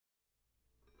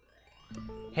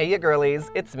Hey ya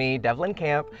girlies, it's me, Devlin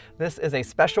Camp. This is a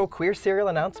special Queer Serial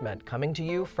announcement coming to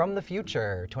you from the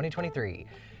future, 2023.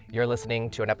 You're listening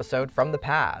to an episode from the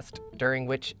past, during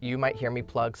which you might hear me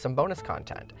plug some bonus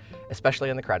content, especially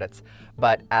in the credits.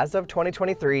 But as of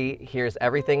 2023, here's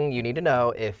everything you need to know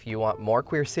if you want more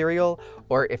Queer Serial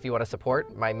or if you want to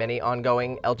support my many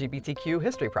ongoing LGBTQ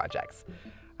history projects.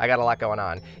 I got a lot going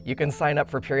on. You can sign up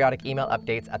for periodic email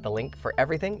updates at the link for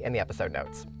everything in the episode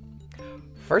notes.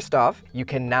 First off, you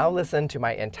can now listen to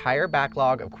my entire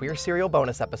backlog of Queer Serial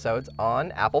bonus episodes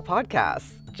on Apple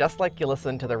Podcasts, just like you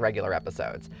listen to the regular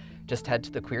episodes. Just head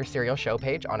to the Queer Serial show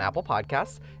page on Apple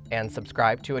Podcasts and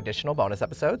subscribe to additional bonus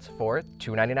episodes for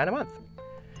 $2.99 a month.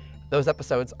 Those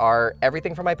episodes are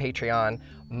everything from my Patreon,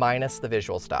 minus the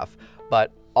visual stuff,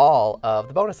 but all of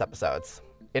the bonus episodes.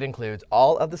 It includes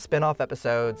all of the spin-off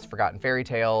episodes, Forgotten Fairy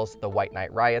Tales, the White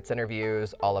Knight Riots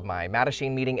interviews, all of my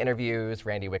Mattachine meeting interviews,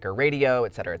 Randy Wicker Radio,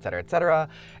 etc., etc., etc.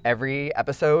 Every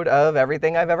episode of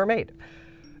everything I've ever made.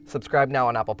 Subscribe now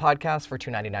on Apple Podcasts for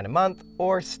 $2.99 a month,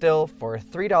 or still for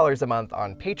 $3 a month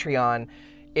on Patreon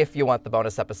if you want the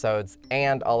bonus episodes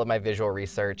and all of my visual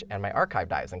research and my archive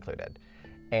dives included,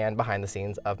 and behind the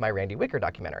scenes of my Randy Wicker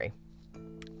documentary.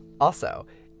 Also,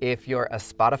 if you're a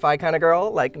Spotify kind of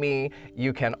girl like me,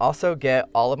 you can also get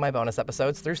all of my bonus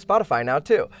episodes through Spotify now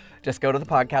too. Just go to the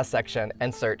podcast section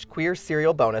and search Queer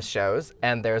Serial bonus shows,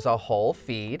 and there's a whole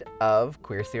feed of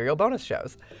Queer Serial bonus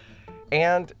shows.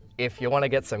 And if you want to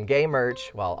get some gay merch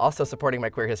while also supporting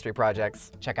my queer history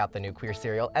projects, check out the new Queer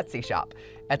Serial Etsy shop.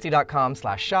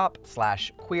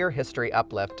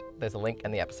 Etsy.com/shop/queerhistoryyuplift. There's a link in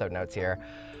the episode notes here.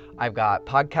 I've got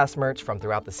podcast merch from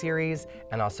throughout the series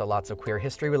and also lots of queer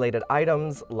history related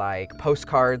items like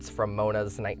postcards from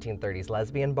Mona's 1930s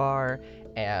lesbian bar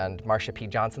and Marsha P.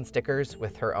 Johnson stickers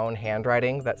with her own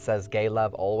handwriting that says "Gay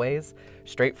Love Always,"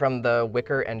 straight from the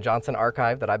Wicker and Johnson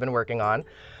archive that I've been working on.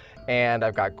 And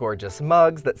I've got gorgeous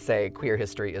mugs that say "Queer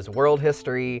History is World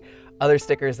History," other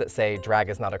stickers that say "Drag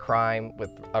is not a crime"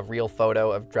 with a real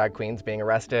photo of drag queens being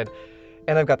arrested.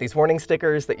 And I've got these warning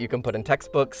stickers that you can put in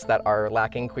textbooks that are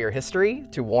lacking queer history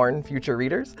to warn future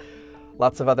readers.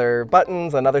 Lots of other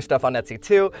buttons and other stuff on Etsy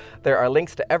too. There are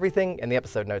links to everything in the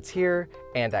episode notes here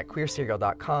and at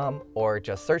queerserial.com, or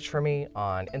just search for me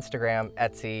on Instagram,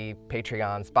 Etsy,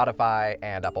 Patreon, Spotify,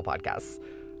 and Apple Podcasts.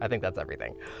 I think that's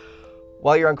everything.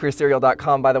 While you're on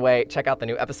queerserial.com, by the way, check out the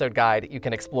new episode guide. You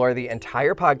can explore the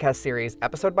entire podcast series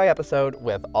episode by episode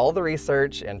with all the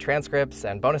research and transcripts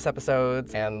and bonus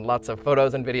episodes and lots of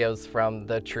photos and videos from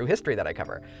the true history that I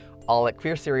cover, all at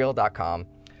queerserial.com.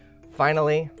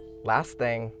 Finally, last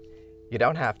thing, you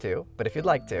don't have to, but if you'd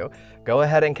like to, go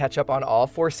ahead and catch up on all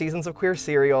 4 seasons of Queer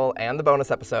Serial and the bonus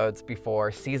episodes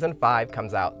before Season 5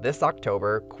 comes out this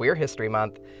October, Queer History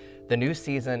Month. The new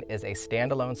season is a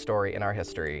standalone story in our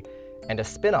history and a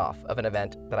spin-off of an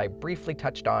event that I briefly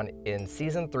touched on in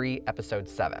Season 3, Episode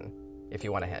 7, if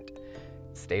you want a hint.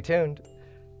 Stay tuned.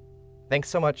 Thanks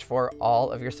so much for all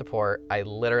of your support. I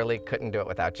literally couldn't do it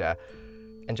without you.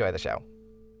 Enjoy the show.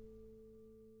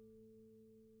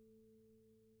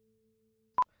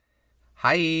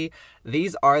 Hi,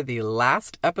 these are the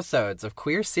last episodes of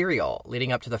Queer Serial,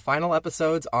 leading up to the final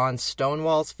episodes on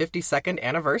Stonewall's 52nd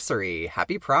anniversary.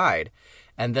 Happy Pride.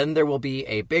 And then there will be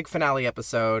a big finale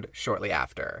episode shortly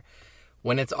after.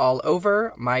 When it's all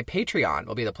over, my Patreon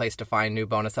will be the place to find new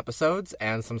bonus episodes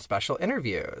and some special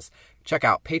interviews. Check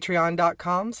out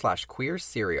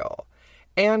patreon.com/queerserial.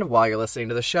 And while you're listening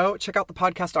to the show, check out the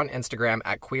podcast on Instagram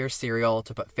at Queer Serial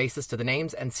to put faces to the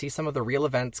names and see some of the real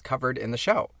events covered in the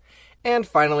show. And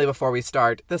finally, before we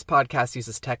start, this podcast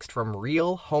uses text from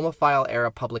real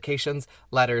homophile-era publications,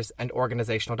 letters, and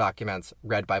organizational documents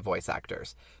read by voice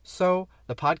actors. So,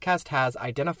 the podcast has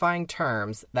identifying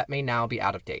terms that may now be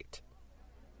out of date.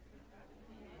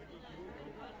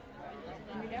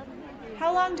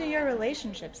 How long do your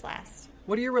relationships last?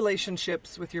 What are your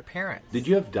relationships with your parents? Did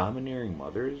you have domineering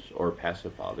mothers or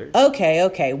passive fathers?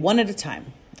 Okay, one at a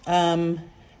time.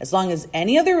 As long as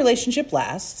any other relationship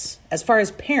lasts, as far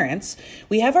as parents,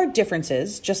 we have our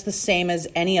differences just the same as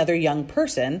any other young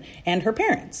person and her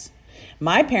parents.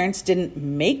 My parents didn't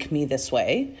make me this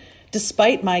way.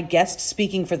 Despite my guest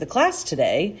speaking for the class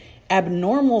today,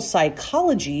 abnormal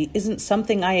psychology isn't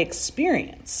something I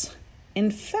experience.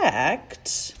 In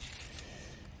fact,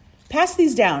 pass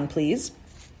these down, please.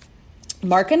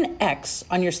 Mark an X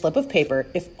on your slip of paper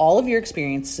if all of your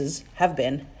experiences have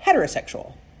been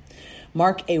heterosexual.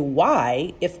 Mark a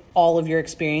Y if all of your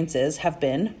experiences have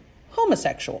been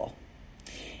homosexual.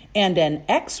 And an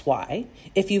XY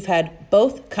if you've had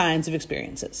both kinds of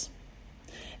experiences.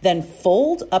 Then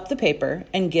fold up the paper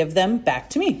and give them back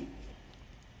to me.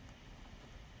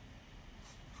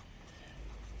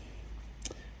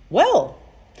 Well,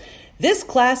 this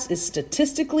class is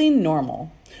statistically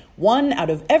normal. 1 out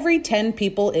of every 10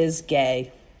 people is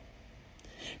gay.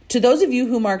 To those of you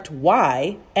who marked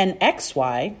Y and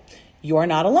XY, you're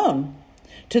not alone.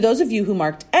 To those of you who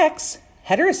marked X,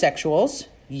 heterosexuals,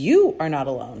 you are not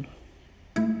alone.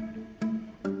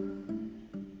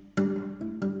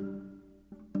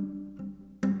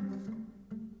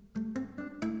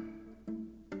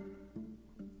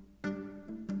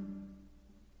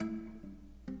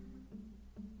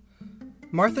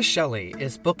 Martha Shelley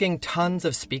is booking tons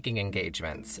of speaking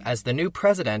engagements as the new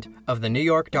president of the New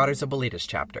York Daughters of Bilitis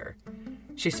chapter.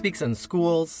 She speaks in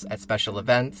schools, at special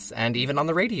events, and even on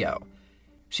the radio.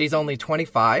 She's only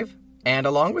 25, and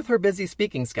along with her busy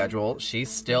speaking schedule, she's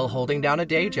still holding down a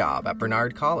day job at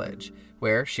Barnard College,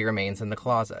 where she remains in the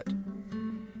closet.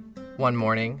 One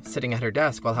morning, sitting at her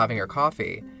desk while having her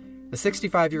coffee, the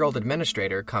 65-year-old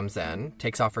administrator comes in,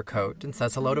 takes off her coat, and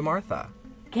says hello to Martha.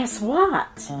 Guess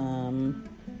what?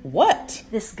 What?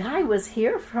 This guy was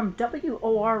here from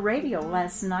WOR Radio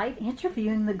last night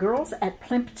interviewing the girls at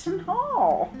Plimpton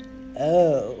Hall.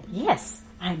 Oh. Yes,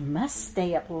 I must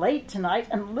stay up late tonight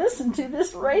and listen to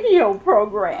this radio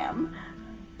program.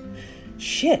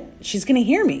 Shit, she's gonna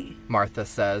hear me. Martha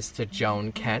says to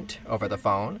Joan Kent over the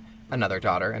phone, another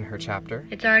daughter in her chapter.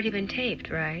 It's already been taped,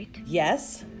 right?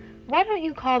 Yes? Why don't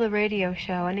you call the radio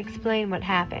show and explain what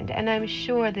happened, and I'm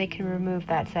sure they can remove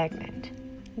that segment.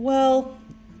 Well,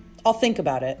 I'll think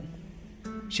about it.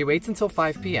 She waits until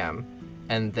 5 p.m.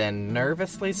 and then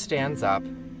nervously stands up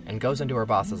and goes into her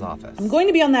boss's office. I'm going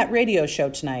to be on that radio show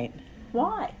tonight.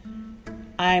 Why?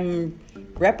 I'm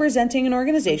representing an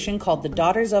organization called the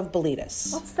Daughters of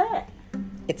Bilitis. What's that?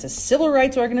 It's a civil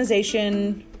rights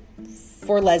organization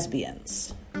for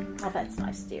lesbians. Oh, that's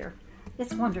nice, dear.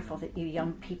 It's wonderful that you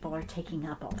young people are taking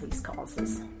up all these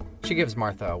causes. She gives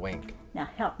Martha a wink. Now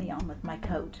help me on with my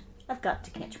coat. I've got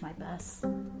to catch my bus.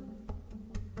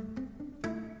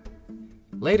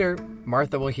 Later,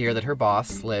 Martha will hear that her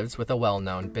boss lives with a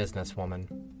well-known businesswoman.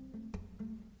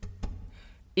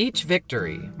 Each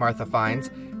victory, Martha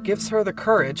finds, gives her the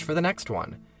courage for the next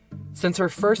one. Since her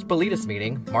first Bilitis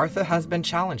meeting, Martha has been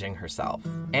challenging herself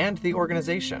and the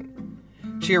organization.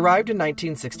 She arrived in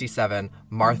 1967,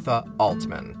 Martha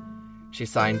Altman. She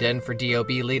signed in for DOB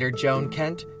leader Joan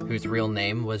Kent, whose real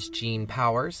name was Jean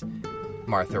Powers.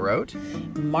 Martha wrote,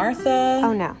 Martha...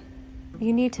 Oh, no.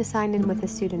 You need to sign in with a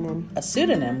pseudonym. A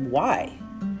pseudonym? Why?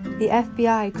 The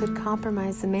FBI could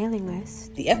compromise the mailing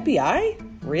list. The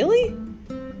FBI? Really?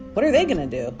 What are they gonna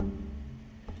do?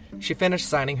 She finished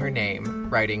signing her name,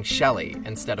 writing Shelley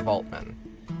instead of Altman,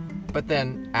 but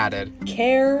then added,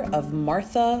 Care of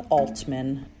Martha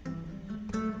Altman.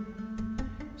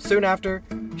 Soon after,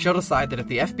 she'll decide that if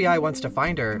the FBI wants to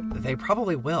find her, they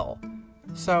probably will.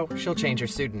 So she'll change her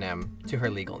pseudonym to her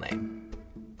legal name.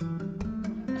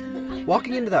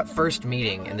 Walking into that first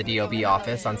meeting in the DOB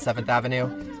office on 7th Avenue,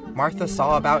 Martha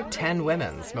saw about 10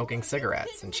 women smoking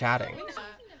cigarettes and chatting.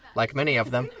 Like many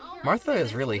of them, Martha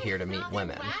is really here to meet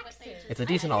women. It's a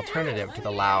decent alternative to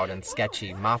the loud and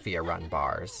sketchy mafia-run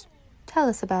bars. Tell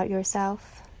us about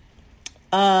yourself.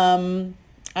 I'm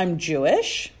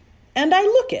Jewish, and I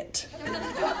look it.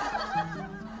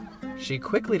 She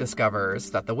quickly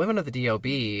discovers that the women of the DOB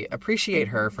appreciate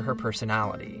her for her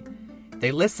personality.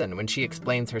 They listen when she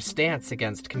explains her stance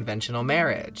against conventional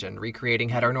marriage and recreating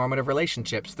heteronormative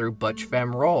relationships through butch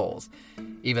femme roles,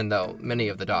 even though many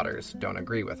of the daughters don't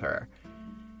agree with her.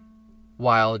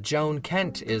 While Joan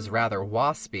Kent is rather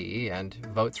waspy and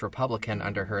votes Republican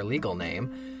under her legal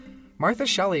name, Martha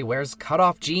Shelley wears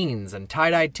cut-off jeans and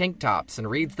tie-dyed tank tops and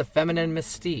reads the feminine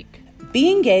mystique.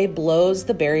 Being gay blows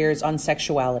the barriers on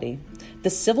sexuality. The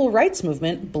civil rights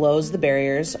movement blows the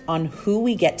barriers on who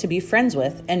we get to be friends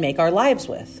with and make our lives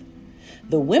with.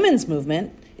 The women's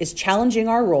movement is challenging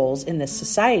our roles in this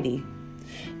society.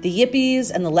 The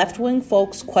yippies and the left-wing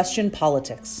folks question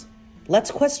politics. Let's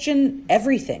question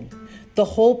everything. The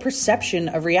whole perception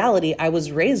of reality I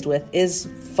was raised with is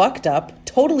fucked up,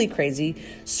 totally crazy,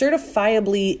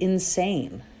 certifiably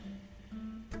insane.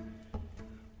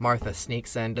 Martha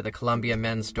sneaks into the Columbia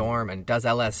men's dorm and does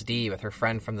LSD with her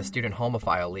friend from the Student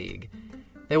Homophile League.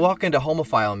 They walk into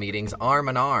homophile meetings arm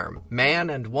in arm,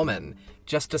 man and woman,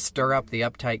 just to stir up the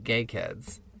uptight gay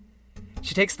kids.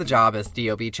 She takes the job as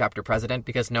DOB chapter president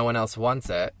because no one else wants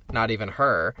it, not even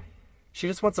her. She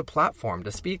just wants a platform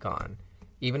to speak on,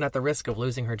 even at the risk of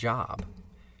losing her job.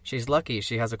 She's lucky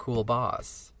she has a cool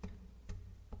boss.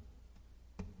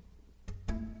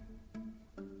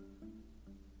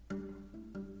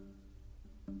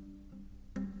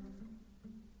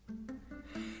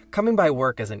 Coming by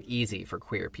work isn't easy for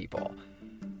queer people.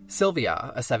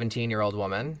 Sylvia, a 17-year-old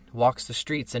woman, walks the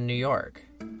streets in New York.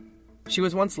 She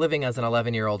was once living as an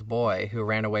 11-year-old boy who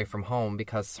ran away from home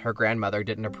because her grandmother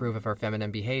didn't approve of her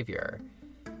feminine behavior.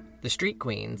 The street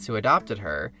queens who adopted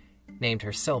her named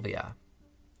her Sylvia.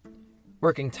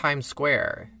 Working Times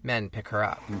Square, men pick her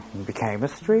up. You became a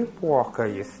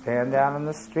streetwalker. You stand down on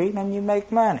the street and you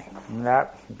make money.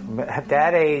 At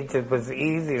that age, it was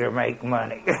easy to make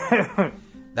money.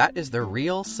 That is the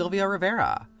real Sylvia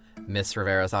Rivera. Miss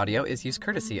Rivera's audio is used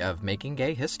courtesy of Making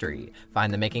Gay History.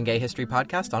 Find the Making Gay History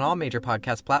podcast on all major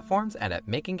podcast platforms and at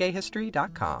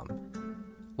makinggayhistory.com.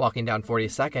 Walking down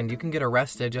 42nd, you can get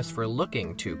arrested just for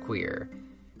looking too queer.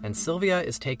 And Sylvia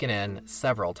is taken in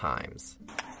several times.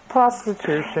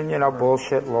 Prostitution,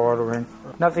 bullshit laundering.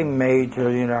 Nothing major,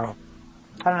 I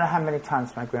don't know how many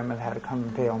times my grandmother had to come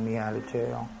and bail me out of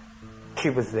jail. She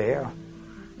was there.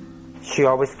 She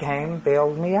always came,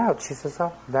 bailed me out. She says,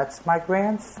 oh, that's my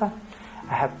grandson.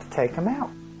 I have to take him out.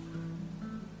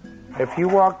 If you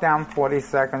walk down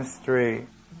 42nd Street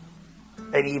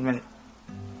and even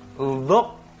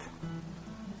looked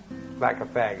like a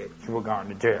faggot, you were going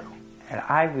to jail. And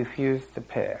I refused to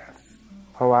pass.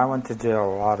 Oh, I went to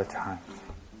jail a lot of times.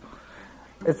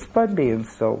 It's fun being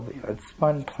Sylvia. It's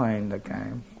fun playing the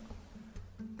game.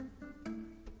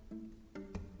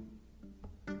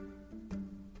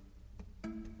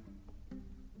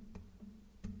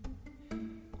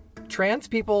 Trans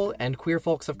people and queer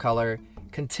folks of color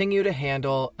continue to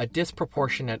handle a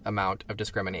disproportionate amount of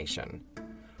discrimination.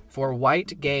 For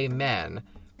white gay men,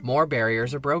 more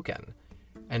barriers are broken,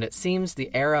 and it seems the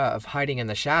era of hiding in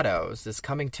the shadows is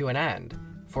coming to an end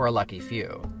for a lucky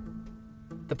few.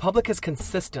 The public has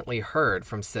consistently heard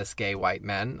from cis gay white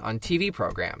men on TV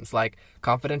programs like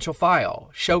Confidential File,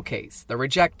 Showcase, The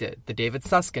Rejected, The David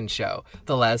Susskind Show,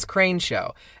 The Les Crane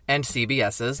Show, and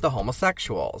CBS's The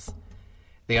Homosexuals.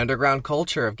 The underground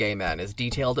culture of gay men is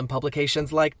detailed in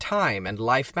publications like Time and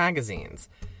Life magazines.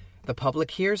 The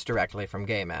public hears directly from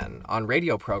gay men on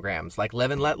radio programs like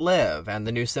Live and Let Live and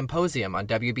The New Symposium on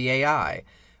WBAI,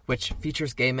 which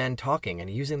features gay men talking and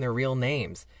using their real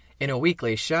names in a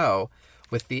weekly show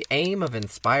with the aim of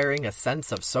inspiring a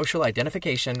sense of social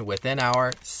identification within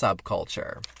our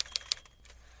subculture.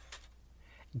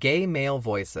 Gay male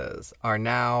voices are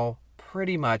now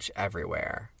pretty much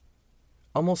everywhere.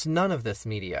 Almost none of this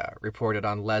media reported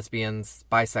on lesbians,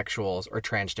 bisexuals, or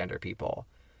transgender people.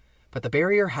 But the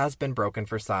barrier has been broken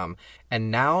for some,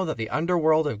 and now that the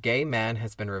underworld of gay men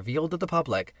has been revealed to the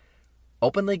public,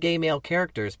 openly gay male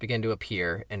characters begin to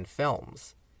appear in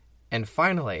films. And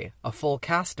finally, a full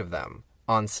cast of them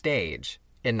on stage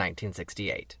in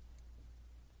 1968.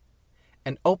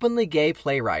 An openly gay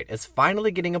playwright is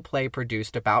finally getting a play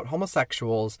produced about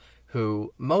homosexuals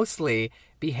who mostly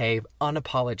behave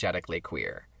unapologetically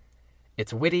queer.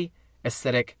 It's witty,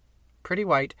 acidic, pretty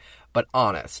white, but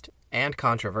honest and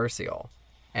controversial,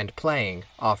 and playing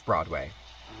off-Broadway.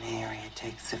 Mary, it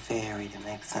takes a fairy to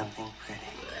make something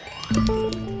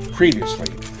pretty.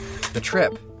 Previously, The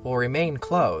Trip will remain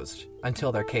closed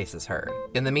until their case is heard.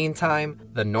 In the meantime,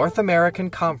 the North American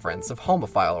Conference of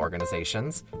Homophile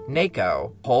Organizations,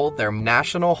 NACO, hold their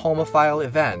national homophile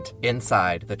event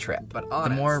inside The Trip. But the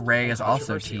more Ray is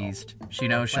also teased, she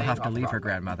knows she'll have to leave her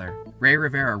grandmother. Ray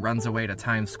Rivera runs away to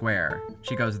Times Square.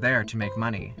 She goes there to make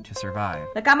money to survive.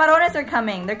 The Camarones are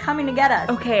coming. They're coming to get us.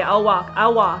 Okay, I'll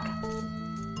walk.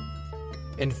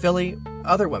 In Philly,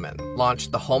 other women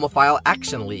launched the Homophile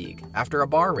Action League after a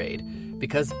bar raid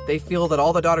because they feel that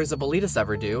all the Daughters of Bilitis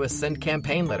ever do is send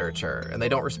campaign literature, and they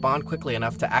don't respond quickly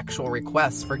enough to actual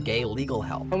requests for gay legal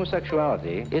help.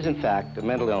 Homosexuality is, in fact, a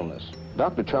mental illness.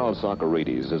 Dr. Charles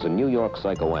Socarides is a New York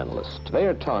psychoanalyst. They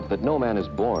are taught that no man is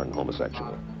born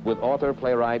homosexual. With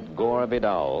author-playwright Gore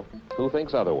Vidal, who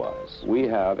thinks otherwise. We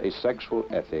have a sexual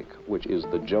ethic which is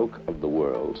the joke of the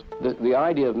world. The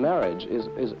idea of marriage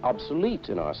is obsolete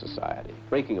in our society.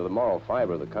 Breaking of the moral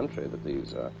fiber of the country that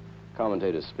these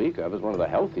commentators speak of is one of the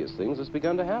healthiest things that's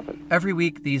begun to happen. Every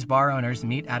week, these bar owners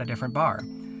meet at a different bar.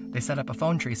 They set up a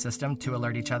phone tree system to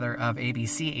alert each other of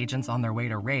ABC agents on their way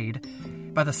to raid.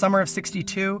 By the summer of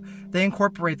 '62, they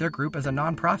incorporate their group as a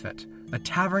nonprofit, the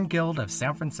Tavern Guild of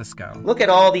San Francisco. Look at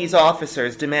all these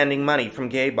officers demanding money from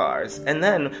gay bars, and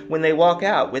then when they walk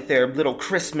out with their little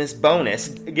Christmas bonus,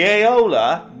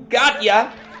 gayola, got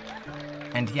ya!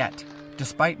 And yet,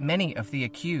 despite many of the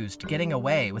accused getting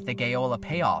away with the gayola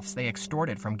payoffs they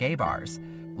extorted from gay bars,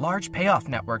 large payoff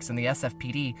networks in the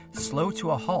SFPD slow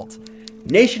to a halt.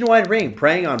 Nationwide ring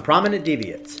preying on prominent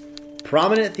deviants.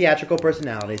 prominent theatrical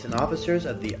personalities and officers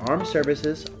of the armed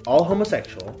services, all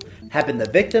homosexual, have been the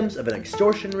victims of an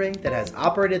extortion ring that has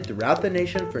operated throughout the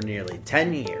nation for nearly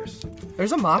 10 years.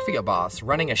 There's a mafia boss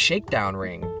running a shakedown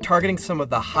ring, targeting some of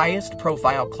the highest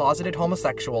profile closeted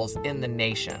homosexuals in the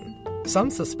nation. Some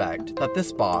suspect that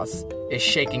this boss is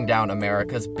shaking down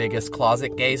America's biggest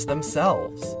closet gays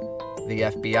themselves, the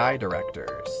FBI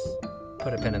directors.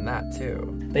 Put a pin in that,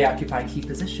 too. They occupy key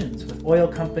positions with oil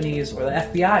companies or the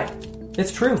FBI.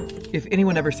 It's true. If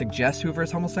anyone ever suggests Hoover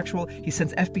is homosexual, he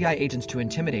sends FBI agents to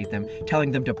intimidate them,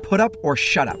 telling them to put up or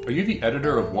shut up. Are you the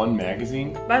editor of One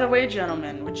Magazine? By the way,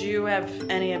 gentlemen, would you have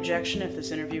any objection if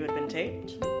this interview had been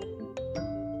taped?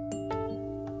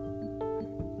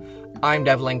 I'm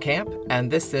Devlin Camp,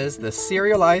 and this is the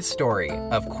serialized story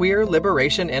of queer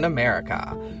liberation in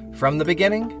America, from the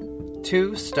beginning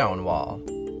to Stonewall.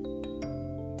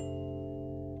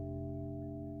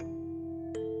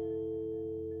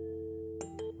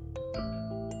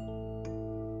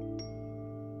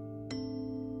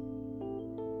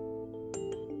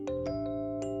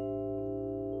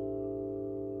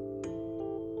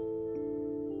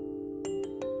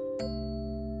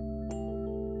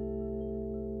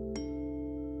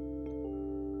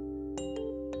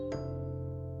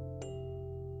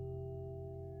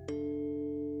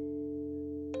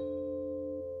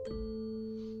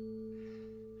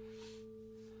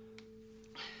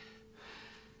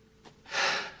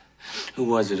 Who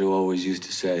was it who always used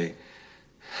to say,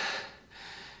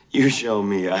 "You show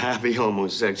me a happy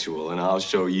homosexual and I'll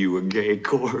show you a gay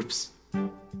corpse"?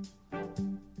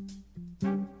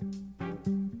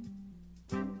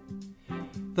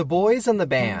 The Boys and the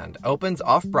Band opens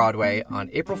off-Broadway on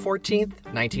April 14th,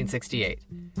 1968.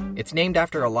 It's named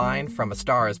after a line from A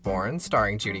Star is Born,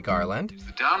 starring Judy Garland.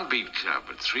 The Downbeat Club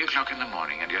at 3 o'clock in the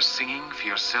morning, and you're singing for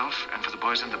yourself and for the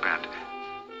boys in the band.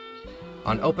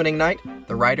 On opening night,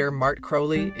 the writer Mart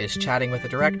Crowley is chatting with the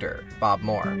director, Bob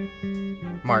Moore.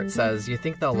 Mart says, "You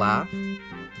think they'll laugh?"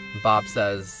 Bob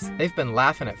says, "They've been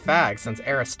laughing at fags since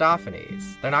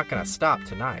Aristophanes. They're not going to stop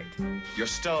tonight." You're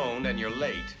stoned and you're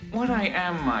late. What I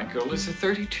am, Michael, is a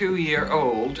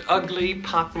 32-year-old, ugly,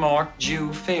 pockmarked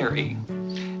Jew fairy.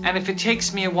 And if it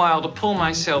takes me a while to pull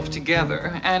myself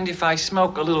together, and if I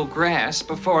smoke a little grass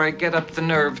before I get up the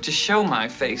nerve to show my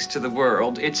face to the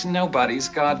world, it's nobody's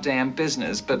goddamn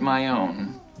business but my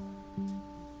own.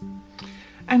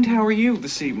 And how are you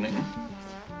this evening?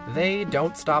 They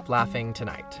don't stop laughing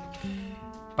tonight.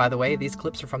 By the way, these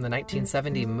clips are from the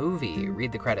 1970 movie.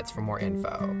 Read the credits for more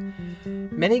info.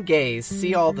 Many gays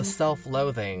see all the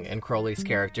self-loathing in Crowley's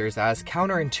characters as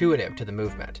counterintuitive to the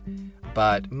movement,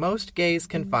 but most gays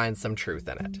can find some truth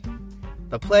in it.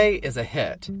 The play is a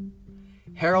hit.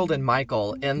 Harold and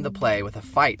Michael end the play with a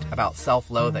fight about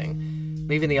self-loathing,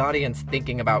 leaving the audience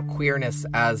thinking about queerness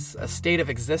as a state of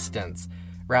existence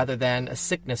rather than a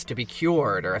sickness to be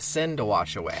cured or a sin to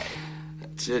wash away.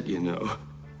 That's it, you know.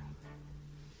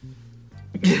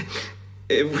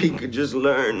 If we could just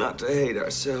learn not to hate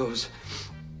ourselves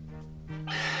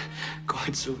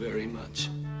quite so very much.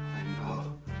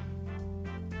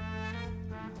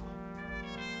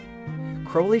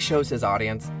 Crowley shows his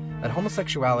audience that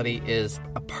homosexuality is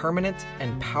a permanent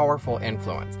and powerful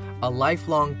influence, a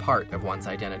lifelong part of one's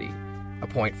identity. A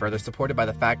point further supported by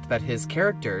the fact that his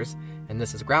characters, and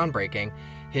this is groundbreaking,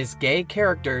 his gay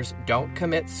characters don't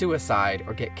commit suicide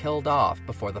or get killed off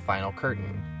before the final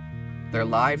curtain. Their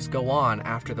lives go on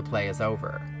after the play is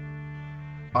over.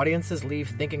 Audiences leave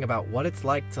thinking about what it's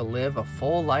like to live a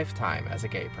full lifetime as a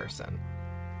gay person.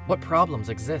 What problems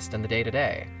exist in the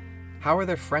day-to-day? How are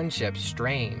their friendships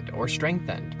strained or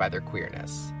strengthened by their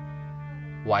queerness?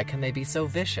 Why can they be so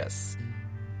vicious?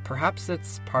 Perhaps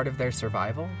it's part of their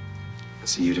survival?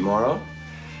 See you tomorrow?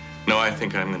 No, I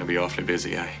think I'm going to be awfully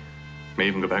busy. I may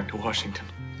even go back to Washington.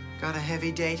 Got a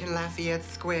heavy date in Lafayette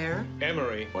Square?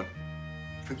 Emery. What?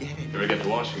 Forget it. If we get to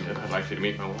Washington, I'd like you to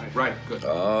meet my wife. Right, good.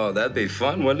 Oh, that'd be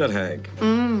fun, wouldn't it, Hank?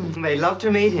 They'd love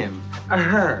to meet him. Or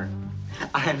her.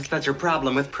 I have such a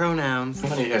problem with pronouns.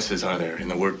 How many S's are there in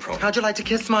the word pronoun? How'd you like to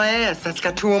kiss my ass? That's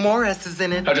got 2 or more S's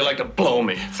in it. How'd you like to blow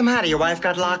me? Somehow, your wife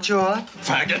got locked you up?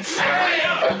 Faggot.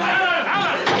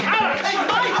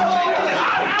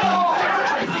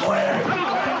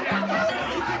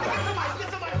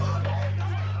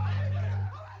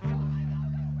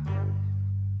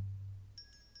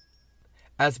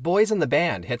 As Boys in the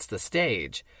Band hits the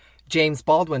stage, James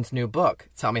Baldwin's new book,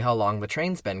 Tell Me How Long the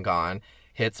Train's Been Gone,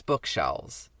 hits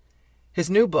bookshelves. His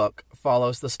new book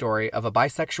follows the story of a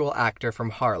bisexual actor from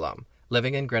Harlem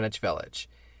living in Greenwich Village.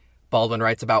 Baldwin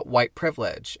writes about white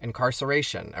privilege,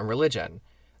 incarceration, and religion,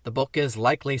 The book is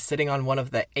likely sitting on one of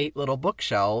the 8 little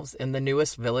bookshelves in the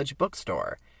newest village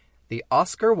bookstore, the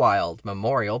Oscar Wilde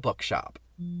Memorial Bookshop.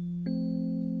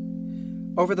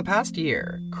 Over the past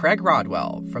year, Craig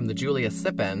Rodwell from the Julius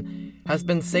Sippin has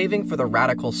been saving for the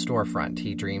radical storefront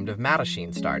he dreamed of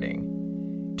Mattachine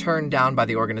starting. Turned down by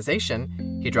the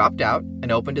organization, he dropped out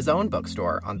and opened his own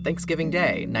bookstore on Thanksgiving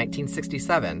Day,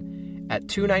 1967, at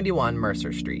 291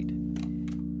 Mercer Street.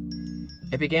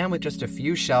 It began with just a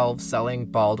few shelves selling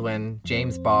Baldwin,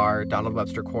 James Barr, Donald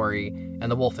Webster Quarry, and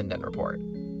the Wolfenden Report.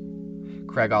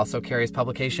 Craig also carries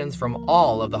publications from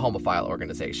all of the homophile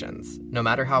organizations, no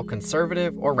matter how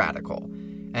conservative or radical,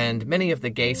 and many of the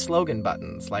gay slogan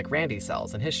buttons like Randy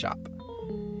sells in his shop.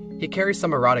 He carries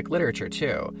some erotic literature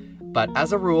too, but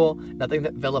as a rule, nothing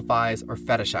that vilifies or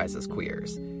fetishizes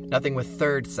queers, nothing with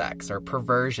third sex or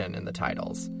perversion in the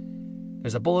titles.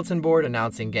 There's a bulletin board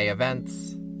announcing gay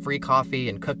events, free coffee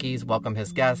and cookies welcome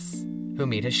his guests, who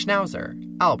meet his schnauzer,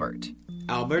 Albert.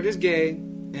 Albert is gay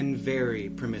and very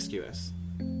promiscuous.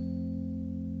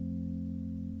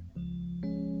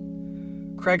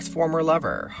 Craig's former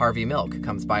lover, Harvey Milk,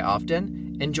 comes by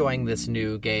often, enjoying this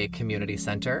new gay community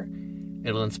center.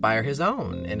 It'll inspire his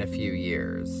own in a few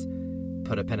years.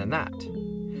 Put a pin in that.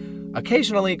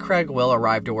 Occasionally, Craig will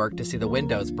arrive to work to see the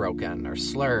windows broken or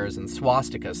slurs and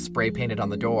swastikas spray-painted on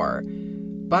the door.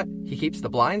 But he keeps the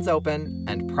blinds open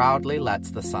and proudly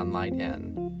lets the sunlight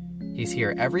in. He's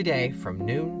here every day from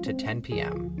noon to 10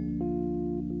 p.m.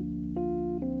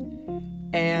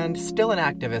 And still an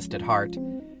activist at heart,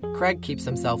 Craig keeps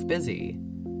himself busy,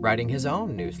 writing his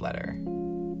own newsletter.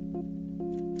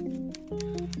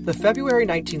 The February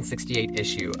 1968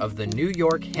 issue of the New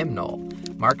York Hymnal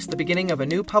marks the beginning of a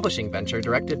new publishing venture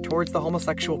directed towards the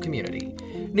homosexual community.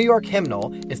 New York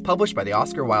Hymnal is published by the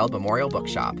Oscar Wilde Memorial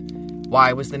Bookshop.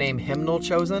 Why was the name Hymnal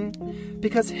chosen?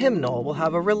 Because Hymnal will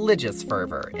have a religious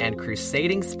fervor and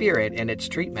crusading spirit in its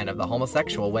treatment of the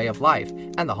homosexual way of life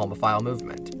and the homophile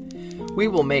movement. We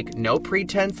will make no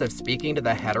pretense of speaking to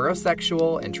the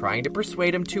heterosexual and trying to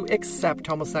persuade him to accept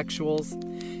homosexuals.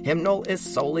 Hymnal is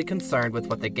solely concerned with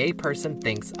what the gay person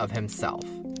thinks of himself.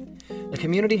 The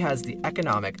community has the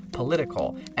economic,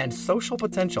 political, and social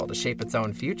potential to shape its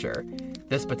own future.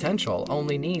 This potential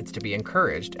only needs to be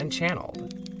encouraged and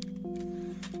channeled.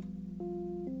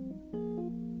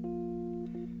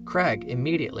 Craig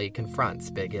immediately confronts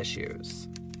big issues.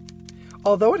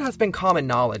 Although it has been common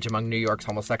knowledge among New York's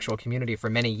homosexual community for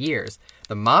many years,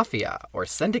 the mafia, or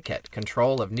syndicate,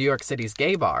 control of New York City's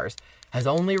gay bars has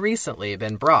only recently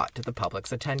been brought to the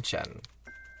public's attention.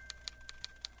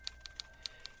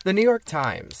 The New York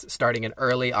Times, starting in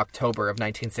early October of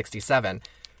 1967,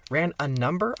 ran a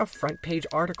number of front-page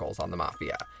articles on the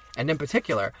mafia, and in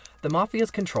particular, the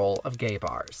mafia's control of gay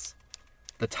bars.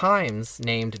 The Times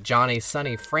named Johnny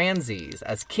Sonny Franzese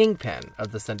as kingpin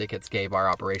of the syndicate's gay bar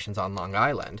operations on Long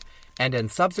Island, and in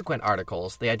subsequent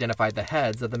articles, they identified the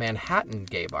heads of the Manhattan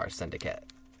gay bar syndicate.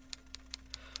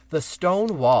 The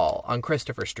Stone Wall on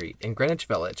Christopher Street in Greenwich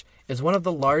Village is one of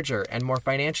the larger and more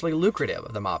financially lucrative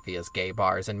of the mafia's gay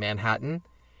bars in Manhattan.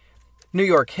 New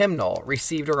York Hymnal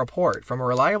received a report from a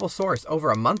reliable source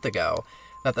over a month ago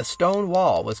that the Stone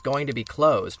Wall was going to be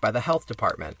closed by the health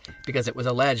department because it was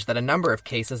alleged that a number of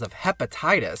cases of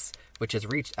hepatitis, which has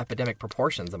reached epidemic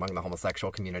proportions among the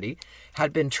homosexual community,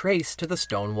 had been traced to the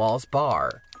Stone Wall's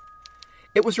bar.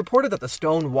 It was reported that the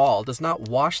Stone Wall does not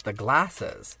wash the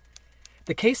glasses.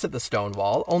 The case of the Stone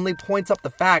Wall only points up the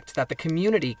fact that the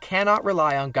community cannot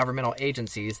rely on governmental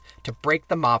agencies to break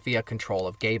the mafia control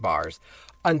of gay bars,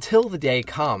 until the day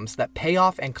comes that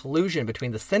payoff and collusion between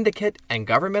the syndicate and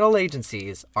governmental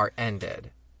agencies are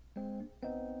ended.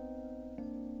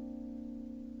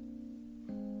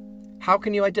 How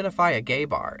can you identify a gay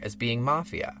bar as being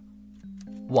mafia?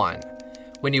 1.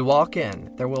 When you walk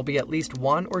in, there will be at least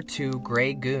 1 or 2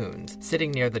 gray goons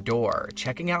sitting near the door,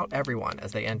 checking out everyone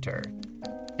as they enter.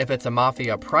 If it's a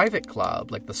mafia private club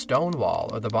like the Stonewall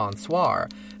or the Bonsoir,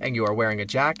 and you are wearing a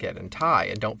jacket and tie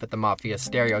and don't fit the mafia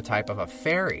stereotype of a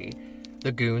fairy,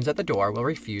 the goons at the door will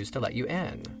refuse to let you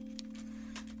in.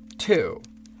 2.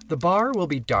 The bar will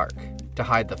be dark to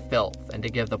hide the filth and to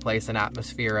give the place an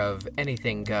atmosphere of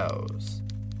anything goes.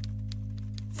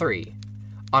 3.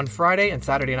 On Friday and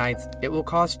Saturday nights, it will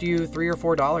cost you $3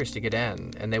 or $4 to get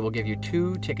in, and they will give you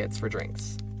 2 tickets for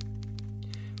drinks.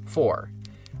 4.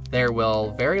 There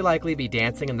will very likely be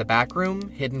dancing in the back room,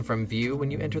 hidden from view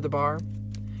when you enter the bar.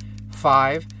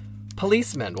 5.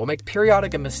 Policemen will make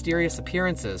periodic and mysterious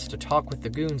appearances to talk with the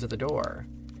goons at the door.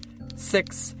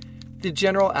 6. The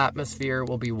general atmosphere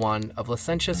will be one of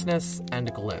licentiousness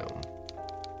and gloom.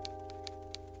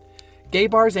 Gay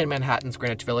bars in Manhattan's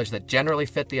Greenwich Village that generally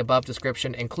fit the above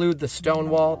description include the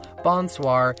Stonewall,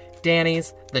 Bonsoir,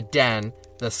 Danny's, the Den,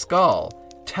 the Skull,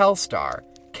 Telstar,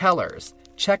 Keller's,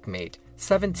 Checkmate,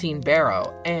 17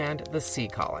 Barrow, and the Sea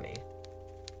Colony.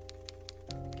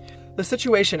 The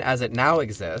situation as it now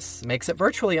exists makes it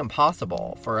virtually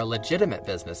impossible for a legitimate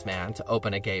businessman to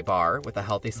open a gay bar with a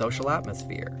healthy social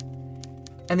atmosphere.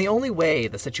 And the only way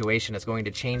the situation is going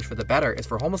to change for the better is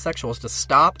for homosexuals to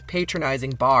stop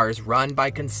patronizing bars run by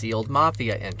concealed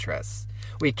mafia interests.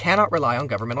 We cannot rely on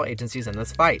governmental agencies in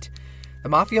this fight. The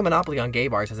mafia monopoly on gay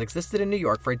bars has existed in New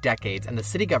York for decades, and the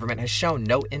city government has shown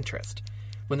no interest.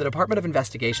 When the Department of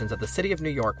Investigations of the City of New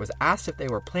York was asked if they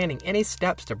were planning any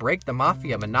steps to break the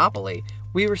mafia monopoly,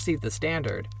 we received the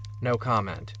standard, no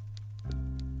comment.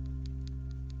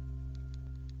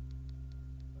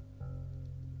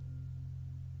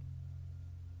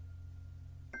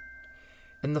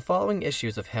 In the following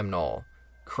issues of Hymnal,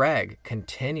 Craig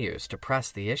continues to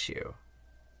press the issue.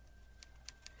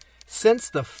 Since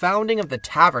the founding of the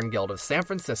Tavern Guild of San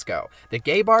Francisco, the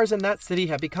gay bars in that city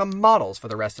have become models for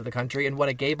the rest of the country in what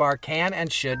a gay bar can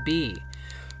and should be.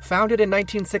 Founded in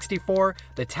 1964,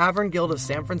 the Tavern Guild of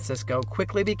San Francisco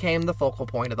quickly became the focal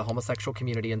point of the homosexual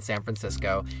community in San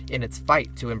Francisco in its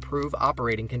fight to improve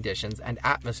operating conditions and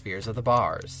atmospheres of the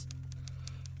bars.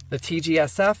 The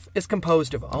TGSF is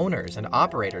composed of owners and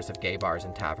operators of gay bars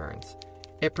and taverns.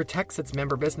 It protects its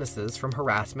member businesses from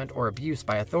harassment or abuse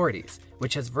by authorities,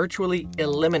 which has virtually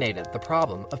eliminated the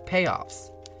problem of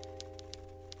payoffs.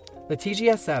 The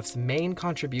TGSF's main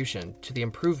contribution to the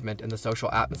improvement in the social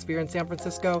atmosphere in San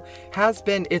Francisco has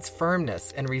been its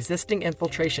firmness in resisting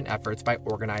infiltration efforts by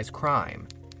organized crime.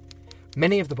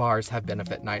 Many of the bars have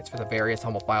benefit nights for the various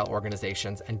homophile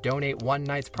organizations and donate one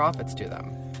night's profits to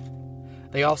them.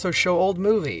 They also show old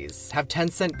movies, have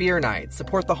 10-cent beer nights,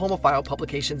 support the homophile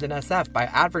publications in SF by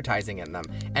advertising in them,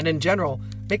 and in general,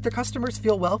 make their customers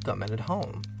feel welcome and at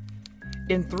home.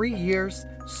 In 3 years,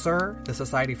 SIR, the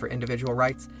Society for Individual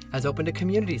Rights, has opened a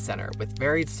community center with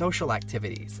varied social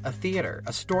activities, a theater,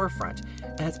 a storefront,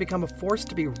 and has become a force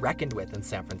to be reckoned with in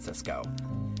San Francisco.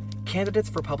 Candidates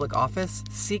for public office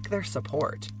seek their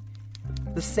support.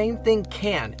 The same thing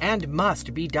can and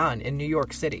must be done in New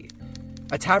York City.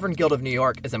 A Tavern Guild of New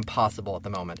York is impossible at the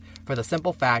moment, for the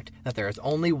simple fact that there is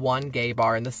only one gay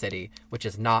bar in the city, which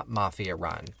is not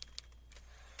mafia-run.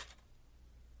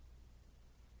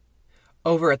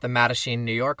 Over at the Mattachine,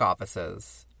 New York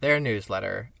offices, their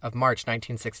newsletter of March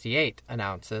 1968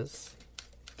 announces,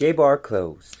 Gay bar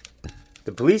closed.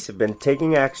 The police have been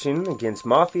taking action against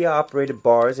mafia-operated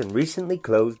bars and recently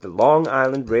closed the Long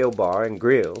Island Rail Bar and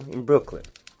Grill in Brooklyn.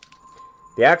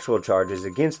 The actual charges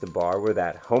against the bar were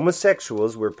that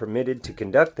homosexuals were permitted to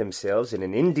conduct themselves in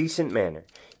an indecent manner,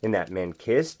 in that men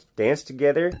kissed, danced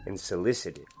together, and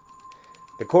solicited.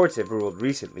 The courts have ruled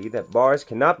recently that bars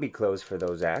cannot be closed for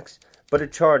those acts, but a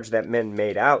charge that men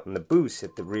made out in the booths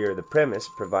at the rear of the premise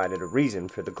provided a reason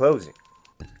for the closing.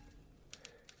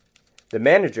 The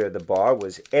manager of the bar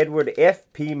was Edward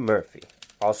F.P. Murphy,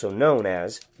 also known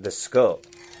as the Skull,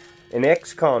 an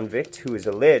ex-convict who is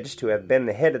alleged to have been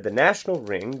the head of the national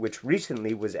ring which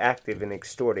recently was active in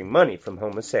extorting money from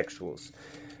homosexuals.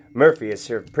 Murphy has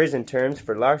served prison terms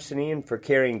for larceny and for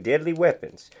carrying deadly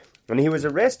weapons, and he was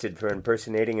arrested for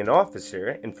impersonating an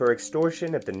officer and for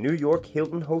extortion at the New York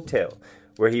Hilton Hotel,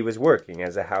 where he was working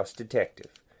as a house detective.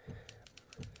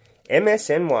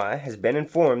 MSNY has been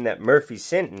informed that Murphy's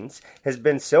sentence has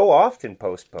been so often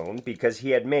postponed because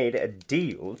he had made a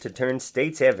deal to turn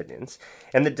state's evidence,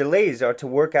 and the delays are to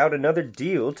work out another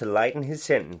deal to lighten his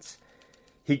sentence.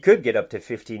 He could get up to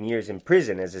 15 years in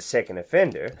prison as a second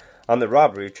offender on the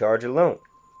robbery charge alone.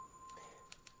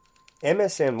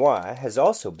 MSNY has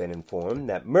also been informed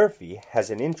that Murphy has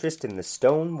an interest in the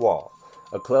Stone Wall,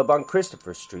 a club on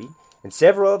Christopher Street, and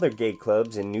several other gay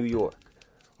clubs in New York.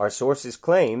 Our sources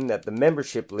claim that the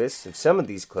membership lists of some of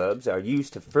these clubs are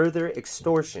used to further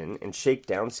extortion and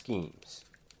shakedown schemes.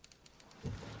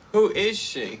 Who is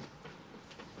she?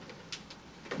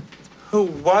 Who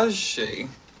was she?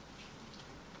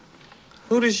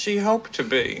 Who does she hope to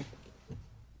be?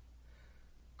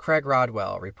 Craig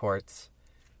Rodwell reports,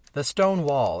 the Stone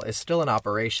Wall is still in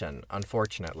operation,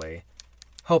 unfortunately.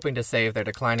 Hoping to save their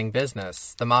declining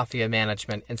business, the Mafia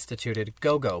management instituted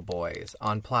Go-Go Boys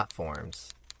on platforms.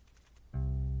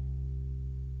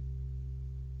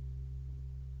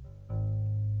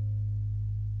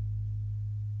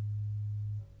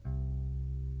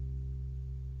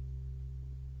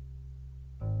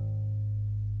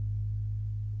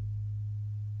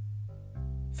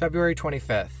 February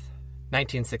 25th,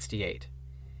 1968.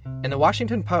 In the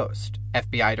Washington Post,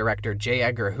 FBI Director J.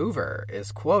 Edgar Hoover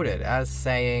is quoted as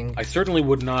saying, "I certainly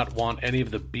would not want any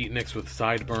of the beatniks with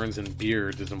sideburns and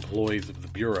beards as employees of the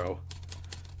Bureau.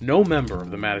 No member of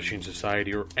the Mattachine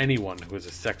Society or anyone who is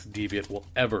a sex deviant will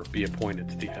ever be appointed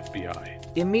to the FBI."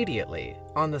 Immediately,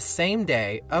 on the same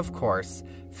day, of course,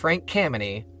 Frank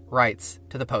Kameny writes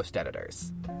to the Post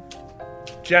editors.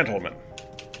 Gentlemen,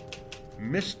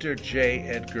 Mr. J.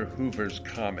 Edgar Hoover's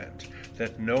comment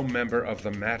that no member of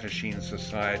the Mattachine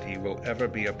Society will ever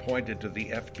be appointed to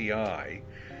the FBI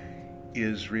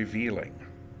is revealing.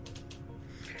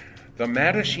 The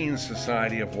Mattachine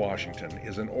Society of Washington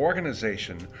is an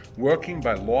organization working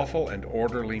by lawful and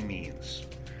orderly means.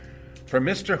 For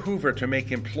Mr. Hoover to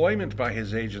make employment by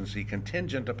his agency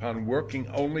contingent upon working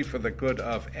only for the good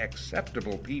of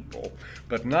acceptable people,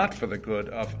 but not for the good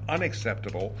of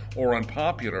unacceptable or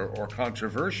unpopular or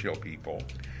controversial people,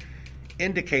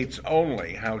 indicates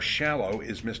only how shallow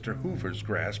is Mr. Hoover's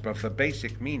grasp of the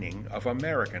basic meaning of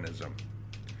Americanism.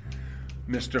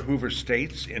 Mr. Hoover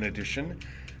states, in addition,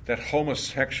 that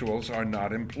homosexuals are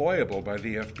not employable by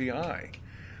the FBI.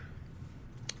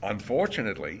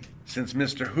 Unfortunately, since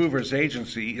Mr. Hoover's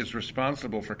agency is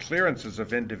responsible for clearances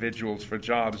of individuals for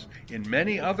jobs in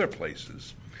many other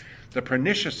places, the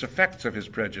pernicious effects of his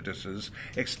prejudices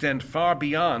extend far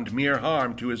beyond mere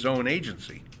harm to his own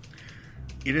agency.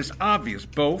 It is obvious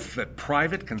both that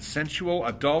private, consensual,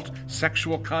 adult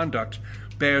sexual conduct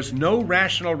bears no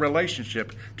rational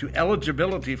relationship to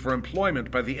eligibility for employment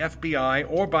by the FBI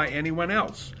or by anyone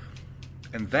else,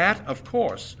 and that, of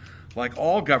course, like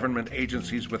all government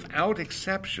agencies without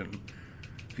exception,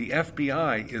 the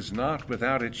FBI is not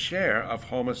without its share of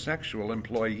homosexual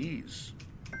employees.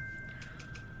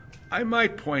 I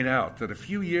might point out that a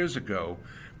few years ago,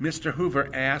 Mr. Hoover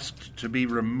asked to be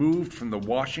removed from the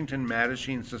Washington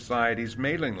Mattachine Society's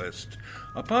mailing list,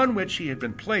 upon which he had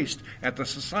been placed at the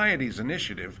Society's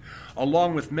initiative,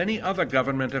 along with many other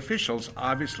government officials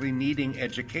obviously needing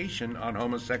education on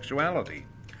homosexuality.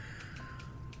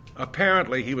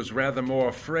 Apparently, he was rather more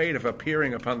afraid of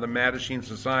appearing upon the Mattachine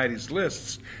Society's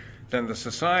lists than the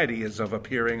Society is of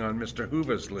appearing on Mr.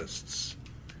 Hoover's lists.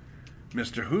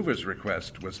 Mr. Hoover's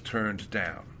request was turned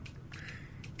down.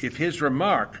 If his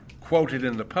remark, quoted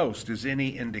in the Post, is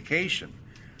any indication,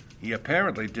 he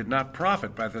apparently did not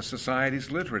profit by the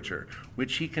Society's literature,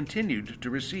 which he continued to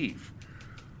receive.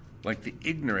 Like the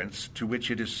ignorance to which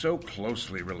it is so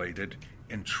closely related,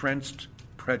 entrenched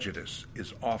prejudice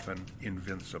is often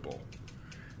invincible.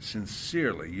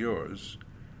 Sincerely yours,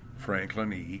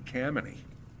 Franklin E. Kameny.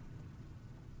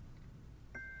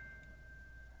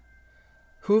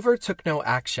 Hoover took no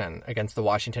action against the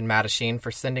Washington Mattachine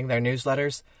for sending their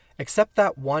newsletters, except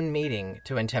that one meeting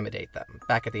to intimidate them,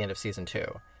 back at the end of Season 2.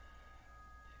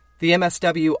 The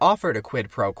MSW offered a quid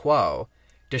pro quo: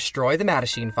 destroy the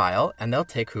Mattachine file and they'll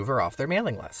take Hoover off their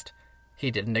mailing list.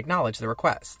 He didn't acknowledge the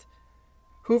request.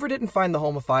 Hoover didn't find the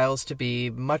homophiles to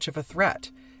be much of a threat,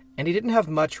 and he didn't have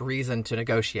much reason to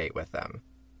negotiate with them.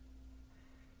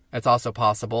 It's also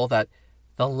possible that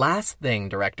the last thing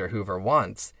Director Hoover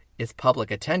wants is public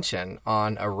attention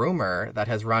on a rumor that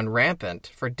has run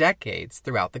rampant for decades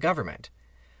throughout the government.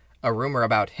 A rumor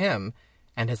about him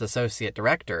and his associate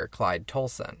director, Clyde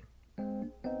Tolson.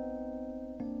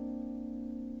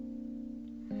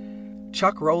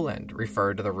 Chuck Rowland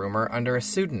referred to the rumor under a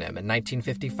pseudonym in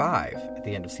 1955 at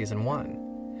the end of Season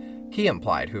 1. He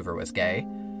implied Hoover was gay.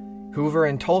 Hoover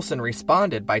and Tolson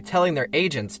responded by telling their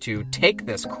agents to take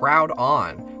this crowd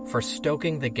on for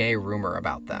stoking the gay rumor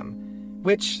about them,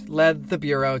 which led the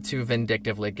Bureau to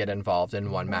vindictively get involved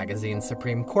in One Magazine's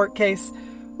Supreme Court case,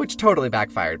 which totally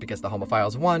backfired because the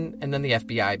homophiles won, and then the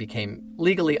FBI became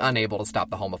legally unable to stop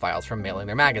the homophiles from mailing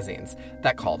their magazines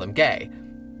that call them gay.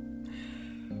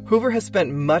 Hoover has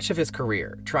spent much of his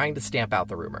career trying to stamp out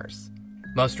the rumors.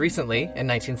 Most recently, in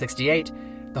 1968,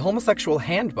 the Homosexual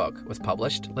Handbook was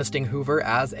published, listing Hoover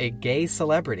as a gay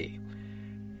celebrity.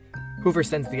 Hoover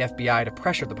sends the FBI to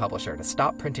pressure the publisher to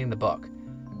stop printing the book,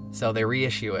 so they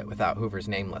reissue it without Hoover's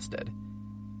name listed.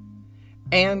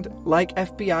 And, like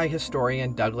FBI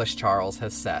historian Douglas Charles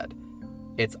has said,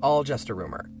 it's all just a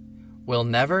rumor. We'll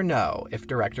never know if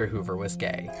Director Hoover was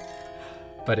gay.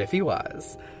 But if he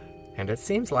was, and it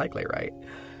seems likely, right,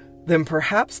 then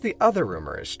perhaps the other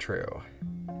rumor is true.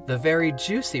 The very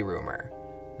juicy rumor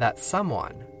that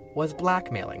someone was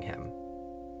blackmailing him.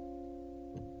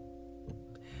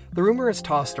 The rumor is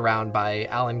tossed around by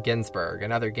Allen Ginsberg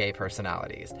and other gay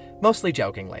personalities, mostly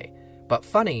jokingly, but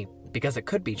funny because it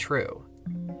could be true.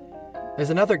 There's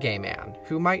another gay man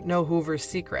who might know Hoover's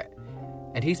secret,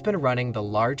 and he's been running the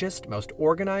largest, most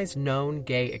organized known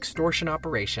gay extortion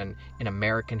operation in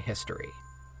American history.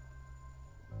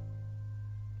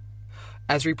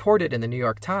 as reported in the New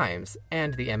York Times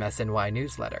and the MSNY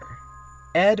newsletter.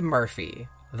 Ed Murphy,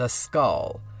 the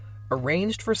Skull,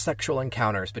 arranged for sexual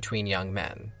encounters between young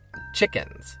men,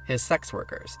 chickens, his sex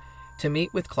workers, to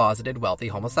meet with closeted wealthy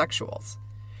homosexuals.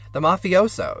 The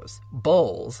mafiosos,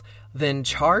 bulls, then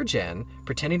charge in,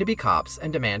 pretending to be cops,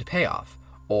 and demand payoff,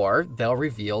 or they'll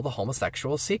reveal the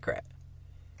homosexual's secret.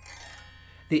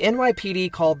 The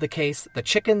NYPD called the case the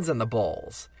Chickens and the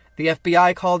Bulls. The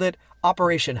FBI called it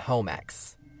Operation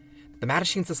Homex. The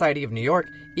Mattachine Society of New York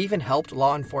even helped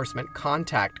law enforcement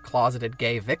contact closeted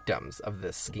gay victims of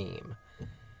this scheme.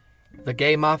 The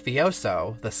gay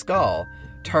mafioso, the Skull,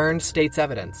 turned state's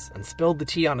evidence and spilled the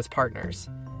tea on his partners.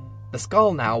 The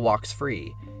Skull now walks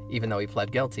free, even though he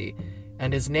pled guilty,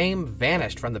 and his name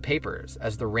vanished from the papers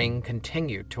as the ring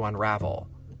continued to unravel.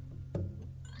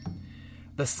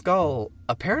 The Skull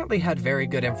apparently had very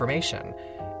good information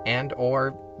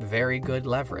and/or very good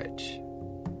leverage.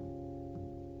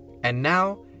 And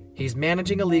now, he's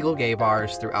managing illegal gay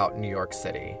bars throughout New York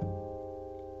City.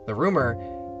 The rumor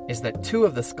is that 2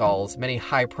 of the Skull's many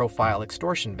high-profile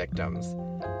extortion victims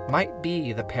might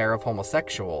be the pair of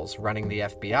homosexuals running the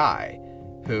FBI,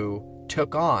 who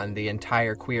took on the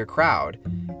entire queer crowd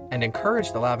and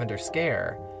encouraged the Lavender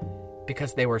Scare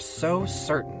because they were so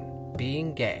certain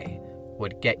being gay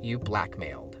would get you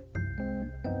blackmailed.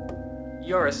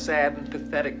 You're a sad and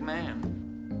pathetic man.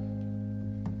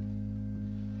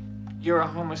 You're a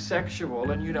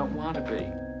homosexual and you don't want to be.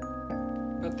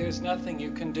 But there's nothing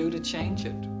you can do to change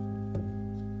it.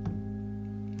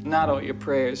 Not all your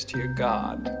prayers to your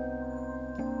God.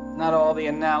 Not all the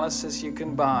analysis you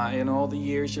can buy in all the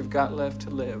years you've got left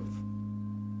to live.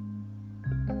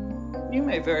 You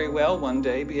may very well one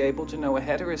day be able to know a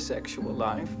heterosexual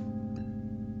life,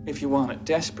 if you want it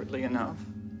desperately enough.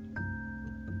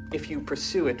 If you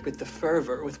pursue it with the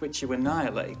fervor with which you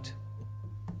annihilate.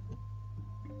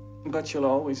 But you'll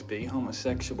always be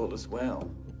homosexual as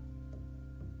well.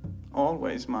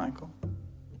 Always, Michael.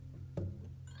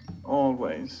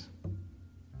 Always.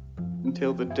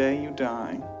 Until the day you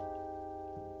die.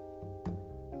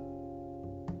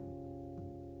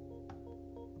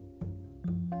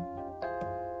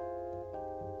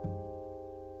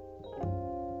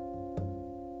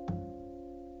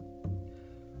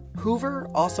 Hoover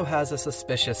also has a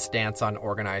suspicious stance on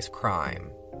organized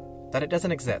crime, that it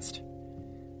doesn't exist.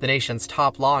 The nation's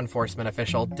top law enforcement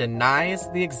official denies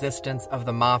the existence of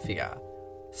the mafia.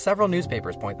 Several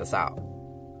newspapers point this out.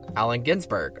 Allen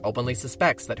Ginsberg openly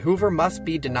suspects that Hoover must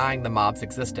be denying the mob's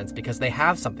existence because they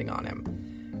have something on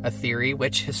him, a theory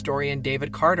which historian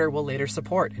David Carter will later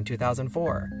support in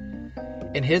 2004.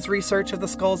 In his research of the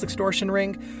Skull's extortion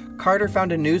ring, Carter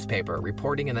found a newspaper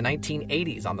reporting in the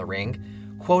 1980s on the ring,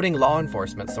 quoting law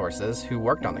enforcement sources who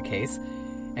worked on the case,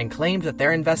 and claimed that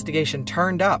their investigation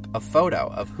turned up a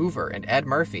photo of Hoover and Ed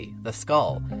Murphy, the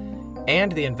Skull,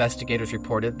 and the investigators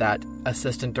reported that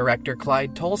Assistant Director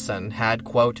Clyde Tolson had,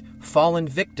 quote, fallen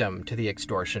victim to the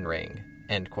extortion ring,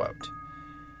 end quote.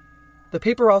 The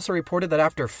paper also reported that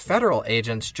after federal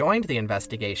agents joined the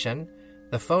investigation,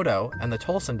 the photo and the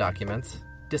Tolson documents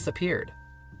disappeared.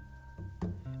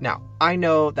 Now, I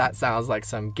know that sounds like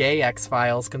some gay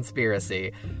X-Files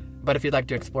conspiracy, but if you'd like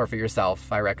to explore for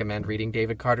yourself, I recommend reading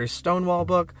David Carter's Stonewall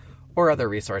book or other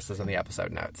resources in the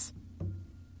episode notes.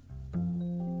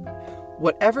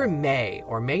 Whatever may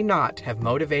or may not have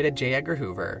motivated J. Edgar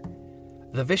Hoover,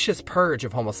 the vicious purge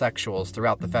of homosexuals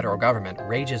throughout the federal government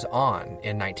rages on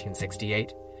in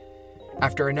 1968.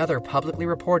 After another publicly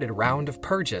reported round of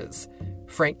purges,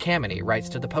 Frank Kameny writes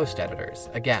to the Post editors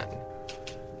again.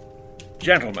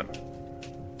 Gentlemen,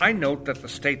 I note that the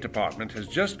State Department has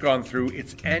just gone through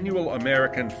its annual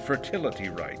American fertility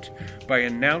rite by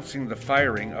announcing the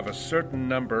firing of a certain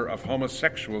number of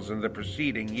homosexuals in the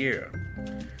preceding year.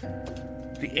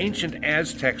 The ancient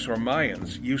Aztecs or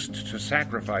Mayans used to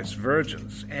sacrifice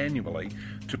virgins annually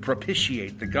to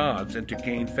propitiate the gods and to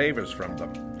gain favors from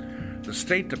them. The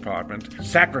State Department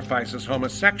sacrifices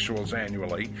homosexuals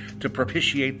annually to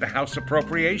propitiate the House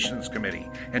Appropriations Committee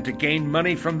and to gain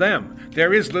money from them.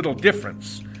 There is little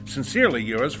difference. Sincerely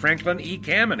yours, Franklin E.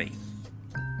 Kameny.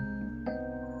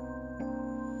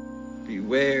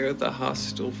 Beware the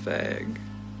hostile fag.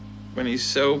 When he's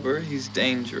sober, he's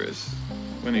dangerous.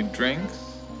 When he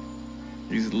drinks,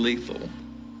 he's lethal.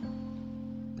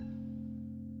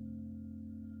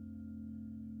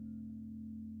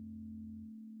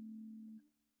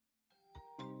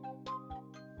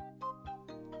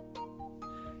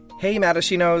 Hey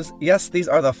Mattachinos, yes, these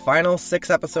are the final 6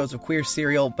 episodes of Queer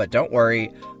Serial, but don't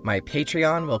worry, my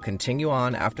Patreon will continue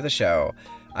on after the show.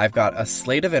 I've got a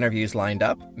slate of interviews lined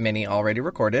up, many already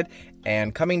recorded,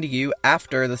 and coming to you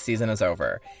after the season is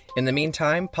over. In the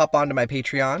meantime, pop onto my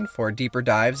Patreon for deeper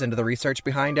dives into the research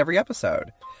behind every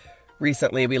episode.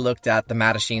 Recently, we looked at the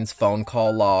Mattachine's phone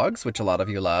call logs, which a lot of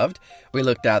you loved. We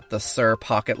looked at the Sir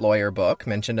Pocket Lawyer book,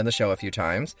 mentioned in the show a few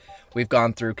times. We've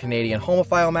gone through Canadian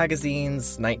homophile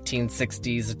magazines,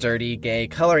 1960s dirty gay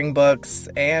coloring books,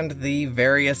 and the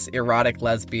various erotic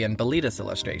lesbian Bilitis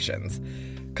illustrations.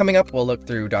 Coming up, we'll look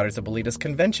through Daughters of Bilitis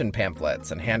convention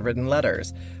pamphlets and handwritten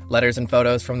letters, letters and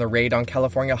photos from the raid on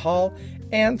California Hall,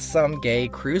 and some gay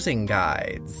cruising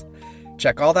guides.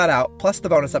 Check all that out, plus the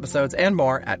bonus episodes and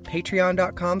more at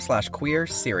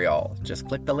patreon.com/queerserial. Just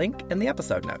click the link in the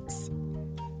episode notes.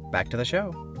 Back to the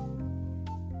show.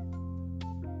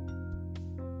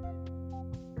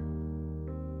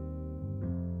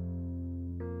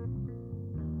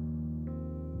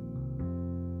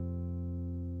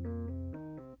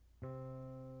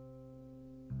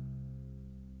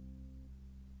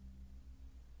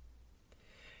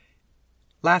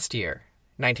 Last year,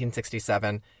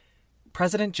 1967,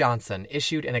 President Johnson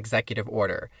issued an executive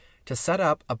order to set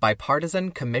up a bipartisan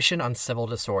Commission on Civil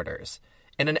Disorders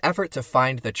in an effort to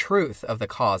find the truth of the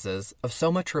causes of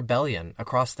so much rebellion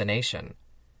across the nation.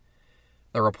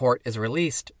 The report is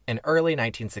released in early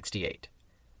 1968.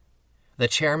 The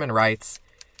chairman writes,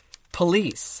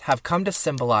 "Police have come to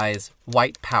symbolize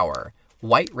white power,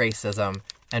 white racism,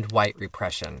 and white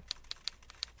repression.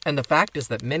 And the fact is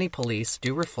that many police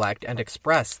do reflect and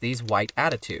express these white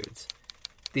attitudes.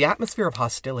 The atmosphere of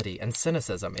hostility and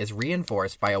cynicism is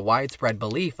reinforced by a widespread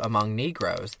belief among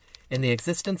Negroes in the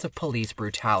existence of police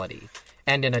brutality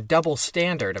and in a double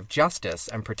standard of justice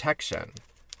and protection,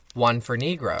 one for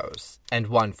Negroes and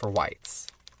one for whites."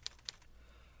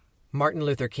 Martin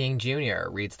Luther King Jr.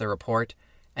 reads the report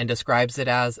and describes it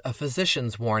as a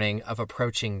physician's warning of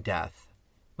approaching death,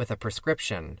 with a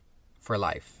prescription for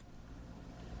life.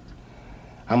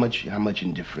 How much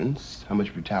indifference, how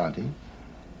much brutality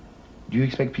do you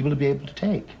expect people to be able to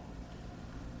take?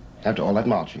 After all that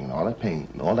marching and all that pain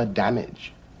and all that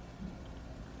damage,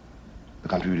 the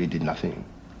country really did nothing,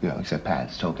 except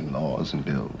pass token laws and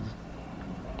bills.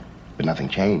 But nothing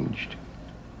changed.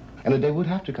 And a day would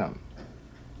have to come.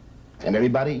 And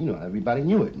everybody knew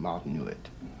it. Martin knew it.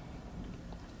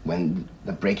 When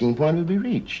the breaking point would be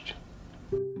reached.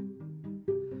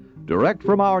 Direct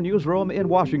from our newsroom in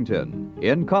Washington,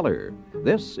 in color,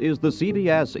 this is the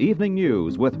CBS Evening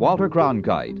News with Walter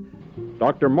Cronkite.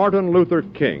 Dr. Martin Luther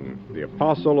King, the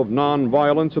apostle of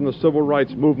nonviolence in the civil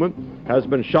rights movement, has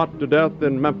been shot to death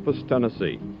in Memphis,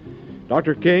 Tennessee.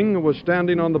 Dr. King was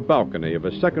standing on the balcony of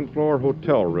a second-floor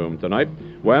hotel room tonight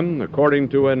when, according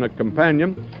to a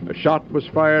companion, a shot was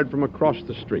fired from across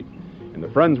the street. In the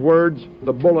friend's words,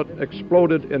 the bullet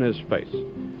exploded in his face.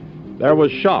 There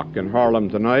was shock in Harlem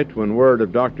tonight when word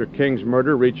of Dr. King's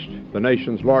murder reached the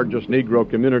nation's largest Negro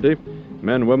community.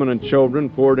 Men, women, and children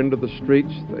poured into the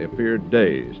streets. They appeared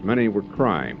dazed. Many were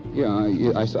crying.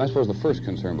 I suppose the first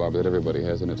concern, Bob, that everybody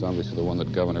has, and it's obviously the one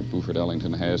that Governor Buford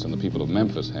Ellington has, and the people of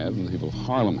Memphis have, and the people of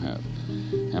Harlem have,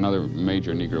 and other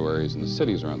major Negro areas in the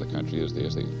cities around the country, is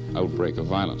the outbreak of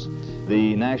violence.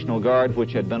 The National Guard,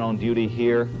 which had been on duty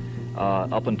here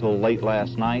up until late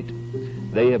last night,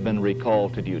 they have been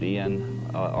recalled to duty and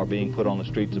are being put on the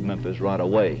streets of Memphis right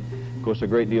away. Of course, a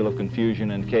great deal of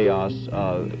confusion and chaos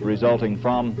resulting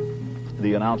from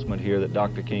the announcement here that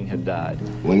Dr. King had died.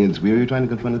 When it's weary trying to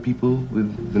confront the people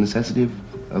with the necessity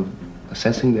of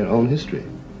assessing their own history,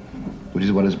 which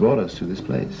is what has brought us to this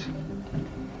place.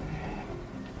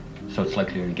 So it's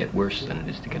likelier to get worse than it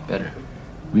is to get better.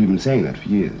 We've been saying that for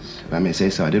years. If I may say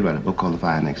so, I did write a book called The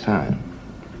Fire Next Time,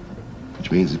 which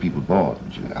means that people bought,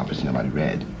 which obviously nobody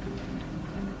read,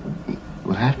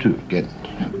 will have to get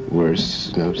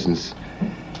worse, since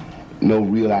no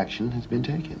real action has been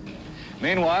taken.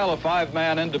 Meanwhile, a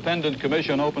 5-man independent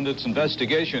commission opened its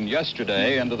investigation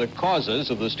yesterday into the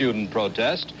causes of the student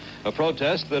protest, a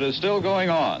protest that is still going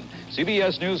on.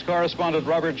 CBS News correspondent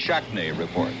Robert Shackney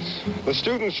reports. The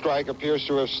student strike appears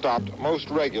to have stopped most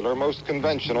regular, most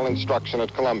conventional instruction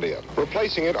at Columbia.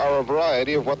 Replacing it are a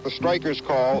variety of what the strikers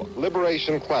call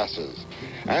liberation classes.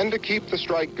 And to keep the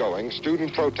strike going,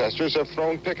 student protesters have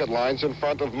thrown picket lines in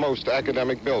front of most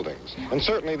academic buildings. And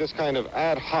certainly this kind of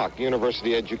ad hoc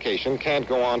university education can't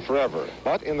go on forever.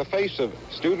 But in the face of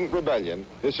student rebellion,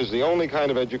 this is the only kind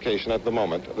of education at the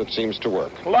moment that seems to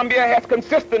work. Columbia has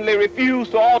consistently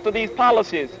refused to alter these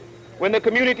policies when the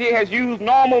community has used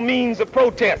normal means of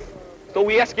protest. So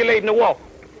we escalate in the war.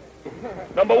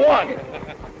 Number one,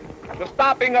 the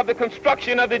stopping of the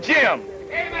construction of the gym.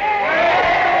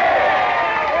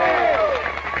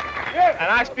 And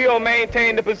I still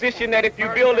maintain the position that if you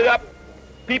build it up,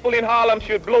 people in Harlem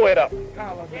should blow it up.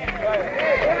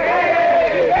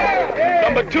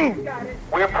 Number two.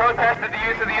 We have protested the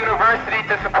use of the university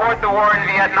to support the war in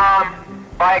Vietnam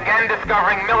by again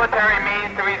discovering military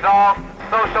means to resolve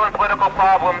social and political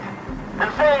problems. And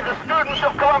say the students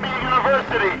of Columbia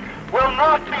University will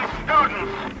not be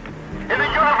students in a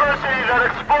university that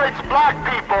exploits black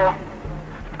people.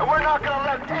 And we're not going to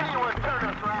let anyone turn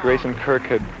us around. Grayson Kirk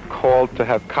had called to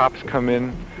have cops come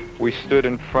in. We stood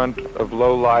in front of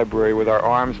Low Library with our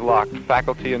arms locked,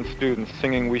 faculty and students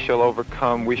singing, "We shall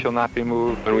overcome, we shall not be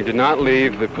moved." When we did not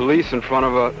leave, the police in front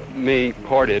of me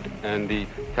parted, and the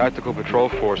tactical patrol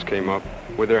force came up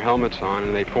with their helmets on,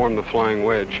 and they formed the flying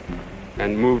wedge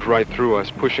and moved right through us,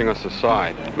 pushing us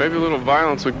aside. Maybe a little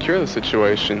violence would cure the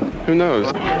situation. Who knows?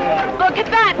 Look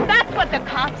at that! That's what the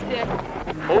cops did.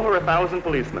 Over 1,000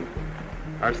 policemen.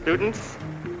 Our students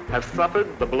have suffered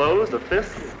the blows of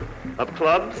fists, of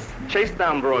clubs, chased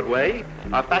down Broadway.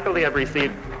 Our faculty have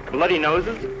received bloody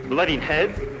noses, bloodied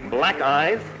heads, black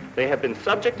eyes. They have been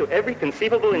subject to every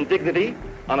conceivable indignity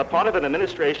on the part of an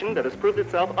administration that has proved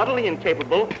itself utterly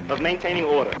incapable of maintaining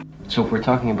order. So if we're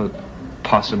talking about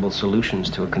possible solutions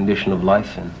to a condition of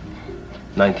life in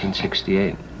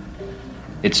 1968,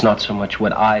 it's not so much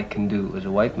what I can do as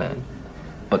a white man,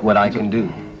 but what I can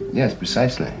do. Yes,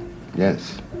 precisely.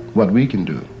 Yes. What we can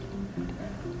do.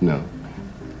 No.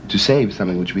 To save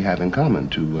something which we have in common,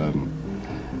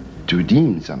 to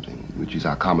redeem something which is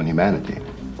our common humanity.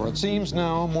 For it seems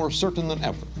now more certain than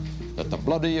ever that the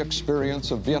bloody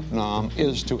experience of Vietnam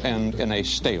is to end in a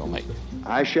stalemate.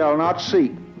 I shall not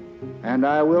seek, and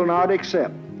I will not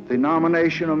accept the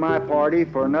nomination of my party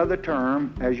for another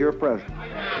term as your president.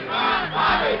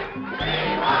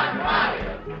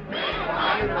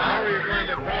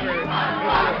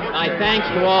 My thanks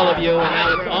to all of you, and now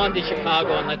it's on to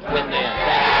Chicago, and let's win there.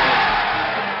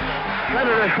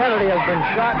 Senator Kennedy has been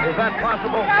shot. Is that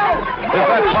possible? Is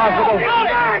that possible?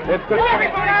 It could. Is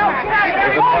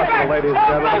it possible, ladies and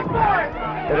gentlemen?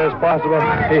 It is possible.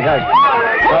 He has.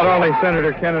 Not only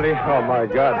Senator Kennedy. Oh my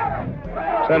God.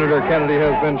 Senator Kennedy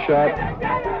has been shot.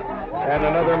 And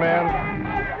another man.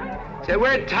 So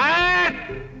we're tired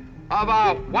of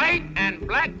our white and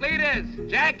black leaders,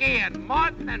 Jackie and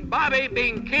Martin and Bobby,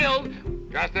 being killed.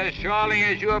 Just as surely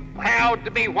as you're proud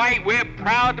to be white, we're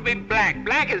proud to be black.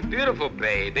 Black is beautiful,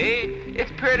 baby.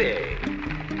 It's pretty.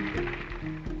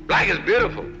 Black is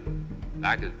beautiful.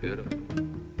 Black is beautiful.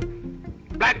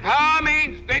 Black power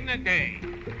means dignity.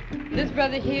 This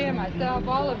brother here, myself,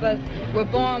 all of us were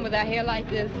born with our hair like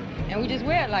this, and we just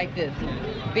wear it like this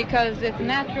because it's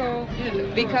natural,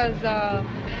 because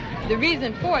the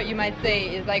reason for it, you might say,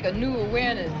 is like a new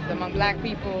awareness among black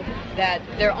people that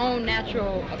their own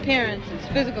natural appearance,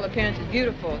 physical appearance is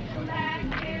beautiful. But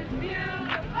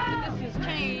this has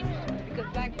changed because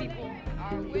black people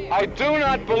are aware. I do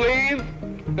not believe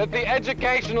that the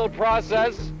educational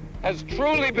process has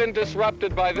truly been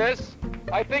disrupted by this.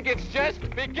 I think it's just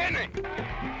beginning.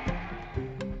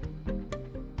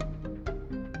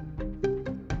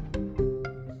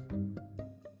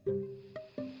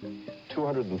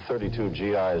 232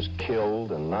 GIs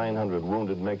killed and 900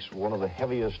 wounded makes one of the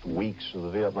heaviest weeks of the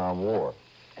Vietnam War.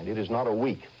 And it is not a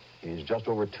week. It is just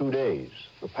over 2 days,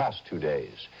 the past 2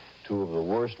 days, two of the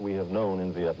worst we have known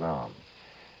in Vietnam.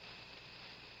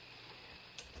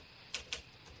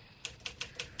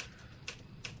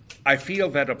 I feel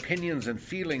that opinions and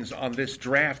feelings on this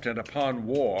draft and upon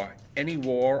war, any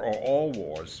war or all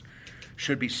wars,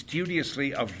 should be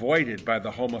studiously avoided by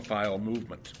the homophile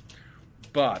movement.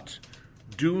 But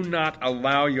do not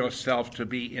allow yourself to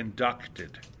be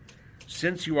inducted.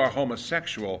 Since you are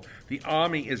homosexual, the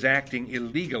Army is acting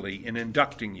illegally in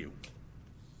inducting you.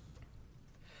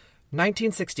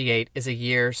 1968 is a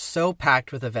year so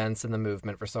packed with events in the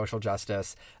movement for social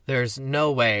justice, there's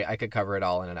no way I could cover it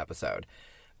all in an episode.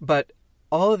 But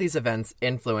all of these events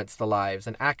influenced the lives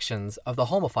and actions of the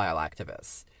homophile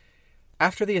activists.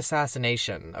 After the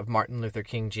assassination of Martin Luther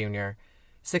King Jr.,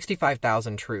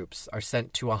 65,000 troops are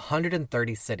sent to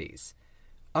 130 cities.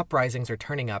 Uprisings are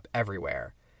turning up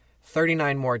everywhere.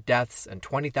 39 more deaths and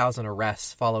 20,000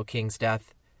 arrests follow King's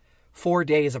death. 4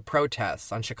 days of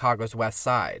protests on Chicago's west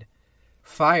side.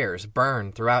 Fires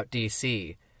burn throughout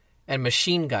D.C., and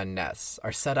machine gun nests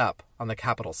are set up on the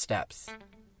Capitol steps.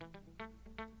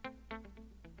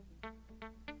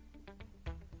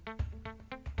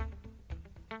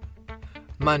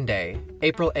 Monday,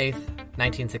 April 8th,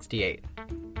 1968.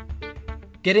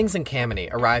 Giddings and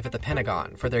Kameny arrive at the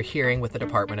Pentagon for their hearing with the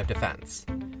Department of Defense.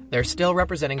 They're still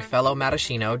representing fellow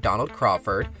Mattachino Donald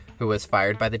Crawford, who was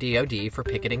fired by the DoD for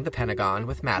picketing the Pentagon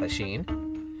with Mattachine.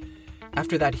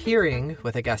 After that hearing,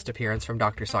 with a guest appearance from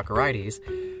Dr. Socarides,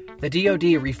 the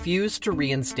DoD refused to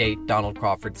reinstate Donald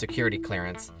Crawford's security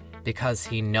clearance because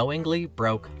he knowingly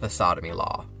broke the sodomy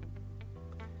law.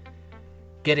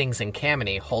 Giddings and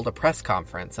Kameny hold a press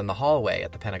conference in the hallway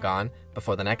at the Pentagon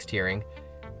before the next hearing,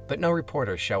 but no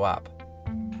reporters show up.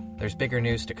 There's bigger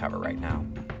news to cover right now.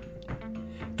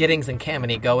 Giddings and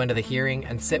Kameny go into the hearing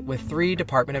and sit with 3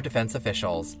 Department of Defense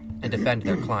officials and defend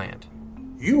their client.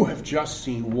 You have just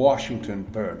seen Washington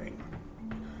burning.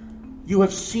 You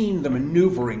have seen the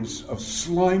maneuverings of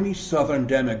slimy Southern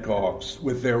demagogues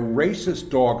with their racist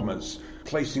dogmas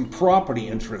placing property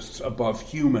interests above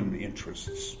human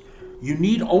interests. You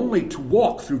need only to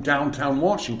walk through downtown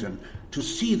Washington to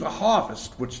see the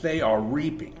harvest which they are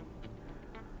reaping.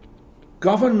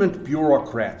 Government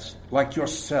bureaucrats like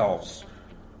yourselves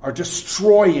are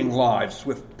destroying lives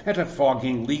with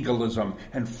pettifogging legalism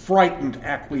and frightened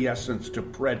acquiescence to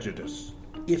prejudice.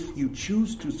 If you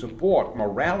choose to support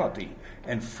morality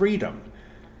and freedom,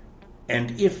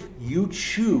 and if you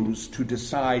choose to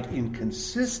decide in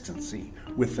consistency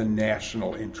with the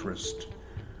national interest,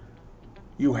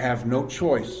 you have no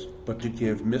choice but to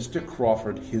give Mr.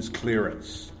 Crawford his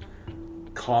clearance.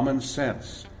 Common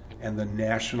sense and the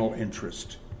national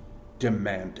interest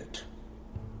demand it.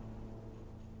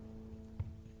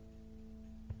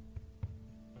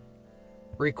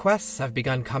 Requests have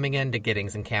begun coming into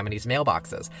Giddings and Kameny's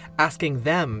mailboxes, asking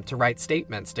them to write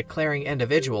statements declaring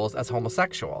individuals as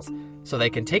homosexuals, so they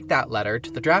can take that letter to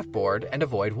the draft board and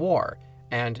avoid war,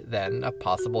 and then a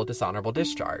possible dishonorable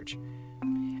discharge.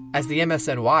 As the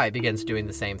MSNY begins doing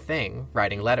the same thing,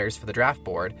 writing letters for the draft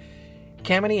board,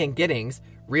 Kameny and Giddings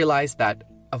realize that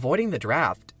avoiding the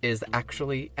draft is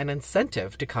actually an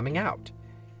incentive to coming out.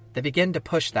 They begin to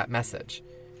push that message.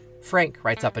 Frank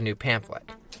writes up a new pamphlet.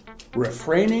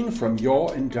 Refraining from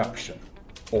your induction,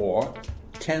 or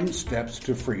 10 Steps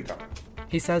to Freedom.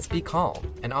 He says be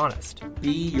calm and honest.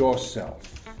 Be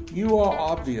yourself. You are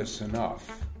obvious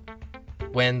enough.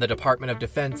 When the Department of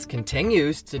Defense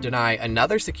continues to deny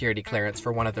another security clearance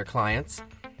for one of their clients,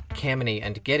 Kameny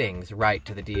and Giddings write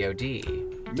to the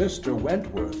DoD. Mr.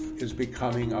 Wentworth is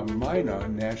becoming a minor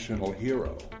national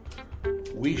hero.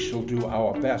 We shall do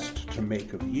our best to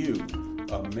make of you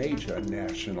a major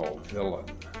national villain.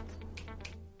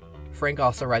 Frank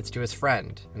also writes to his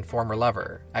friend and former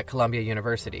lover at Columbia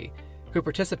University, who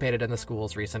participated in the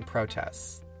school's recent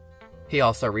protests. He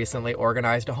also recently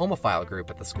organized a homophile group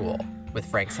at the school, with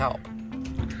Frank's help.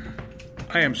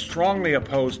 I am strongly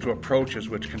opposed to approaches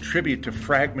which contribute to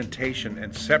fragmentation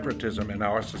and separatism in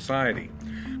our society,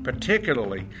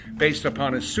 particularly based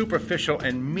upon as superficial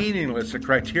and meaningless a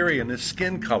criterion as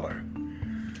skin color.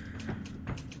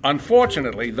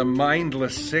 Unfortunately, the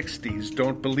mindless 60s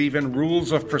don't believe in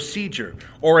rules of procedure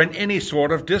or in any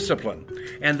sort of discipline,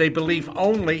 and they believe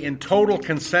only in total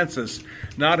consensus,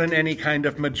 not in any kind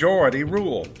of majority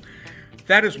rule.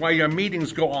 That is why your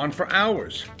meetings go on for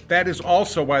hours. That is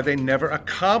also why they never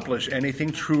accomplish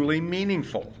anything truly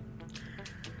meaningful.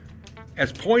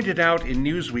 As pointed out in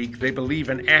Newsweek, they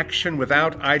believe in action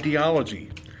without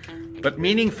ideology. But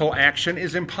meaningful action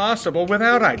is impossible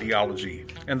without ideology,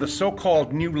 and the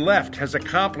so-called New Left has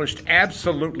accomplished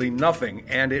absolutely nothing,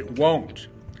 and it won't.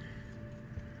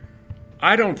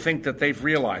 I don't think that they've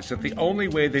realized that the only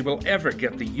way they will ever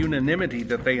get the unanimity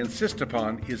that they insist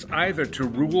upon is either to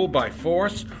rule by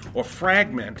force or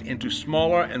fragment into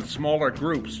smaller and smaller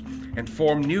groups and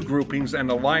form new groupings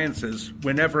and alliances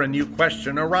whenever a new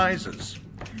question arises.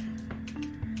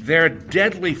 Their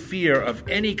deadly fear of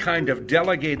any kind of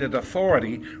delegated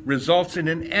authority results in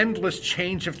an endless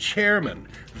change of chairmen,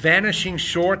 vanishing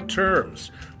short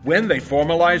terms, when they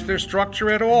formalize their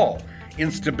structure at all,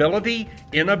 instability,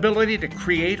 inability to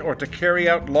create or to carry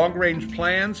out long-range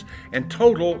plans, and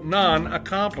total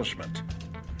non-accomplishment.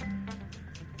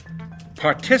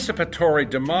 Participatory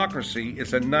democracy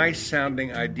is a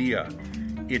nice-sounding idea.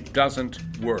 It doesn't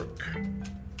work.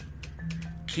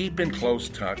 Keep in close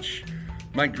touch.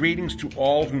 My greetings to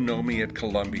all who know me at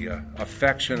Columbia.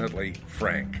 Affectionately,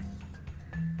 Frank.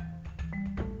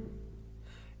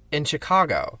 In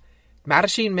Chicago,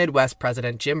 Mattachine Midwest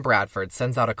President Jim Bradford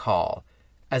sends out a call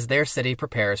as their city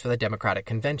prepares for the Democratic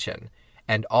Convention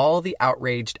and all the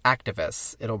outraged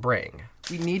activists it'll bring.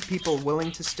 We need people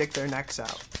willing to stick their necks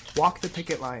out, walk the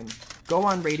picket line, go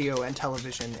on radio and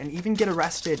television, and even get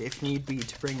arrested if need be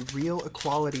to bring real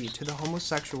equality to the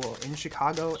homosexual in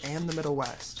Chicago and the Middle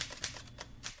West.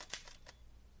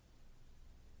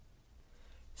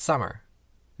 Summer,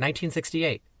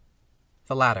 1968.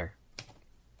 The Ladder.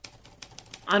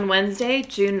 On Wednesday,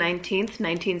 June 19th,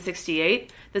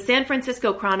 1968, The San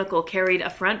Francisco Chronicle carried a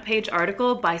front-page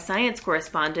article by science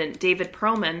correspondent David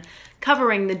Perlman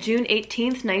covering the June 18,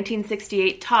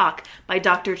 1968 talk by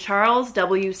Dr. Charles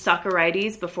W.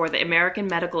 Socarides before the American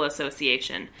Medical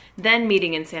Association, then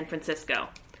meeting in San Francisco.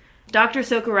 Dr.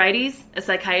 Socarides, a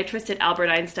psychiatrist at Albert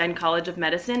Einstein College of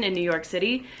Medicine in New York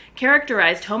City,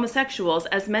 characterized homosexuals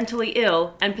as mentally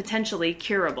ill and potentially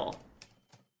curable.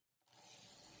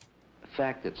 The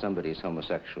fact that somebody is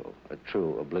homosexual, a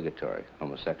true obligatory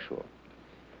homosexual,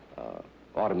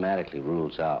 automatically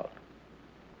rules out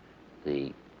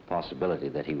the possibility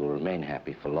that he will remain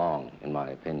happy for long, in my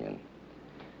opinion.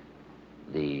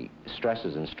 The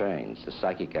stresses and strains the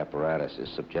psychic apparatus is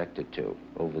subjected to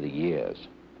over the years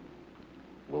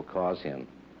will cause him,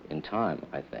 in time,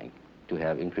 I think, to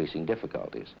have increasing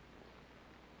difficulties.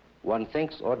 One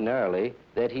thinks ordinarily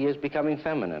that he is becoming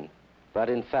feminine, but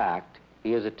in fact,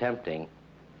 he is attempting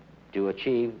to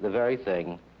achieve the very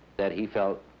thing that he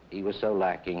felt he was so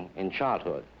lacking in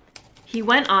childhood. He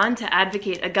went on to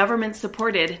advocate a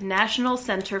government-supported National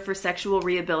Center for Sexual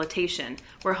Rehabilitation,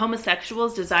 where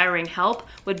homosexuals desiring help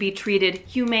would be treated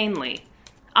humanely.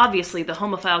 Obviously, the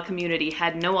homophile community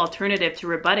had no alternative to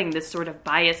rebutting this sort of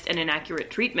biased and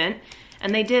inaccurate treatment,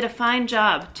 and they did a fine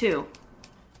job, too.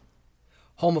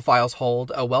 Homophiles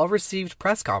hold a well-received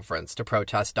press conference to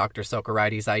protest Dr.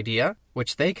 Socarides' idea,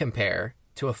 which they compare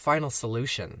to a final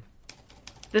solution.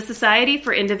 The Society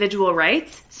for Individual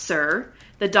Rights, SIR,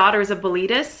 the Daughters of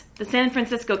Bilitis, the San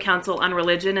Francisco Council on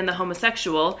Religion and the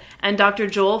Homosexual, and Dr.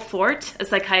 Joel Fort, a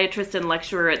psychiatrist and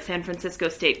lecturer at San Francisco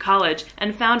State College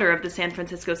and founder of the San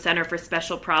Francisco Center for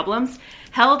Special Problems,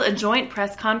 held a joint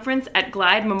press conference at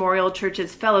Glide Memorial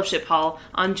Church's Fellowship Hall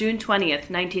on June 20th,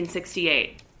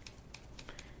 1968.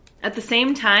 At the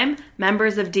same time,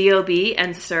 members of DOB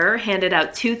and SIR handed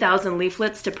out 2,000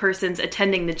 leaflets to persons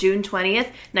attending the June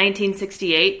 20th,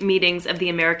 1968 meetings of the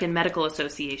American Medical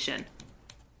Association.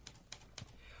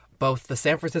 Both the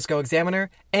San Francisco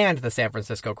Examiner and the San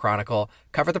Francisco Chronicle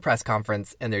cover the press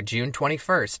conference in their June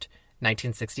 21st,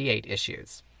 1968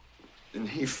 issues. Isn't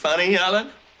he funny,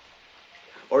 Alan?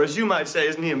 Or as you might say,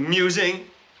 isn't he amusing?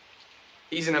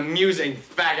 He's an amusing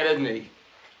faggot, isn't he?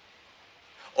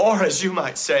 Or as you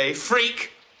might say,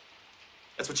 freak.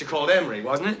 That's what you called Emery,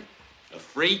 wasn't it? A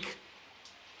freak?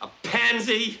 A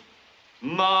pansy?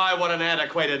 My, what an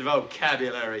antiquated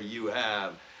vocabulary you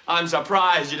have. I'm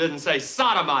surprised you didn't say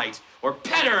sodomite or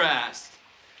pederast.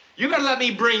 You better let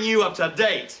me bring you up to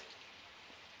date.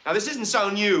 Now, this isn't so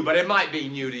new, but it might be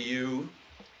new to you.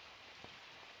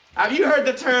 Have you heard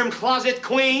the term closet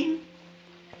queen?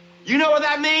 You know what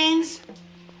that means?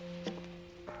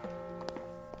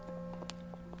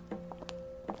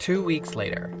 2 weeks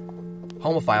later,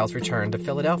 homophiles returned to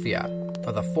Philadelphia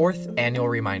for the 4th annual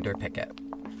reminder picket.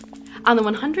 On the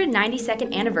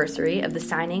 192nd anniversary of the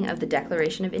signing of the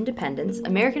Declaration of Independence,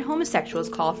 American homosexuals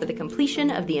call for the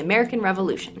completion of the American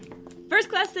Revolution.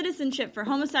 First-class citizenship for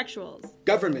homosexuals.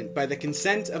 Government by the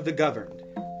consent of the governed.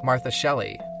 Martha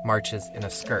Shelley marches in a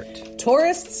skirt.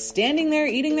 Tourists standing there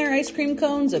eating their ice cream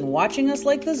cones and watching us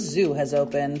like the zoo has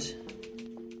opened.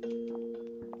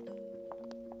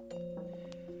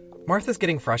 Martha's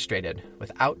getting frustrated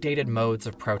with outdated modes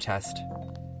of protest.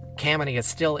 Kameny is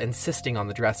still insisting on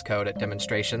the dress code at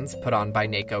demonstrations put on by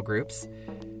NACO groups.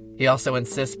 He also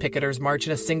insists picketers march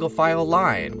in a single-file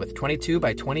line with 22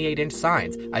 by 28-inch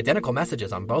signs, identical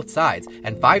messages on both sides,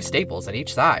 and 5 staples at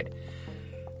each side.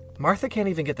 Martha can't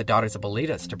even get the Daughters of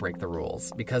Bilitis to break the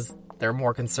rules because they're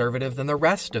more conservative than the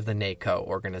rest of the NACO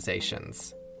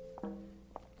organizations.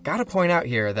 Gotta point out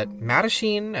here that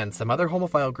Mattachine and some other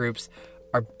homophile groups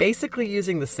are basically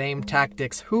using the same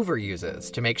tactics Hoover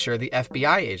uses to make sure the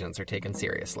FBI agents are taken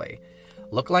seriously.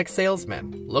 Look like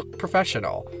salesmen, look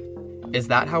professional. Is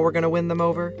that how we're going to win them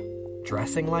over?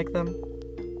 Dressing like them?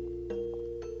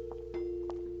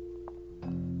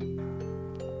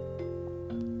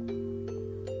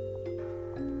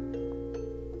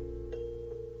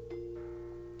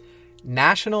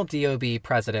 National DOB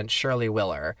President Shirley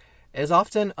Willer is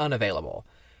often unavailable.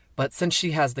 But since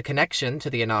she has the connection to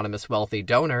the anonymous wealthy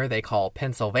donor they call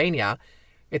Pennsylvania,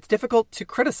 it's difficult to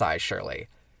criticize Shirley.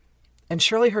 And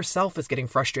Shirley herself is getting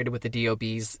frustrated with the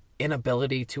DOB's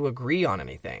inability to agree on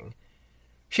anything.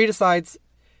 She decides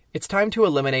it's time to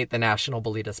eliminate the National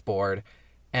Bilitis Board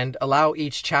and allow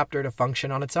each chapter to function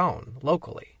on its own,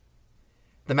 locally.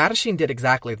 The Mattachine did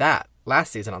exactly that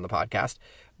last season on the podcast,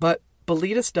 but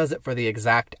Bilitis does it for the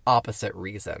exact opposite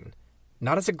reason.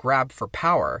 Not as a grab for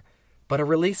power, but a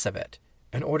release of it,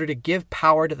 in order to give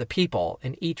power to the people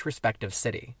in each respective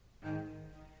city.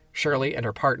 Shirley and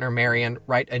her partner Marion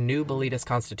write a new Bilitis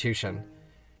constitution.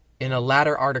 In a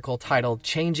latter article titled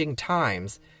Changing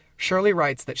Times, Shirley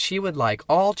writes that she would like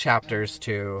all chapters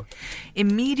to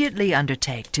immediately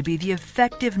undertake to be the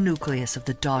effective nucleus of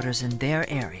the daughters in their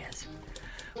areas.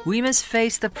 We must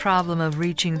face the problem of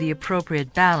reaching the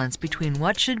appropriate balance between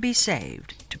what should be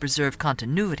saved to preserve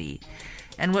continuity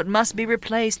and what must be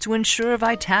replaced to ensure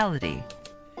vitality.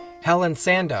 Helen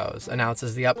Sandoz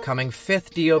announces the upcoming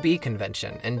 5th DOB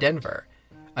convention in Denver,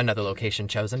 another location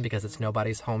chosen because it's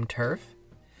nobody's home turf.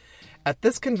 At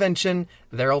this convention,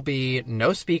 there'll be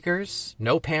no speakers,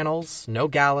 no panels, no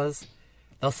galas.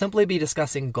 They'll simply be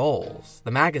discussing goals, the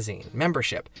magazine,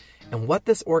 membership, and what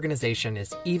this organization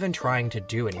is even trying to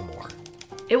do anymore.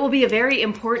 It will be a very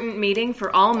important meeting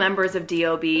for all members of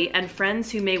DOB and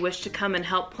friends who may wish to come and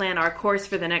help plan our course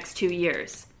for the next 2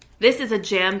 years. This is a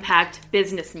jam-packed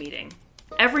business meeting.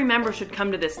 Every member should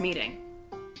come to this meeting.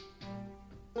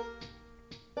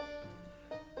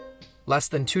 Less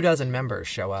than 24 members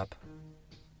show up.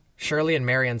 Shirley and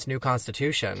Marion's new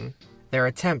constitution, their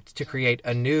attempt to create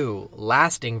a new,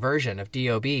 lasting version of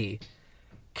DOB,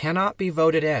 cannot be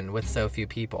voted in with so few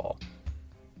people.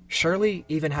 Shirley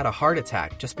even had a heart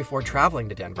attack just before traveling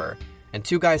to Denver, and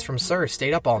 2 guys from SUR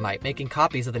stayed up all night making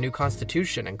copies of the new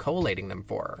constitution and collating them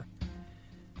for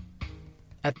her.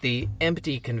 At the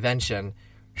empty convention,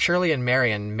 Shirley and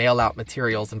Marion mail out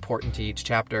materials important to each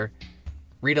chapter.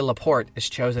 Rita Laporte is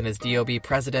chosen as DOB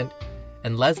president,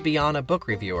 and lesbiana book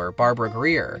reviewer Barbara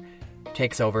Greer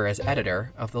takes over as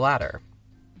editor of the latter.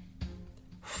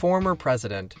 Former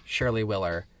president Shirley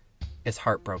Willer is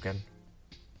heartbroken.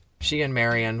 She and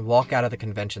Marion walk out of the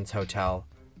convention's hotel,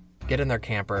 get in their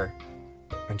camper,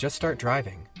 and just start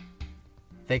driving.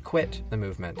 They quit the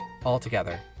movement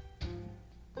altogether.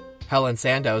 Helen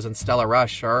Sandoz and Stella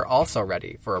Rush are also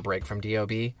ready for a break from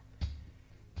DOB.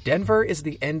 Denver is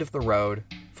the end of the road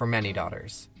for many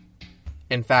daughters.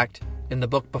 In fact, in the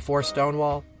book Before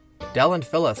Stonewall, Dell and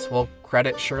Phyllis will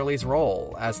credit Shirley's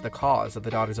role as the cause of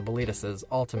the Daughters of Bilitis'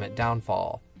 ultimate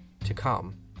downfall to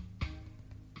come.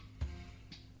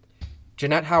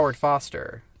 Jeanette Howard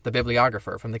Foster, the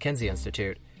bibliographer from the Kinsey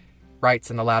Institute,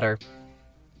 writes in the latter,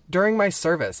 "During my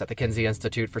service at the Kinsey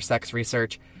Institute for Sex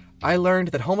Research, I learned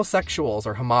that homosexuals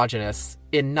are homogenous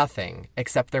in nothing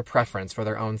except their preference for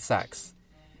their own sex.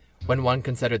 When one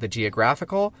considered the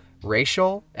geographical,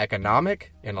 racial,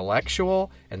 economic,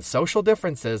 intellectual, and social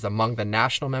differences among the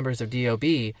national members of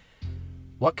DOB,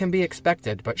 what can be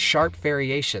expected but sharp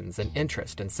variations in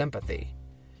interest and sympathy?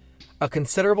 A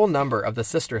considerable number of the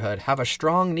sisterhood have a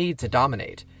strong need to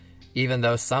dominate, even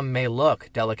though some may look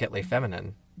delicately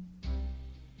feminine."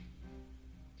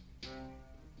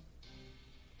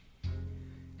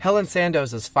 Helen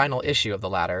Sandoz's final issue of the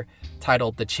latter,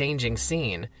 titled The Changing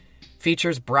Scene,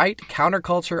 features bright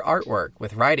counterculture artwork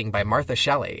with writing by Martha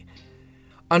Shelley.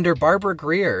 Under Barbara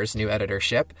Greer's new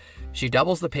editorship, she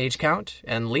doubles the page count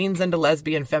and leans into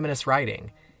lesbian feminist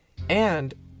writing.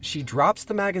 And she drops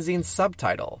the magazine's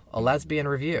subtitle, A Lesbian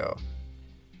Review.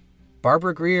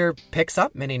 Barbara Greer picks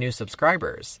up many new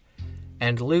subscribers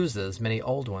and loses many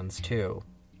old ones, too.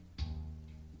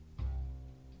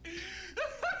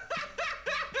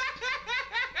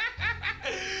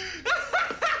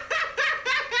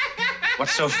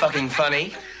 What's so fucking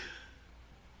funny?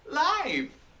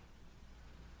 Life.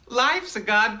 Life's a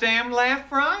goddamn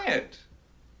laugh riot.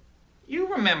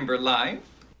 You remember life.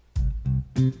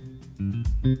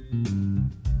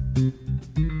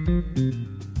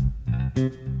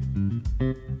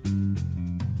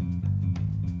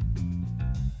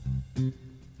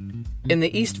 In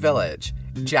the East Village,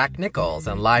 Jack Nichols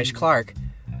and Lige Clark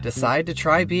decide to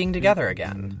try being together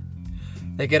again.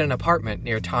 They get an apartment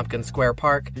near Tompkins Square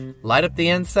Park, light up the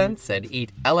incense, and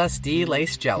eat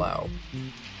LSD-laced Jell-O.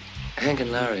 Hank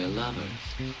and Larry are lovers,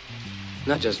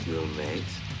 not just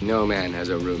roommates. No man has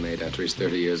a roommate after he's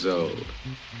 30 years old.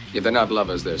 If they're not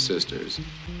lovers, they're sisters.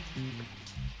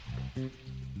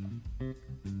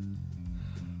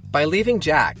 By leaving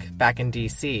Jack back in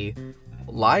D.C.,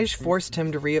 Lige forced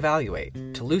him to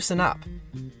reevaluate, to loosen up.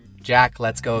 Jack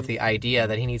lets go of the idea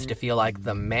that he needs to feel like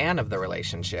the man of the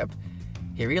relationship.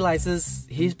 He realizes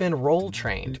he's been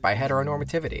role-trained by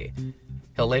heteronormativity.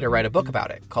 He'll later write a book about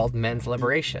it called Men's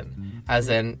Liberation, as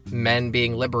in men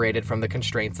being liberated from the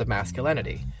constraints of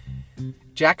masculinity.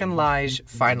 Jack and Lige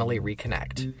finally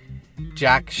reconnect.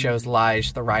 Jack shows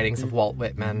Lige the writings of Walt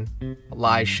Whitman.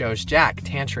 Lige shows Jack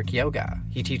tantric yoga.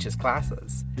 He teaches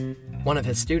classes. One of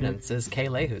his students is Kay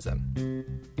Lehusen.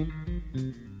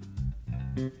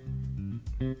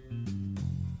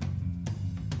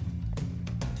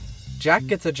 Jack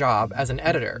gets a job as an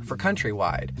editor for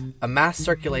Countrywide, a mass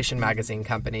circulation magazine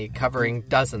company covering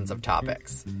dozens of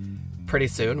topics. Pretty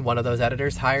soon, one of those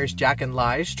editors hires Jack and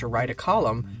Lige to write a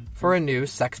column for a new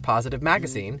sex-positive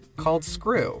magazine called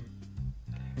Screw.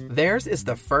 Theirs is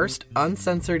the first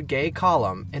uncensored gay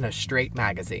column in a straight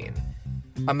magazine.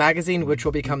 A magazine which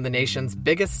will become the nation's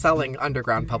biggest-selling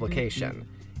underground publication.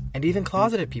 And even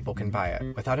closeted people can buy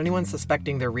it, without anyone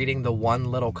suspecting they're reading the one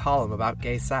little column about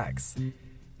gay sex.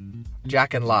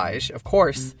 Jack and Lige, of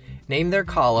course, named their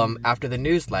column after the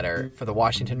newsletter for the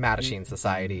Washington Mattachine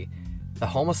Society, The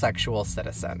Homosexual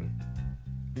Citizen.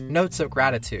 Notes of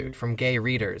gratitude from gay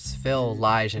readers fill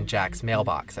Lige and Jack's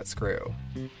mailbox at Screw.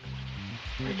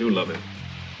 I do love it.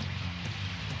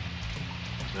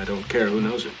 I don't care who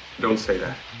knows it. Don't say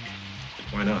that.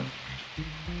 Why not?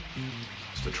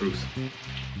 It's the truth.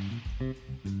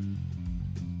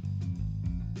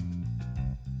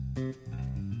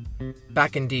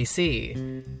 Back in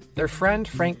D.C., their friend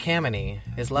Frank Kameny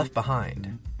is left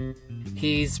behind.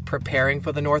 He's preparing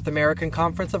for the North American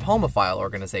Conference of Homophile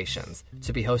Organizations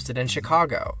to be hosted in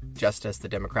Chicago, just as the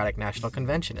Democratic National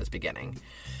Convention is beginning.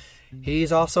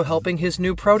 He's also helping his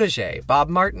new protege, Bob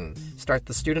Martin, start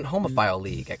the Student Homophile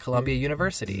League at Columbia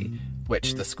University,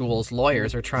 which the school's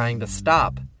lawyers are trying to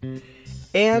stop.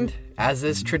 And, as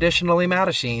is traditionally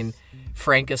Mattachine,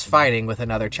 Frank is fighting with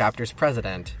another chapter's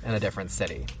president in a different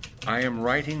city. I am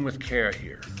writing with care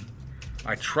here.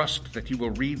 I trust that you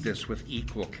will read this with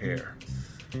equal care.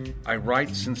 I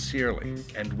write sincerely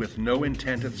and with no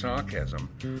intent at sarcasm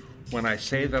when I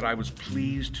say that I was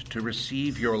pleased to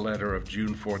receive your letter of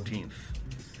June 14th.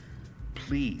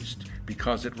 Pleased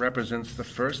because it represents the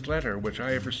first letter which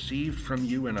I have received from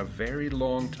you in a very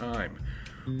long time,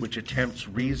 which attempts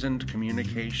reasoned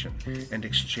communication and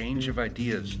exchange of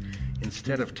ideas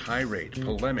instead of tirade,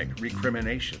 polemic,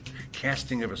 recrimination,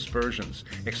 casting of aspersions,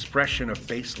 expression of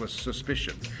baseless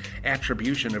suspicion,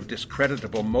 attribution of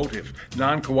discreditable motive,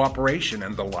 non-cooperation,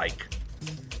 and the like.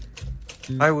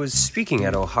 I was speaking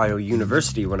at Ohio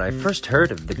University when I first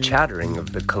heard of the chattering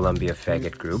of the Columbia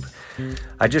Faggot Group.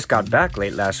 I just got back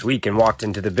late last week and walked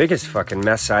into the biggest fucking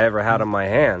mess I ever had on my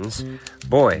hands.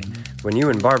 Boy, when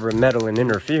you and Barbara meddle and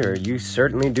interfere, you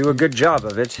certainly do a good job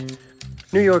of it.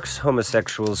 New York's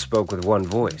homosexuals spoke with one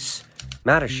voice,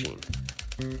 Mattachine.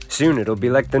 Soon it'll be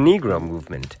like the Negro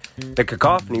movement. The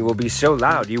cacophony will be so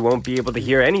loud you won't be able to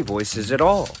hear any voices at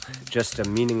all, just a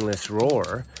meaningless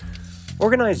roar.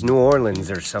 Organize New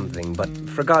Orleans or something, but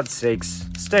for God's sakes,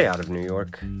 stay out of New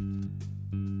York.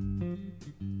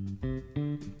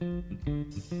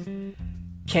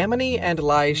 Kameny and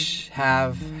Lige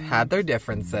have had their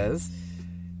differences,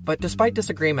 but despite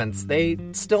disagreements, they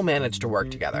still manage to work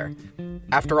together.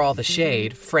 After all the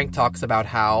shade, Frank talks about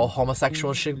how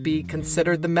homosexuals should be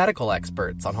considered the medical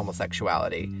experts on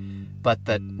homosexuality, but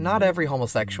that not every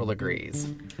homosexual agrees.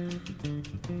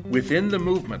 Within the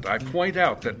movement, I point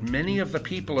out that many of the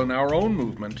people in our own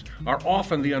movement are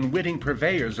often the unwitting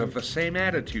purveyors of the same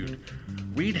attitude.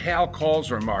 Read Hal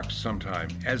Call's remarks sometime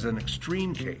as an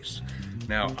extreme case.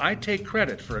 Now, I take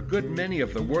credit for a good many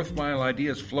of the worthwhile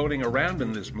ideas floating around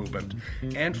in this movement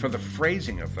and for the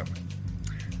phrasing of them.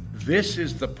 This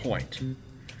is the point,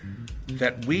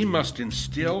 that we must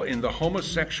instill in the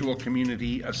homosexual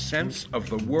community a sense of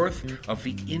the worth of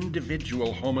the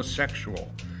individual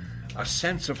homosexual, a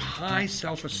sense of high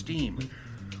self-esteem.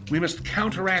 We must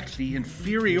counteract the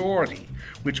inferiority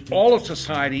which all of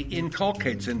society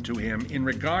inculcates into him in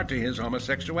regard to his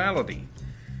homosexuality.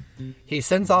 He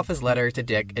sends off his letter to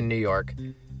Dick in New York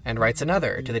and writes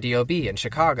another to the DOB in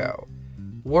Chicago.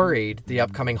 Worried the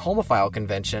upcoming homophile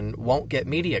convention won't get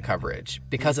media coverage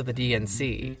because of the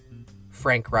DNC,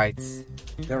 Frank writes,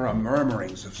 "There are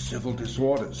murmurings of civil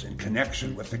disorders in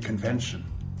connection with the convention.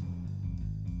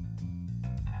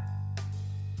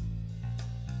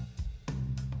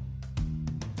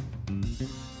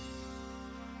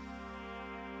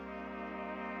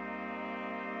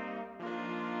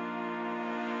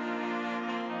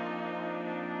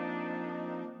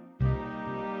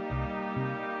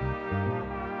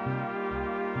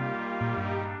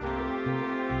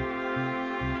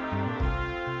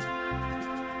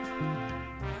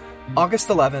 August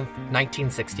 11th,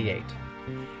 1968.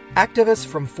 Activists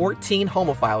from 14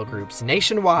 homophile groups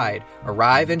nationwide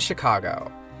arrive in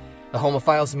Chicago. The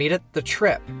homophiles meet at The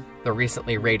Trip, the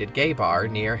recently raided gay bar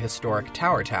near historic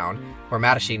Tower Town, where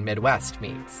Mattachine Midwest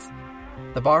meets.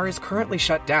 The bar is currently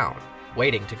shut down,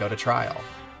 waiting to go to trial.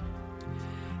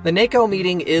 The NACO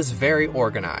meeting is very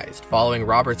organized, following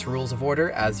Robert's Rules of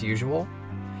Order as usual.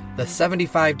 The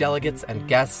 75 delegates and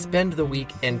guests spend the week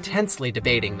intensely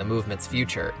debating the movement's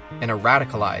future in a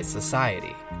radicalized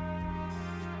society.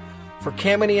 For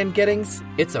Kameny and Giddings,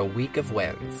 it's a week of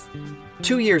wins.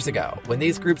 2 years ago, when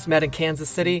these groups met in Kansas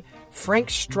City, Frank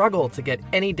struggled to get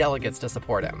any delegates to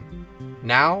support him.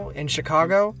 Now, in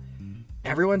Chicago,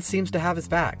 everyone seems to have his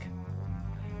back.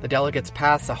 The delegates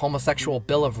pass a homosexual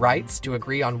Bill of Rights to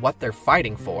agree on what they're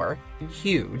fighting for.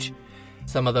 Huge.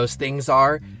 Some of those things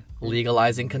are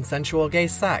legalizing consensual gay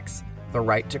sex, the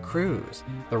right to cruise,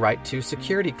 the right to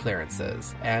security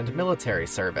clearances and military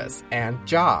service and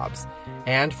jobs,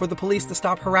 and for the police to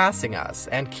stop harassing us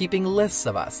and keeping lists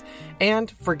of us, and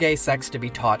for gay sex to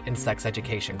be taught in sex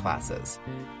education classes.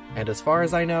 And as far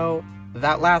as I know,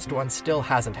 that last one still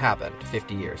hasn't happened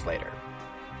 50 years later.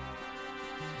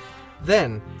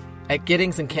 Then, at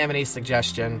Giddings and Kameni's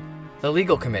suggestion, the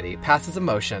legal committee passes a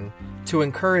motion to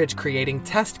encourage creating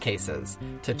test cases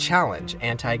to challenge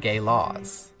anti-gay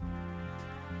laws.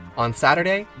 On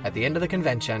Saturday, at the end of the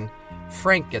convention,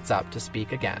 Frank gets up to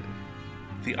speak again.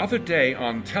 The other day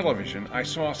on television, I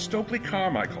saw Stokely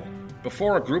Carmichael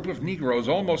before a group of Negroes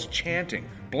almost chanting,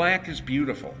 "Black is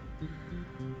beautiful."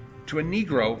 To a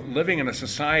Negro living in a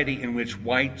society in which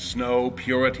white, snow,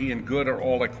 purity, and good are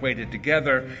all equated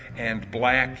together, and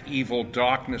black, evil,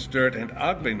 darkness, dirt, and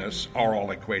ugliness are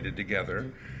all equated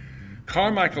together,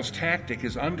 Carmichael's tactic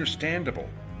is understandable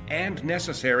and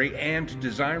necessary and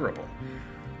desirable.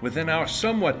 Within our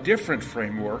somewhat different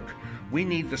framework, we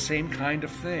need the same kind of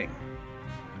thing.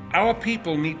 Our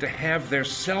people need to have their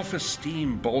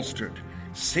self-esteem bolstered,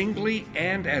 singly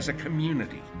and as a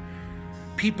community.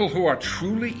 People who are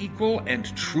truly equal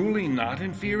and truly not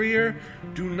inferior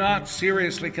do not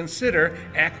seriously consider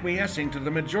acquiescing to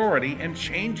the majority and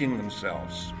changing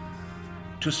themselves.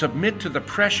 To submit to the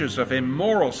pressures of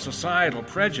immoral societal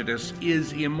prejudice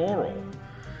is immoral.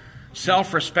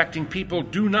 Self-respecting people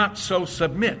do not so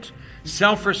submit.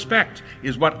 Self-respect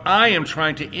is what I am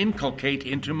trying to inculcate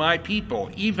into my people,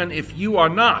 even if you are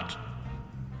not.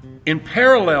 In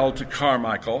parallel to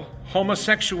Carmichael,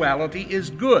 homosexuality is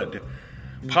good.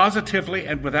 Positively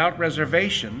and without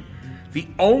reservation, the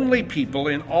only people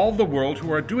in all the world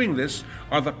who are doing this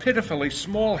are the pitifully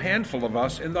small handful of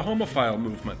us in the homophile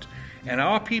movement, and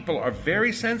our people are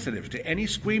very sensitive to any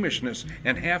squeamishness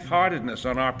and half-heartedness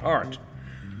on our part.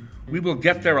 We will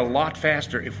get there a lot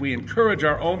faster if we encourage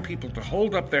our own people to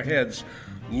hold up their heads,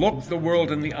 look the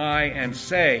world in the eye, and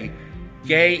say,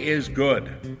 "Gay is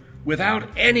good," without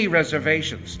any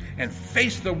reservations, and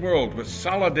face the world with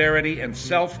solidarity and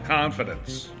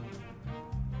self-confidence.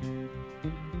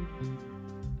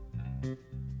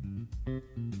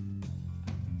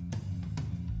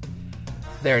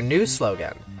 Their new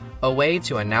slogan, a way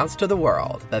to announce to the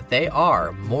world that they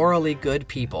are morally good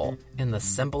people in the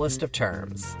simplest of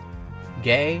terms.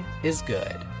 Gay is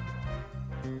good.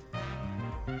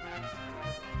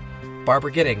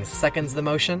 Barbara Giddings seconds the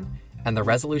motion, and the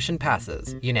resolution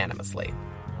passes unanimously.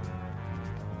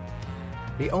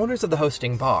 The owners of the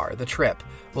hosting bar, The Trip,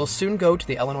 will soon go to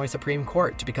the Illinois Supreme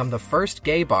Court to become the first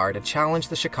gay bar to challenge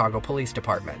the Chicago Police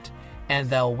Department, and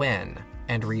they'll win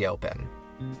and reopen.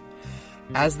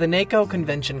 As the NACO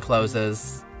convention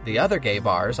closes, the other gay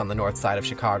bars on the north side of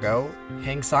Chicago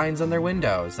hang signs on their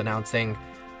windows announcing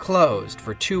 "closed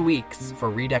for 2 weeks for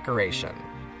redecoration."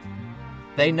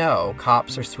 They know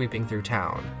cops are sweeping through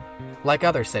town, like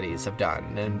other cities have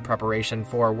done in preparation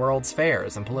for World's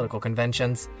Fairs and political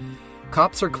conventions.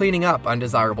 Cops are cleaning up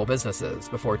undesirable businesses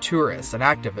before tourists and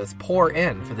activists pour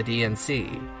in for the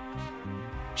DNC.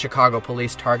 Chicago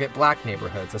police target black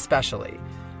neighborhoods especially,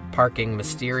 parking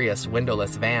mysterious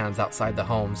windowless vans outside the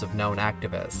homes of known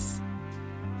activists.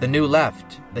 The New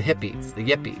Left, the hippies, the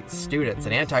yippies, students,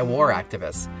 and anti-war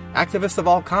activists, activists of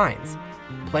all kinds,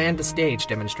 plan to stage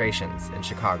demonstrations in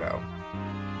Chicago.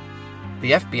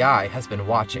 The FBI has been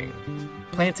watching,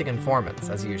 planting informants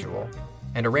as usual,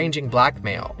 and arranging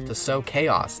blackmail to sow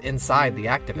chaos inside the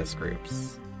activist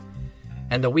groups.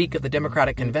 And the week of the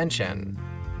Democratic Convention,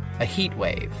 a heat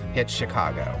wave hits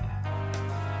Chicago.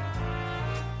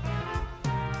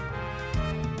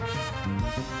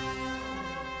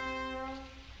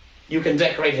 You can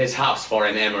decorate his house for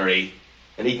him, Emery,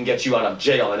 and he can get you out of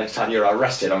jail the next time you're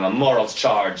arrested on a morals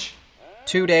charge.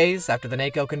 2 days after the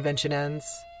NACO convention ends,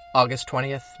 August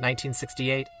 20th,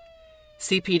 1968,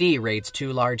 CPD raids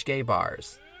 2 large gay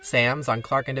bars, Sam's on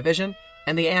Clark and Division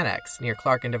and the Annex near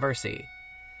Clark and Diversey.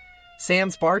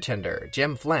 Sam's bartender,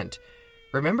 Jim Flint,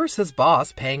 remembers his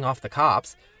boss paying off the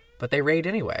cops, but they raid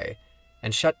anyway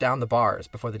and shut down the bars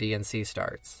before the DNC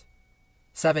starts.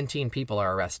 17 people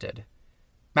are arrested.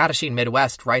 Mattachine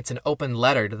Midwest writes an open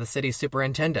letter to the city's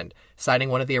superintendent, citing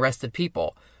one of the arrested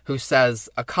people, who says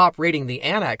a cop raiding the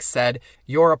Annex said,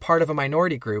 "You're a part of a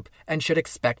minority group and should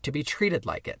expect to be treated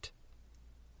like it."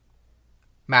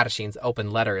 Mattachine's open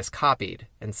letter is copied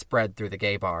and spread through the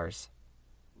gay bars.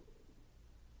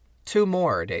 2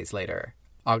 more days later,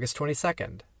 August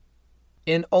 22nd.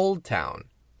 In Old Town,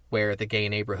 where the gay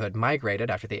neighborhood migrated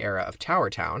after the era of Tower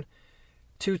Town,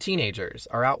 2 teenagers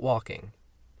are out walking.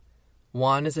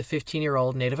 One is a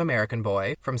 15-year-old Native American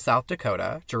boy from South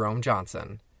Dakota, Jerome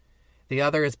Johnson. The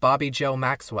other is Bobby Joe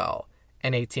Maxwell,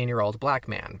 an 18-year-old black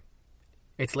man.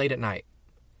 It's late at night.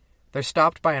 They're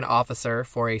stopped by an officer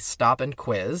for a stop and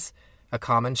quiz, a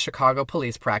common Chicago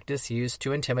police practice used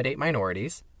to intimidate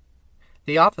minorities.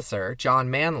 The officer,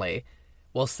 John Manley,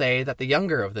 will say that the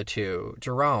younger of the two,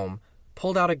 Jerome,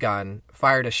 pulled out a gun,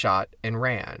 fired a shot, and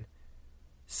ran.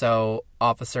 So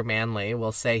Officer Manley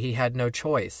will say he had no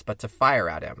choice but to fire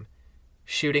at him,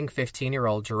 shooting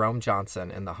 15-year-old Jerome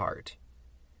Johnson in the heart.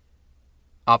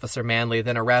 Officer Manley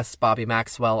then arrests Bobby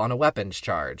Maxwell on a weapons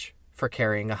charge for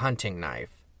carrying a hunting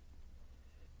knife.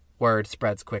 Word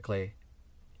spreads quickly.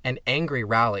 An angry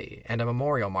rally and a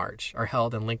memorial march are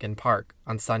held in Lincoln Park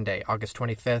on Sunday, August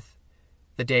 25th,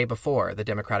 the day before the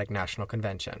Democratic National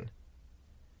Convention.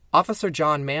 Officer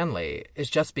John Manley is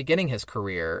just beginning his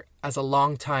career as a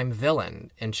longtime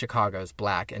villain in Chicago's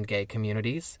black and gay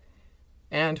communities,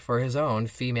 and for his own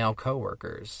female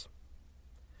co-workers.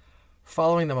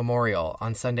 Following the memorial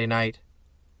on Sunday night,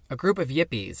 a group of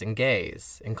yippies and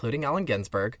gays, including Allen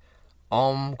Ginsberg,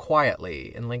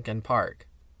 quietly in Lincoln Park,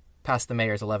 past the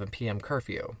mayor's 11 p.m.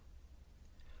 curfew.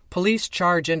 Police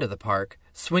charge into the park,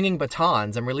 swinging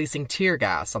batons and releasing tear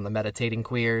gas on the meditating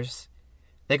queers.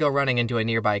 They go running into a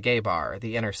nearby gay bar,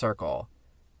 the Inner Circle.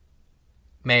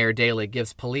 Mayor Daley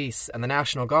gives police and the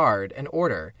National Guard an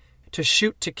order to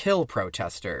shoot to kill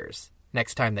protesters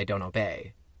next time they don't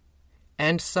obey.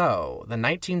 And so, the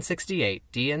 1968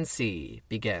 DNC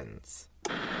begins.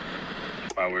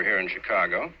 While we're here in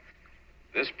Chicago,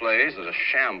 this place is a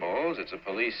shambles. It's a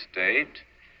police state.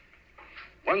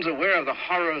 One's aware of the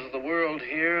horrors of the world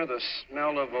here, the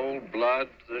smell of old blood,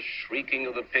 the shrieking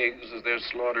of the pigs as they're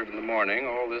slaughtered in the morning.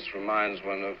 All this reminds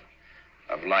one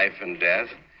of life and death.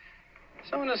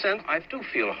 So in a sense, I do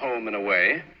feel home in a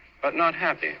way, but not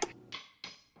happy.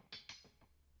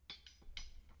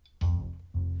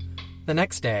 The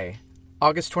next day,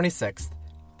 August 26th,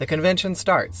 the convention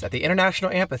starts at the International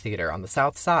Amphitheater on the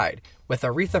South Side with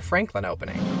Aretha Franklin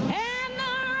opening.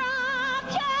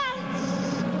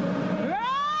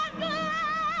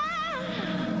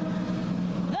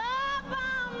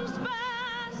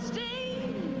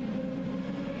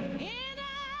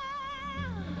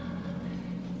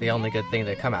 The only good thing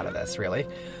to come out of this, really.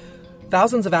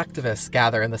 Thousands of activists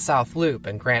gather in the South Loop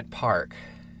and Grant Park.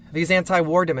 These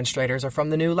anti-war demonstrators are from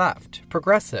the New Left,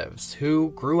 progressives who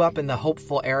grew up in the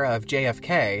hopeful era of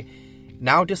JFK,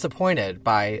 now disappointed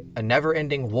by a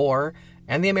never-ending war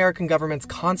and the American government's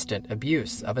constant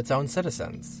abuse of its own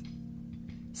citizens.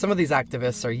 Some of these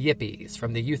activists are yippies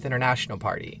from the Youth International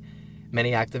Party.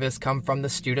 Many activists come from the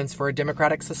Students for a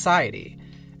Democratic Society,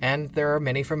 and there are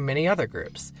many from many other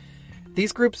groups.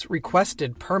 These groups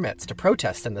requested permits to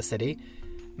protest in the city.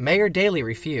 Mayor Daley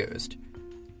refused.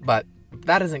 But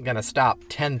that isn't going to stop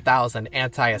 10,000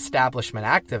 anti-establishment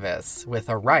activists with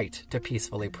a right to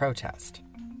peacefully protest.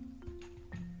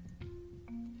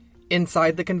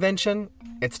 Inside the convention,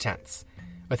 it's tense.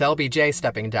 With LBJ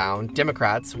stepping down,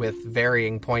 Democrats with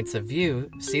varying points of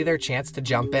view see their chance to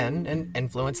jump in and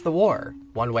influence the war,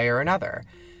 one way or another.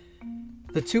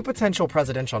 The 2 potential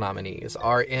presidential nominees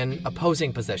are in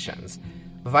opposing positions.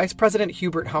 Vice President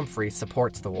Hubert Humphrey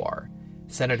supports the war.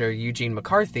 Senator Eugene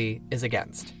McCarthy is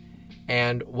against.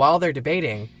 And while they're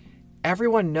debating,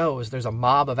 everyone knows there's a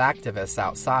mob of activists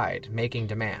outside making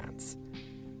demands.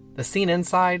 The scene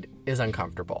inside is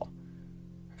uncomfortable.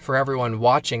 For everyone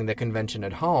watching the convention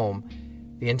at home,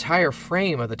 the entire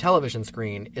frame of the television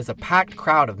screen is a packed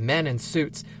crowd of men in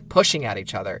suits pushing at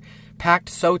each other, packed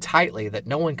so tightly that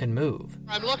no one can move.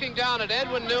 I'm looking down at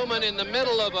Edwin Newman in the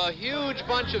middle of a huge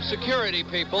bunch of security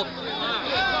people.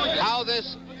 How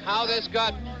this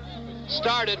got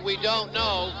started, we don't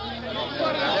know.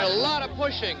 There's a lot of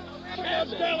pushing.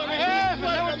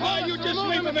 You just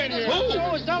leave him in here.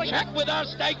 Who? Check with our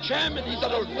state chairman. He's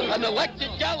an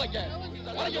elected delegate.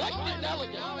 What elected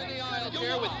delegate? Now in the aisle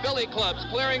here with billy clubs,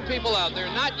 clearing people out. They're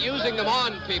not using them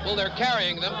on people. They're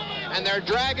carrying them, and they're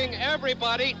dragging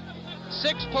everybody.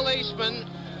 6 policemen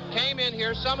came in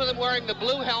here, some of them wearing the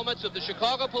blue helmets of the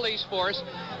Chicago Police Force,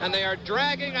 and they are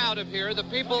dragging out of here the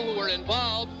people who were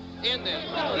involved in this.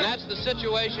 And that's the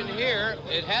situation here.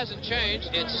 It hasn't changed.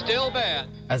 It's still bad.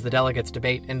 As the delegates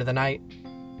debate into the night,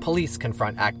 police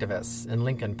confront activists in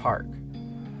Lincoln Park.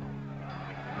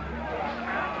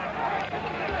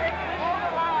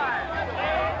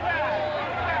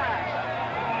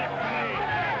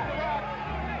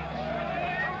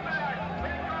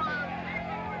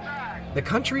 The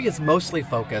country is mostly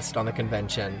focused on the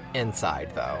convention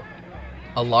inside, though.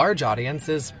 A large audience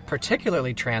is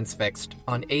particularly transfixed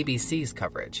on ABC's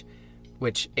coverage,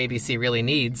 which ABC really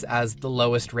needs as the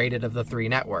lowest rated of the three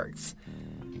networks.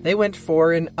 They went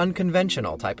for an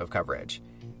unconventional type of coverage.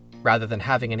 Rather than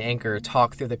having an anchor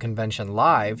talk through the convention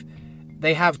live,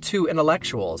 they have two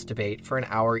intellectuals debate for an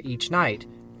hour each night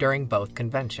during both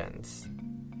conventions.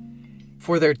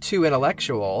 For their two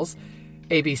intellectuals,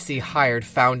 ABC hired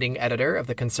founding editor of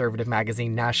the conservative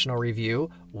magazine National Review,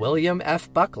 William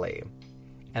F. Buckley.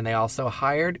 And they also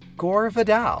hired Gore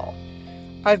Vidal.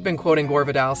 I've been quoting Gore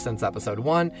Vidal since episode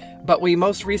 1, but we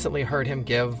most recently heard him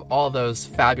give all those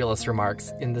fabulous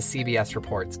remarks in the CBS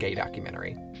Reports gay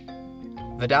documentary.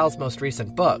 Vidal's most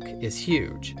recent book is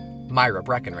huge, Myra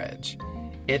Breckinridge.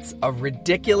 It's a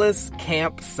ridiculous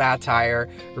camp satire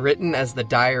written as the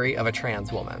diary of a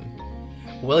trans woman.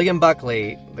 William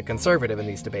Buckley, the conservative in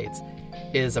these debates,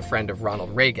 is a friend of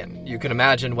Ronald Reagan. You can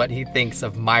imagine what he thinks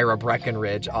of Myra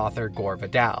Breckinridge author Gore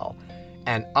Vidal,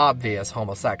 an obvious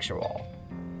homosexual.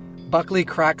 Buckley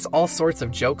cracks all sorts of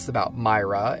jokes about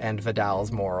Myra and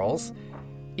Vidal's morals.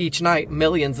 Each night,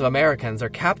 millions of Americans are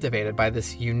captivated by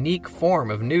this unique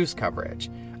form of news coverage,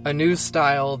 a news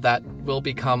style that will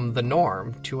become the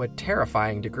norm to a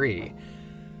terrifying degree.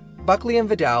 Buckley and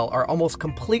Vidal are almost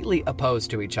completely opposed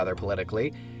to each other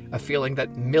politically, a feeling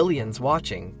that millions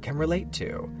watching can relate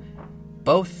to.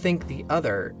 Both think the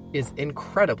other is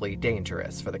incredibly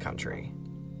dangerous for the country.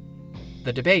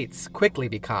 The debates quickly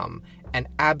become an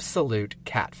absolute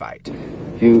catfight.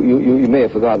 You may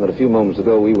have forgotten that a few moments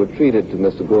ago we were treated to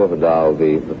Mr. Gore Vidal,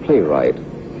 the playwright,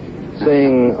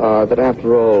 saying that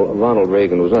after all, Ronald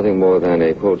Reagan was nothing more than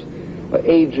a, quote,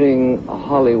 aging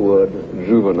Hollywood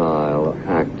juvenile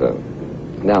actor.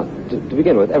 Now, to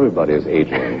begin with, everybody is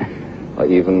aging.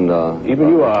 Even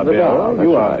you are, Bill.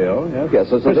 You are, Bill. Yes.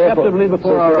 So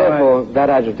therefore, that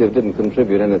adjective didn't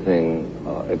contribute anything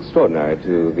extraordinary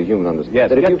to the human understanding. Yes,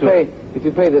 that if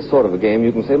you play this sort of a game,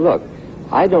 you can say, look,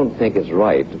 I don't think it's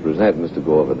right to present Mr.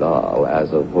 Gore Vidal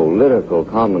as a political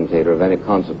commentator of any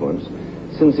consequence,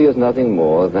 since he is nothing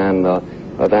more than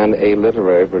a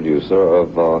literary producer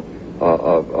of a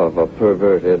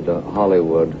perverted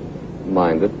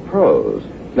Hollywood-minded prose.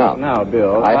 Now,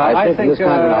 Bill, I think this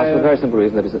kind of analysis, for a very simple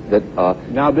reason,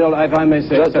 now, Bill, if I may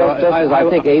say just as I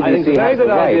think ABC has the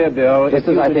right, just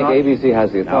as I think ABC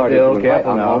has the authority to invite,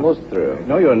 I'm almost through.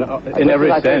 No, you're not, in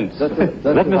every sense.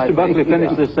 Let Mr. Buckley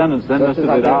finish this sentence, then Mr.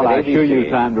 Vidal, I assure you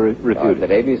time to refute. That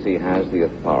ABC has the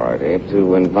authority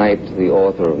to invite the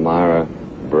author of Myra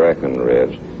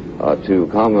Breckinridge to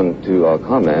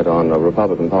comment on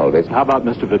Republican politics. How about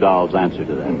Mr. Vidal's answer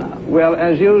to that now? Well,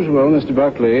 as usual, Mr.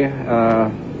 Buckley,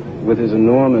 with his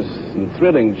enormous and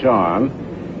thrilling charm,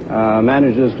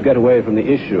 manages to get away from the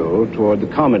issue toward the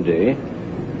comedy.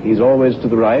 He's always to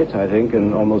the right, I think,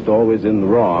 and almost always in the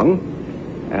wrong.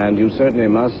 And you certainly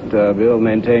must, Bill,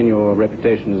 maintain your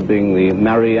reputation as being the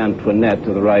Marie Antoinette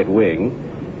to the right wing,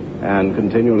 and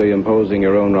continually imposing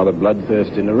your own rather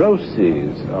bloodthirsty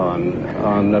neuroses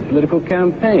on a political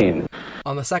campaign.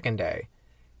 On the second day,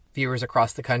 viewers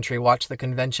across the country watch the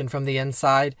convention from the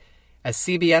inside as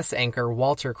CBS anchor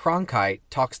Walter Cronkite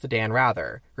talks to Dan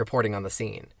Rather, reporting on the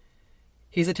scene.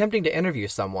 He's attempting to interview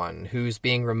someone who's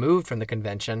being removed from the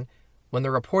convention when the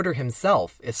reporter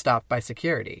himself is stopped by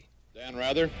security. Dan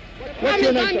Rather? What's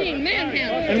your name, sir?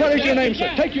 And what is your name,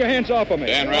 sir? Take your hands off of me.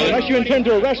 Dan Rather? Unless you intend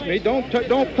to arrest me, don't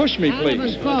push me,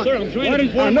 please. Sir, I'm trying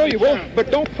to... I know you will, but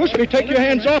don't push me. Take your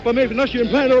hands off of me unless you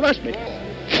intend to arrest me.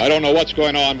 I don't know what's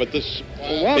going on, but these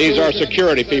are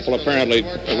security people apparently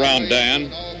around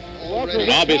Dan.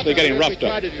 And obviously getting roughed up. We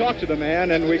tried to talk to the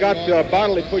man, and we got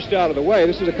bodily pushed out of the way.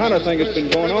 This is the kind of thing that's been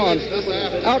going on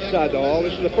outside the hall.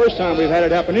 This is the first time we've had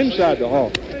it happen inside the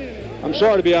hall. I'm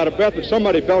sorry to be out of breath, but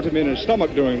somebody belted me in the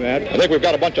stomach doing that. I think we've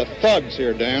got a bunch of thugs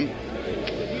here, Dan.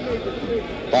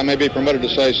 If I may be permitted to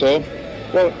say so.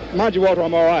 Well, mind you, Walter,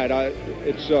 I'm all right.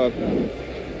 It's all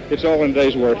in a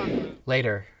day's work.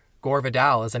 Later, Gore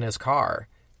Vidal is in his car,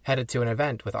 headed to an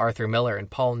event with Arthur Miller and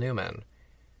Paul Newman.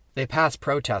 They pass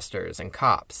protesters and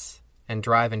cops and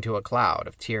drive into a cloud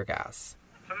of tear gas.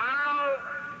 Tomorrow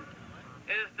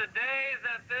is the day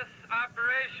that this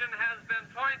operation has been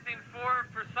pointing for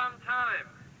some time.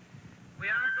 We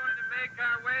are going to make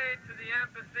our way to the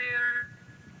amphitheater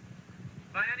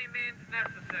by any means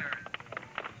necessary.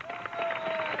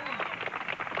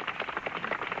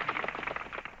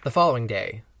 The following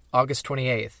day, August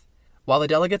 28th, while the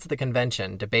delegates at the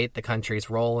convention debate the country's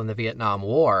role in the Vietnam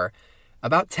War,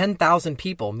 about 10,000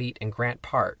 people meet in Grant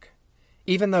Park.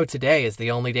 Even though today is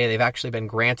the only day they've actually been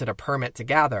granted a permit to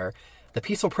gather, the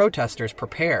peaceful protesters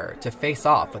prepare to face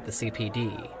off with the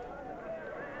CPD.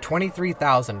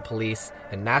 23,000 police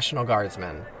and National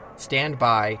Guardsmen stand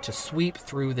by to sweep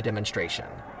through the demonstration.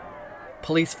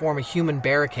 Police form a human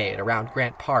barricade around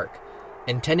Grant Park,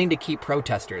 intending to keep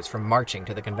protesters from marching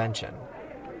to the convention.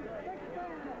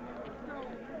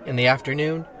 In the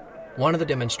afternoon, one of the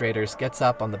demonstrators gets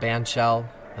up on the bandshell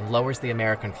and lowers the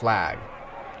American flag,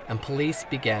 and police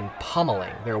begin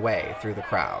pummeling their way through the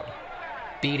crowd,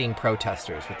 beating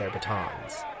protesters with their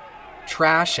batons.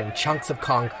 Trash and chunks of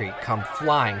concrete come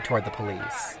flying toward the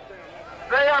police.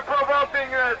 They are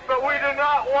provoking us, but we do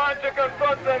not want to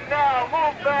confront them now.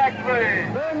 Move back,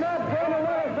 please. They're not going to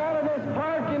let us out of this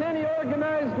park in any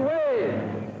organized way.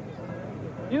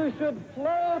 You should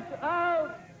float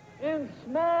out in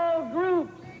small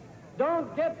groups.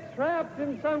 Don't get trapped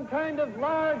in some kind of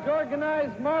large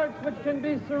organized march which can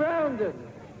be surrounded.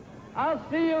 I'll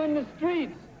see you in the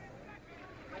streets.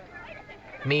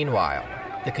 Meanwhile,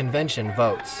 the convention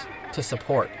votes to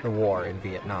support the war in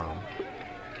Vietnam.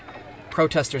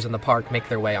 Protesters in the park make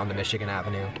their way onto Michigan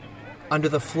Avenue. Under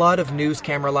the flood of news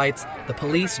camera lights, the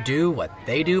police do what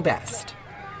they do best.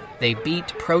 They beat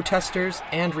protesters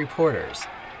and reporters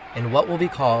in what will be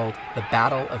called the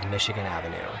Battle of Michigan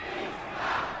Avenue.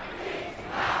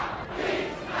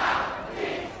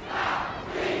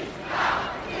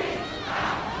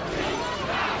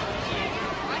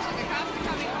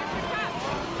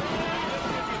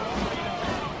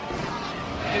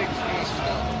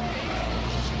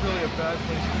 Bad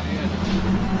place to be in.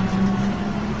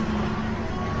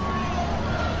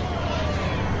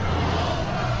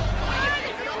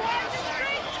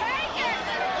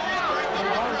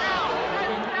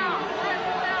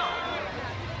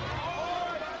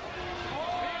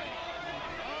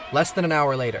 Less than an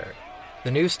hour later,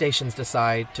 the news stations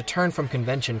decide to turn from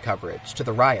convention coverage to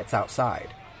the riots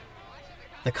outside.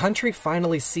 The country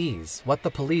finally sees what the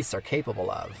police are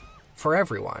capable of, for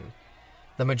everyone.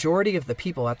 The majority of the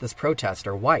people at this protest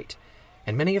are white,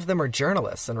 and many of them are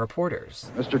journalists and reporters.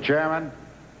 Mr. Chairman,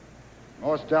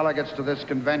 most delegates to this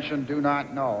convention do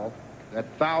not know that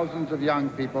thousands of young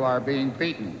people are being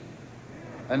beaten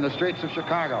in the streets of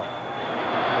Chicago.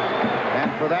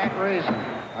 And for that reason,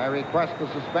 I request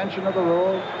the suspension of the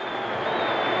rules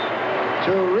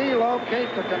to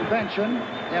relocate the convention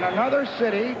in another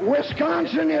city.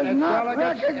 Wisconsin is not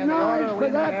recognized for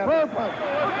that purpose.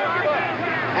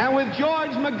 And with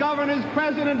George McGovern as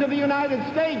President of the United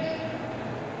States,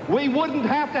 we wouldn't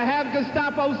have to have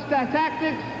Gestapo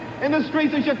tactics in the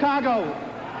streets of Chicago.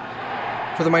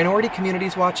 For the minority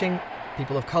communities watching,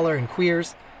 people of color and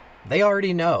queers, they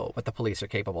already know what the police are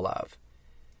capable of.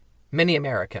 Many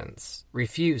Americans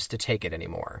refuse to take it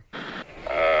anymore.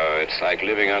 It's like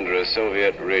living under a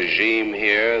Soviet regime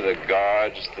here. The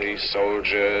guards, the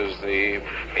soldiers, the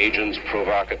agents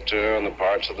provocateur on the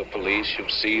parts of the police. You've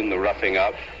seen the roughing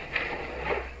up.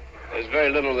 There's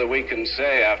very little that we can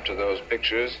say after those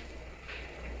pictures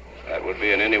that would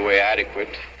be in any way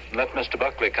adequate. Let Mr.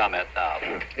 Buckley comment now.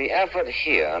 The effort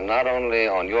here, not only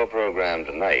on your program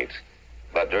tonight,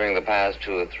 but during the past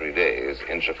 2 or 3 days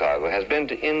in Chicago, has been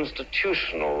to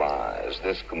institutionalize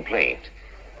this complaint.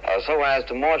 So as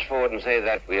to march forward and say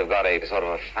that we have got a sort of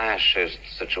a fascist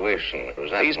situation.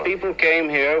 These people came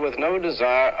here with no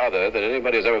desire other than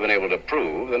anybody has ever been able to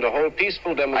prove than to hold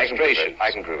peaceful demonstrations.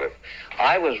 I can prove it.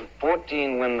 I was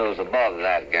 14 windows above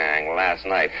that gang last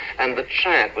night, and the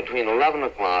chant between 11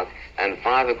 o'clock and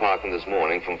 5 o'clock in this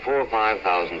morning from 4,000 or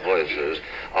 5,000 voices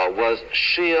was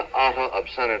sheer utter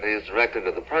obscenities directed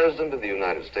at the President of the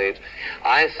United States.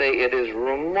 I say it is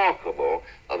remarkable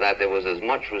that there was as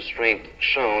much restraint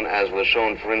shown as was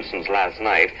shown, for instance, last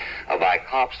night by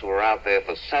cops who were out there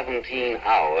for 17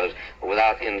 hours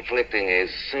without inflicting a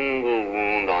single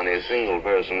wound on a single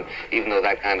person, even though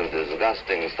that kind of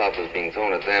disgusting stuff was being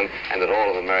thrown at them and at all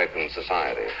of American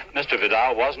society. Mr.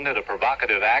 Vidal, wasn't it a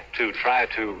provocative act to try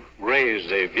to raise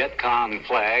a Viet Cong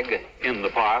flag in the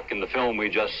park in the film we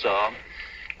just saw?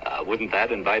 Wouldn't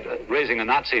that invite... raising a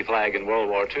Nazi flag in World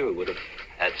War II would have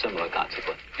had similar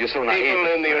consequences. People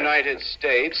in the United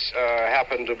States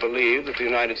happen to believe that the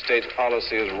United States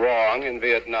policy is wrong in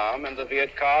Vietnam, and the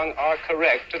Viet Cong are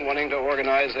correct in wanting to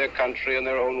organize their country in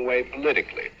their own way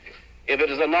politically. If it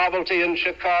is a novelty in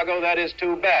Chicago, that is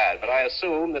too bad. But I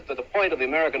assume that the point of the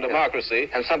American democracy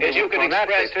is you can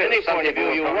express any point of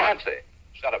view you want.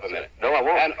 Shut up a minute. No, I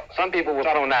won't. And some people were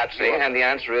pro-Nazi, and the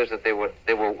answer is that they were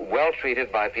well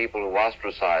treated by people who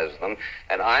ostracized them,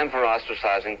 and I'm for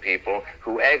ostracizing people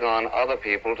who egg on other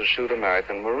people to shoot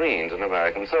American Marines and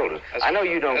American soldiers. I know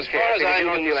you don't care. As far as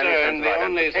I'm concerned, the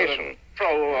only sort of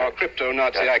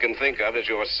pro-crypto-Nazi I can think of is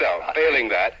yourself. Failing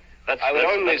that, I would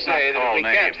only say that we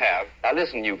can't have. Now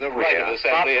listen, you the right of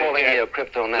assembly. Stop calling me a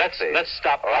crypto-Nazi. Let's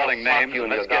stop calling names. You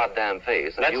in your goddamn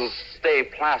face, and you'll stay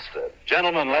plastered.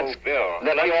 Gentlemen, let's let the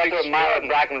author of Myra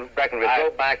Breckenridge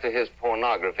go back to his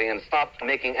pornography and stop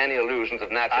making any allusions of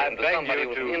Nazism to somebody who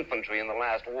was in the infantry in the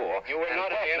last war. You were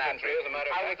not in the infantry, as a matter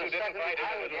of fact. You didn't fight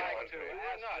in the infantry.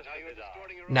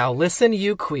 Now listen,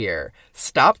 you queer.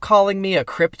 Stop calling me a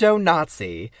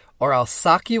crypto-Nazi, or I'll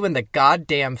sock you in the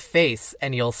goddamn face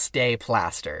and you'll stay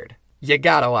plastered. You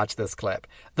gotta watch this clip.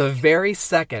 The very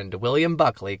second William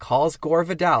Buckley calls Gore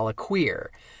Vidal a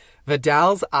queer,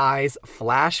 Vidal's eyes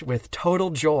flash with total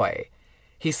joy.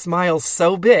 He smiles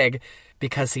so big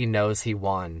because he knows he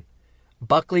won.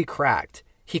 Buckley cracked.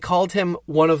 He called him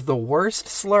one of the worst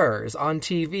slurs on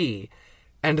TV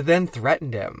and then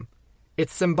threatened him.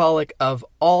 It's symbolic of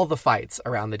all the fights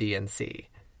around the DNC.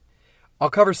 I'll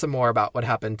cover some more about what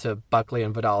happened to Buckley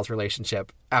and Vidal's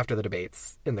relationship after the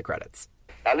debates in the credits.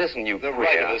 Now listen, you the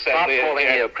right of assembly. Stop calling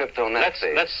me a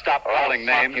crypto-Nazi. Let's stop calling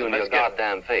names. You in your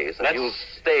goddamn face, and you'll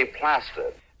stay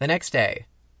plastered. The next day,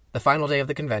 the final day of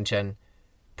the convention,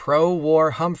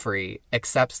 pro-war Humphrey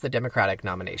accepts the Democratic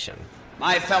nomination.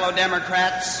 My fellow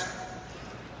Democrats,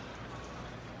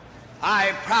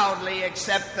 I proudly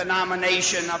accept the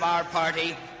nomination of our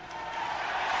party.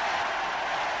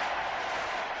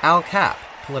 Al Capp,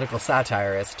 political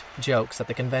satirist, jokes at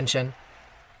the convention.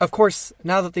 Of course,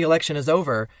 now that the election is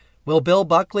over, will Bill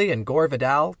Buckley and Gore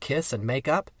Vidal kiss and make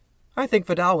up? I think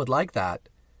Vidal would like that.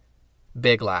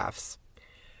 Big laughs.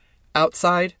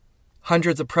 Outside,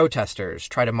 hundreds of protesters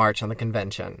try to march on the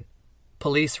convention.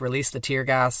 Police release the tear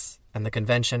gas, and the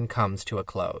convention comes to a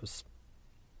close.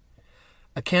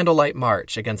 A candlelight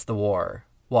march against the war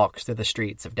walks through the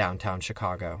streets of downtown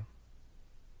Chicago.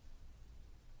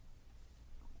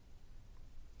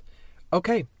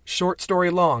 Okay, short story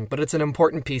long, but it's an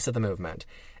important piece of the movement.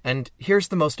 And here's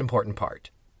the most important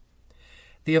part.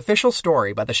 The official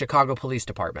story by the Chicago Police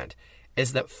Department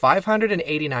is that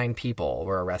 589 people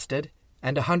were arrested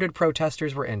and 100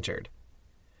 protesters were injured.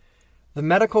 The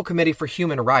Medical Committee for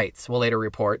Human Rights will later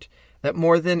report that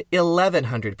more than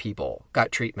 1,100 people got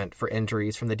treatment for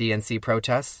injuries from the DNC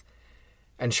protests.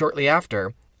 And shortly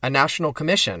after, a national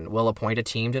commission will appoint a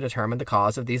team to determine the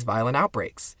cause of these violent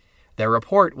outbreaks. Their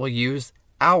report will use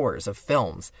hours of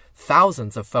films,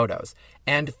 thousands of photos,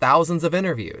 and thousands of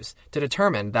interviews to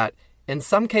determine that, in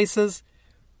some cases,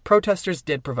 protesters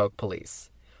did provoke police,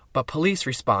 but police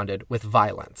responded with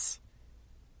violence.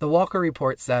 The Walker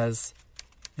Report says,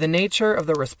 the nature of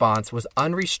the response was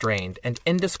unrestrained and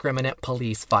indiscriminate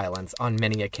police violence on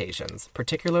many occasions,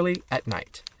 particularly at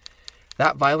night.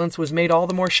 That violence was made all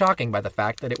the more shocking by the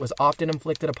fact that it was often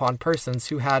inflicted upon persons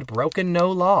who had broken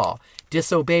no law,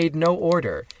 disobeyed no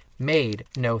order, made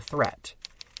no threat.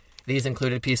 These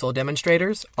included peaceful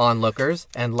demonstrators, onlookers,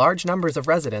 and large numbers of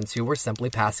residents who were simply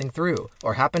passing through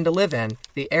or happened to live in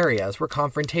the areas where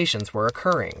confrontations were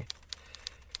occurring.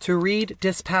 To read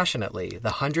dispassionately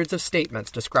the hundreds of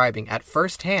statements describing at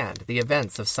first hand the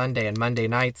events of Sunday and Monday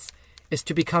nights is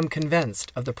to become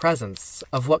convinced of the presence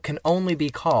of what can only be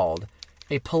called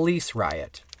a police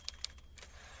riot.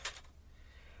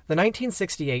 The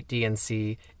 1968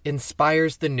 DNC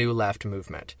inspires the New Left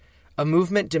movement, a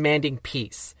movement demanding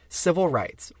peace, civil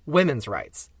rights, women's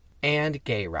rights, and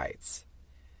gay rights.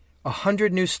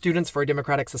 100 new Students for a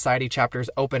Democratic Society chapters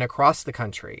open across the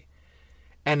country.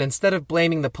 And instead of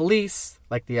blaming the police,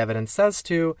 like the evidence says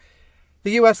to,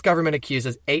 the U.S. government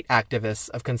accuses 8 activists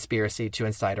of conspiracy to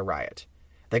incite a riot.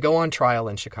 They go on trial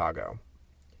in Chicago.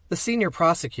 The senior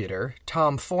prosecutor,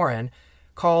 Tom Foran,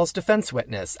 calls defense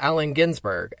witness Allen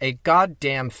Ginsberg a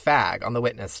goddamn fag on the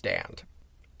witness stand.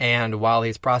 And while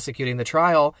he's prosecuting the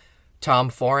trial, Tom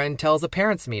Foran tells a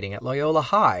parents' meeting at Loyola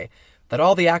High that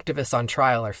all the activists on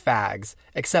trial are fags,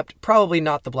 except probably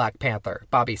not the Black Panther,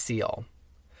 Bobby Seale.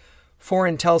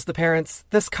 Foran tells the parents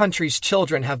this country's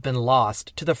children have been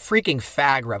lost to the freaking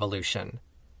fag revolution.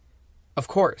 Of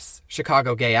course,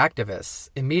 Chicago gay activists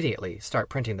immediately start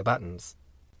printing the buttons.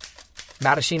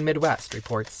 Mattachine Midwest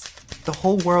reports, the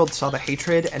whole world saw the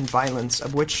hatred and violence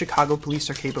of which Chicago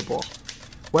police are capable.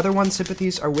 Whether one's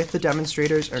sympathies are with the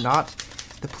demonstrators or not,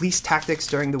 the police tactics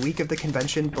during the week of the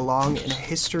convention belong in a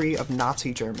history of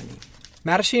Nazi Germany.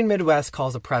 Mattachine Midwest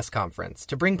calls a press conference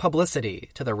to bring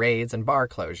publicity to the raids and bar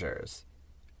closures.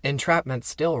 Entrapment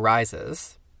still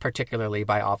rises, particularly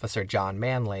by Officer John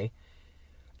Manley.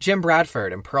 Jim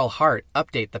Bradford and Pearl Hart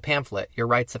update the pamphlet Your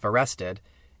Rights If Arrested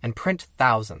and print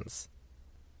thousands.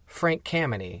 Frank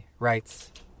Kameny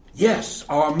writes, yes,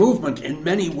 our movement in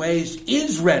many ways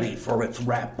is ready for its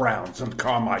Rap Browns and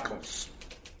Carmichaels.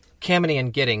 Kameny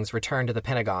and Giddings return to the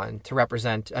Pentagon to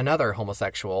represent another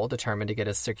homosexual determined to get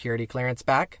his security clearance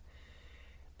back.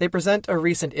 They present a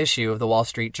recent issue of the Wall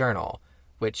Street Journal,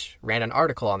 which ran an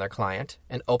article on their client,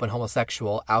 an open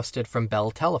homosexual ousted from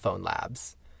Bell Telephone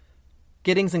Labs.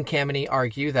 Giddings and Kameny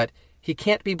argue that he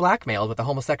can't be blackmailed with a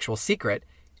homosexual secret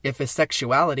if his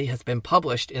sexuality has been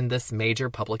published in this major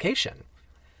publication.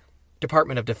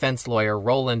 Department of Defense lawyer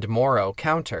Roland Morrow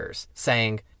counters,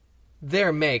 saying,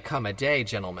 "There may come a day,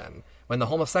 gentlemen, when the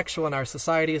homosexual in our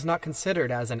society is not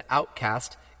considered as an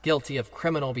outcast, guilty of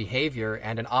criminal behavior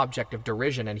and an object of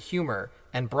derision and humor,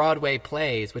 and Broadway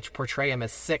plays which portray him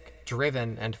as sick,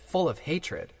 driven, and full of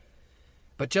hatred.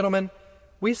 But, gentlemen,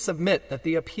 we submit that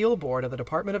the appeal board of the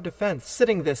Department of Defense,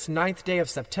 sitting this 9th day of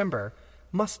September,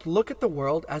 must look at the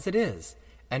world as it is,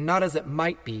 and not as it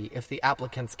might be if the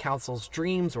applicant's counsel's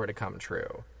dreams were to come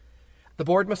true. The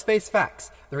board must face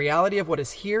facts, the reality of what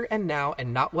is here and now,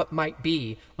 and not what might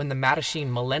be when the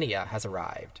Mattachine Millennia has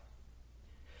arrived."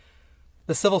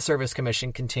 The Civil Service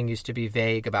Commission continues to be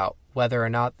vague about whether or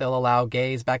not they'll allow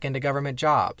gays back into government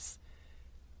jobs.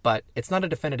 But it's not a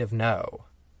definitive no.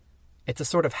 It's a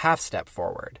sort of half-step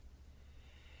forward.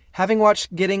 Having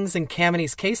watched Giddings and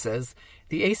Kameny's cases,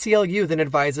 the ACLU then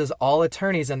advises all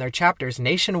attorneys and their chapters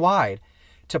nationwide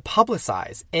to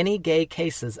publicize any gay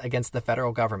cases against the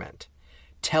federal government.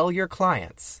 Tell your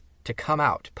clients to come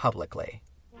out publicly.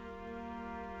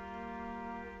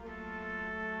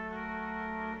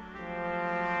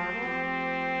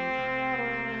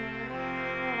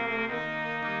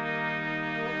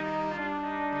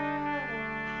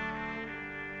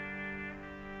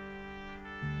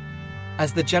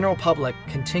 As the general public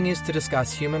continues to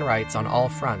discuss human rights on all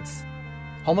fronts,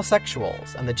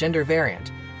 homosexuals and the gender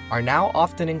variant are now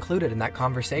often included in that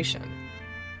conversation.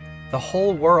 The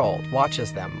whole world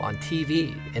watches them on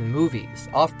TV, in movies,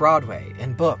 off-Broadway,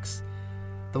 in books.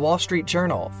 The Wall Street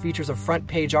Journal features a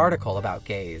front-page article about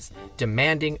gays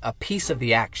demanding a piece of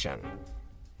the action.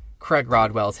 Craig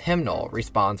Rodwell's Hymnal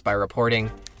responds by reporting,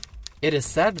 "It is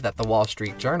said that the Wall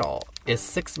Street Journal is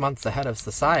 6 months ahead of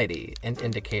society in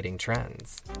indicating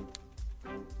trends."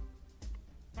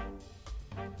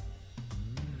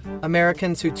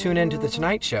 Americans who tune into The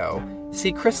Tonight Show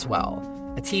see Criswell,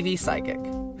 a TV psychic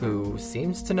who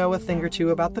seems to know a thing or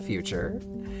two about the future.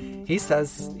 He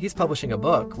says he's publishing a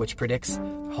book which predicts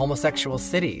homosexual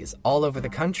cities all over the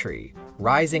country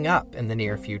rising up in the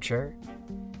near future.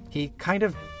 He kind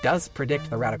of does predict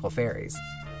the radical fairies.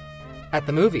 At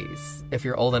the movies, if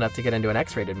you're old enough to get into an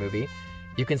X-rated movie,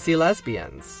 you can see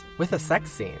lesbians with a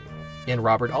sex scene in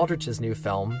Robert Aldrich's new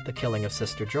film, The Killing of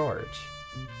Sister George.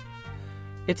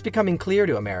 It's becoming clear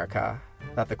to America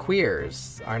that the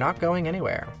queers are not going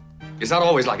anywhere. It's not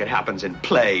always like it happens in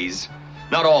plays.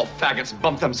 Not all faggots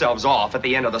bump themselves off at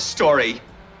the end of the story.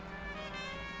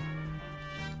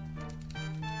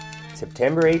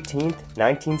 September 18th,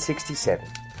 1967.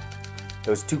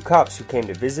 Those 2 cops who came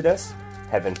to visit us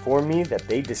have informed me that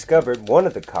they discovered one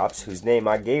of the cops whose name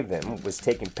I gave them was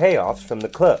taking payoffs from the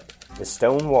club, the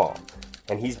Stone Wall,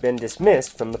 and he's been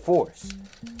dismissed from the force.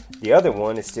 The other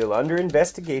one is still under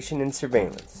investigation and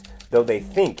surveillance, though they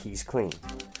think he's clean.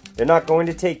 They're not going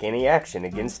to take any action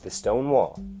against the Stone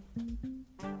Wall.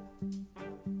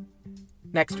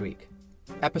 Next week,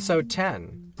 Episode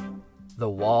 10, The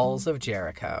Walls of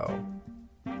Jericho.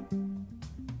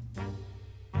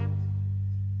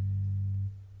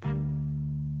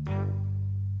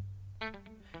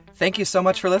 Thank you so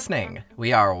much for listening.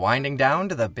 We are winding down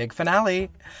to the big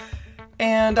finale.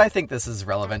 And I think this is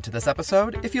relevant to this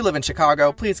episode. If you live in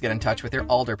Chicago, please get in touch with your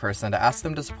alderperson to ask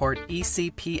them to support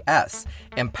ECPS,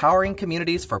 Empowering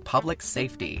Communities for Public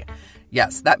Safety.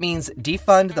 Yes, that means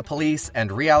defund the police and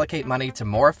reallocate money to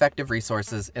more effective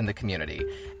resources in the community,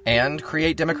 and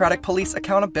create democratic police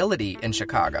accountability in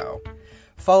Chicago.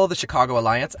 Follow the Chicago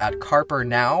Alliance at Carper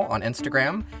Now on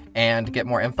Instagram, and get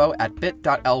more info at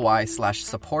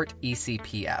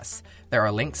bit.ly/supportecps. There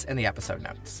are links in the episode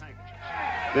notes.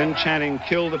 Then chanting,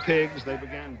 "Kill the pigs," they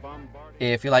began bombarding.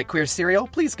 If you like Queer Cereal,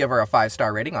 please give her a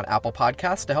 5-star rating on Apple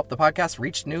Podcasts to help the podcast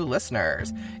reach new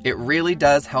listeners. It really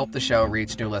does help the show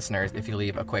reach new listeners if you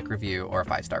leave a quick review or a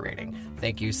 5-star rating.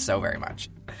 Thank you so very much.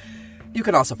 You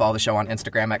can also follow the show on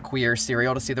Instagram at Queer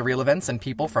Cereal to see the real events and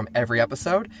people from every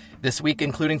episode. This week,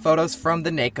 including photos from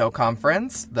the NACO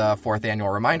conference, the 4th annual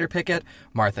Reminder Picket,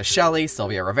 Martha Shelley,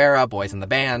 Sylvia Rivera, Boys in the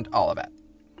Band, all of it.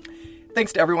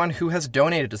 Thanks to everyone who has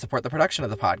donated to support the production of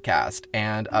the podcast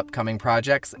and upcoming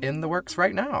projects in the works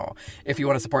right now. If you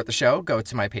want to support the show, go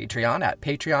to my Patreon at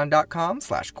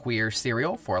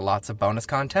patreon.com/queercereal for lots of bonus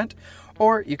content,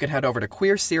 or you can head over to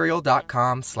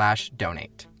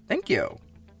queercereal.com/donate. Thank you.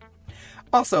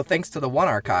 Also, thanks to the One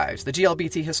Archives, the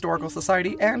GLBT Historical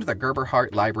Society, and the Gerber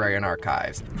Hart Library and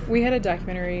Archives. We had a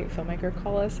documentary filmmaker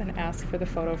call us and ask for the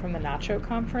photo from the Nacho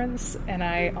conference, and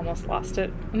I almost lost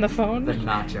it on the phone. The Nacho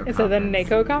conference. It said the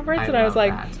NACO conference, and I was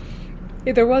like,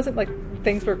 there wasn't, like,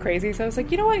 things were crazy, so I was like,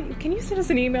 you know what, can you send us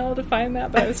an email to find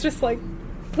that? But I was just like,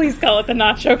 please call it the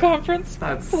Nacho Conference.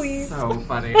 That's please. So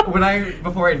funny.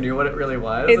 Before I knew what it really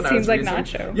was, it seems like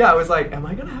nacho. Yeah, I was like, am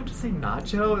I gonna have to say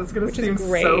nacho? It's gonna seem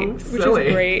great. so silly. Which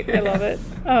is great. I love it.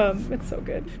 It's so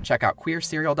good. Check out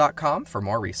queerserial.com for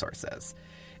more resources.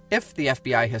 If the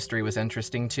FBI history was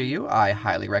interesting to you, I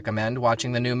highly recommend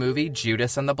watching the new movie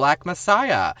Judas and the Black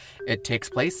Messiah. It takes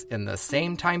place in the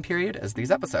same time period as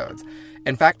these episodes.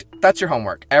 In fact, that's your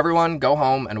homework. Everyone go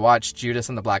home and watch Judas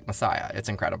and the Black Messiah. It's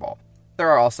incredible. There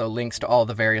are also links to all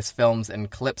the various films and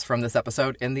clips from this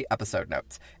episode in the episode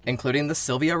notes, including the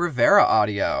Sylvia Rivera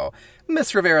audio.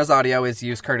 Miss Rivera's audio is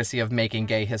used courtesy of Making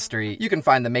Gay History. You can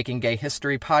find the Making Gay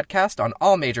History podcast on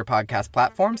all major podcast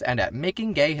platforms and at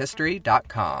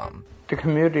makinggayhistory.com. The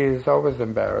community is always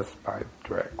embarrassed by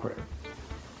drag queens.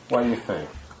 Why do you think?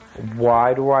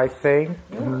 Why do I think?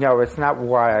 Yeah. No, it's not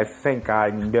why I think, I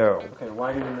know. Okay,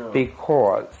 why do you know?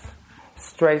 Because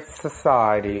straight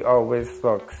society always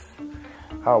looks,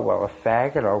 oh, well, a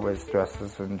faggot always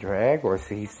dresses in drag, or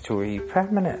he's too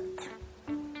effeminate.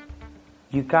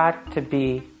 You got to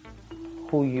be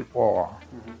who you are.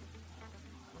 Mm-hmm.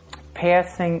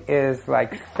 Passing is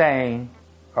like saying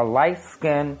a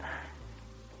light-skinned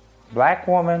black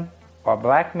woman or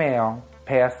black male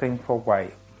passing for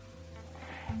white.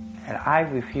 And I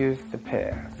refuse to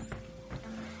pass.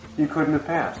 You couldn't have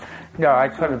passed? No, I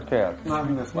couldn't pass. Not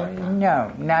in this lifetime?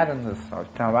 No, not in this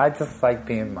lifetime. I just like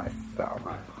being myself.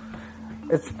 Right.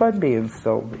 It's fun being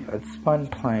Sylvia. It's fun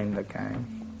playing the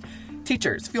game.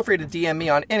 Teachers, feel free to DM me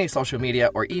on any social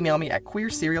media or email me at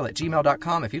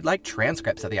queerserial@gmail.com if you'd like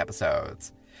transcripts of the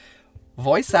episodes.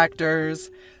 Voice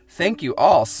actors, thank you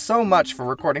all so much for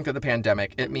recording through the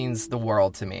pandemic. It means the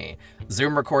world to me.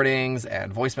 Zoom recordings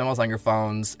and voice memos on your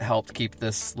phones helped keep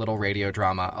this little radio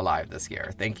drama alive this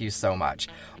year. Thank you so much.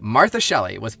 Martha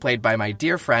Shelley was played by my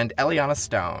dear friend Eliana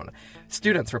Stone.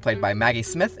 Students were played by Maggie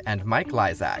Smith and Mike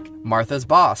Lysak. Martha's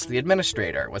boss, the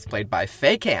administrator, was played by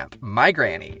Faye Camp, my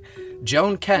granny.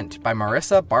 Joan Kent by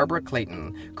Marissa Barbara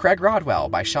Clayton. Craig Rodwell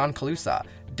by Sean Calusa.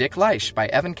 Dick Leish by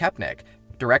Evan Kepnick.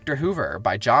 Director Hoover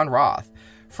by John Roth.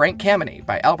 Frank Kameny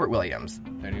by Albert Williams.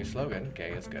 Their new slogan, gay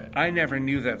is good. I never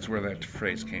knew that's where that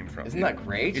phrase came from. Isn't that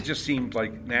great? It just seemed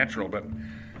like natural, but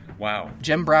wow.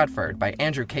 Jim Bradford by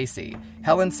Andrew Casey.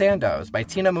 Helen Sandoz by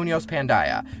Tina Munoz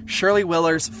Pandaya. Shirley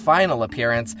Willer's final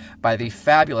appearance by the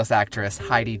fabulous actress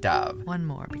Heidi Dove. One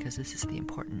more, because this is the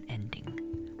important ending.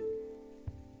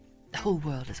 The whole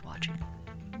world is watching.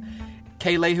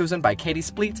 Kay Lehusen by Katie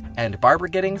Spleet and Barbara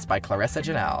Giddings by Clarissa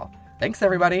Janelle. Thanks,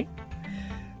 everybody.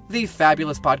 The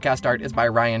fabulous podcast art is by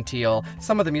Ryan Teal.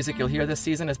 Some of the music you'll hear this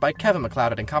season is by Kevin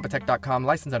MacLeod at Incompetech.com,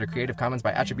 licensed under Creative Commons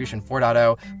by Attribution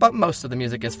 4.0, but most of the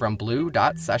music is from Blue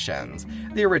Dot Sessions.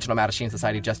 The original Mattachine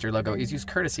Society gesture logo is used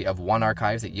courtesy of One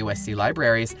Archives at USC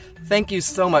Libraries. Thank you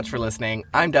so much for listening.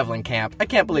 I'm Devlin Camp. I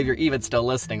can't believe you're even still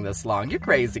listening this long. You're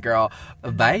crazy, girl.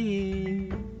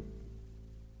 Bye.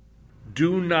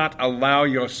 Do not allow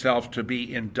yourself to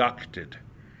be inducted.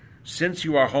 Since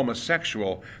you are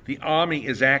homosexual, the Army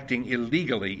is acting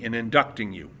illegally in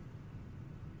inducting you.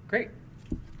 Great.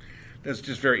 That's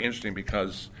just very interesting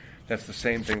because that's the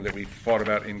same thing that we fought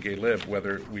about in Gay Lib,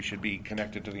 whether we should be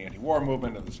connected to the anti-war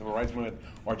movement and the civil rights movement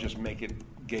or just make it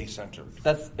gay-centered.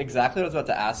 That's exactly what I was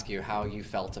about to ask you, how did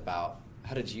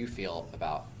you feel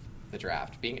about the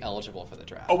draft, being eligible for the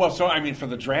draft? Oh, well, so, for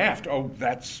the draft,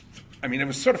 it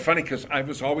was sort of funny because I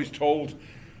was always told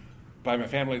by my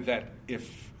family that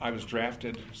if I was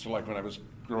drafted, so like when I was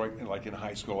growing, like in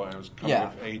high school, I was coming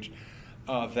of age,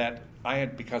 that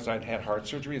because I'd had heart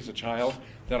surgery as a child,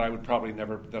 that I would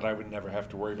never have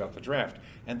to worry about the draft.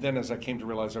 And then as I came to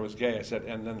realize I was gay, I said,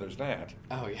 and then there's that.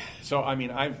 Oh yeah. So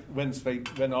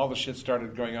when all the shit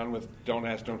started going on with Don't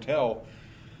Ask, Don't Tell,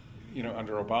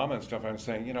 under Obama and stuff, I was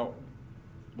saying,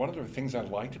 one of the things I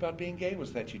liked about being gay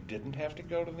was that you didn't have to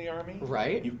go to the Army.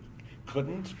 Right. You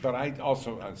couldn't, but I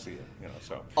see it,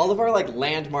 so. All of our,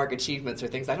 landmark achievements are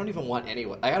things I don't even want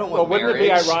anyway. I don't want marriage. Wouldn't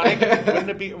it be ironic? Wouldn't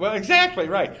it be, well, exactly,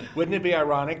 right. Wouldn't it be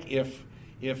ironic if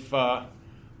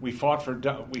we fought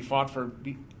for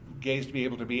gays to be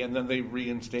able to be, and then they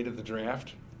reinstated the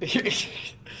draft?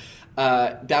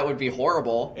 That would be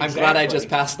horrible. Exactly. I'm glad I just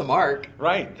passed the mark.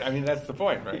 Right. That's the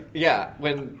point, right? Yeah.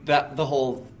 When the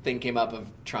whole thing came up of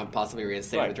Trump possibly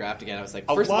reinstating the draft again, I was like,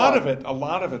 a lot of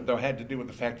it, though, had to do with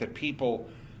the fact that people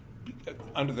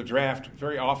under the draft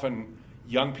very often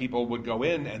young people would go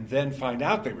in and then find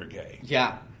out they were gay.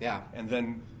 Yeah. And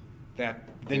then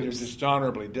you're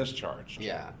dishonorably discharged.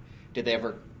 Yeah. Did they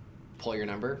ever pull your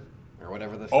number or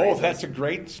whatever the phrase Oh, is? that's a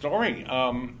great story.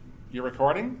 You're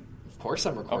recording? Of course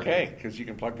I'm recording. Okay, because you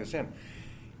can plug this in.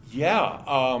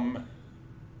 Yeah.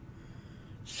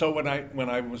 So when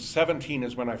I was 17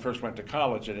 is when I first went to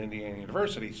college at Indiana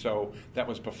University. So that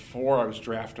was before I was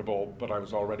draftable, but I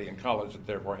was already in college and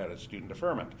therefore had a student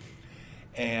deferment.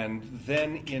 And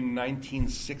then in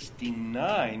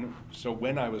 1969, so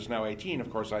when I was now 18, of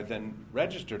course, I then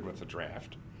registered with the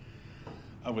draft,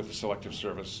 with the Selective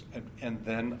Service. And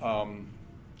then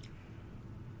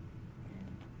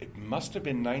it must have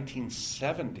been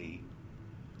 1970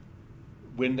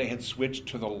 when they had switched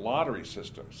to the lottery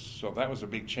system. So that was a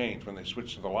big change when they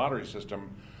switched to the lottery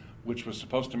system, which was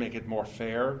supposed to make it more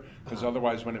fair, because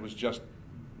otherwise when it was just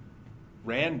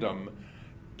random,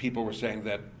 people were saying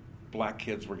that black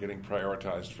kids were getting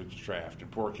prioritized for the draft and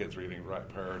poor kids were getting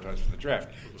prioritized for the draft.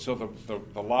 So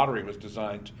the lottery was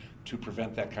designed to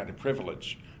prevent that kind of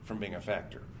privilege from being a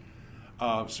factor.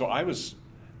 So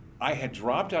I had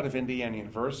dropped out of Indiana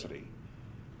University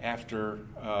after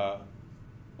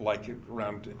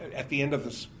at the end of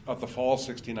the fall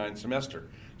 '69 semester.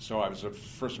 So I was a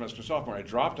first semester sophomore. I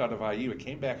dropped out of IU. I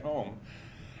came back home,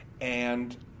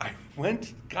 and I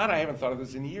went. God, I haven't thought of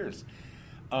this in years.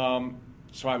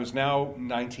 So I was now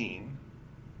 19.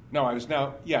 No, I was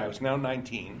now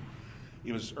 19.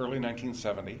 It was early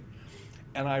 1970,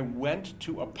 and I went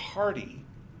to a party.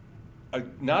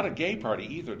 Not a gay party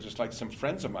either, just like some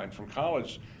friends of mine from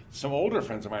college, some older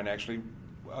friends of mine actually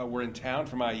were in town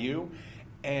from IU,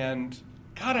 and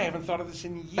God, I haven't thought of this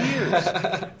in years.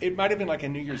 It might have been like a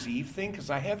New Year's Eve thing, because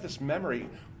I have this memory.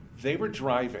 They were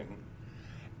driving,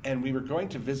 and we were going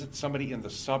to visit somebody in the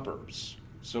suburbs.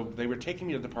 So they were taking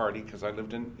me to the party because I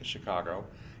lived in Chicago,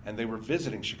 and they were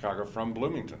visiting Chicago from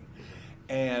Bloomington.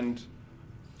 And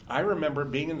I remember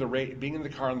being in the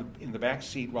car in the back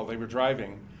seat while they were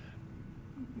driving.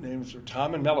 Names were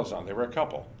Tom and Melizon. They were a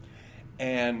couple,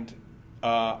 and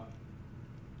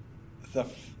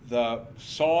the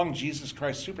song "Jesus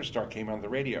Christ Superstar" came on the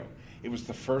radio. It was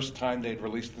the first time they'd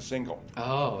released the single.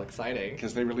 Oh, exciting!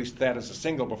 Because they released that as a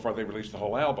single before they released the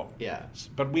whole album. Yeah.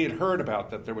 But we had heard about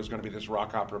that there was going to be this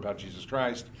rock opera about Jesus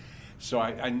Christ, so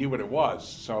I knew what it was.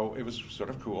 So it was sort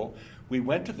of cool. We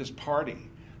went to this party.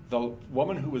 The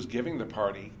woman who was giving the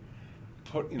party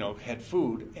had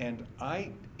food, and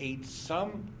I ate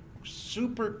some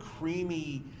super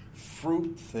creamy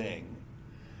fruit thing,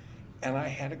 and I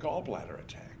had a gallbladder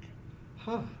attack.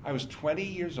 Huh. I was 20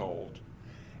 years old,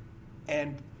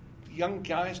 and young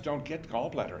guys don't get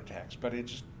gallbladder attacks, but it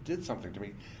just did something to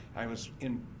me. I was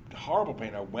in horrible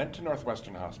pain. I went to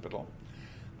Northwestern Hospital.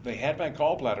 They had my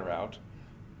gallbladder out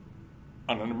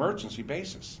on an emergency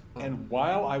basis. And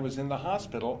while I was in the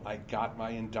hospital, I got my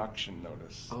induction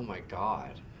notice. Oh my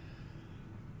God.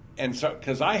 And so,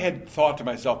 because I had thought to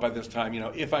myself by this time,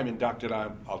 if I'm inducted,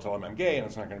 I'll tell them I'm gay, and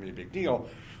it's not going to be a big deal.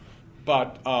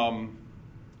 But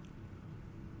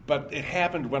it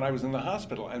happened when I was in the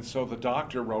hospital, and so the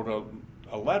doctor wrote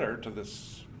a letter to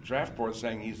this draft board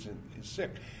saying he's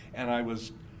sick, and I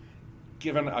was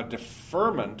given a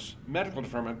deferment, medical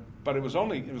deferment, but it was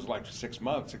like 6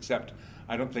 months, except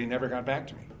they never got back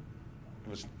to me.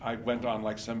 I went on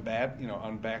like some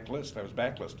on backlist. I was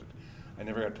backlisted. I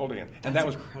never got pulled again. And that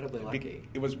was incredibly lucky.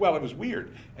 It was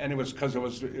weird, and it was because it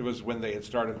was when they had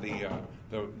started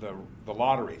the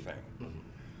lottery thing.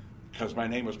 Because my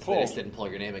name was pulled. They just didn't pull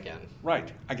your name again.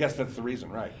 Right. I guess that's the reason,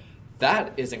 right.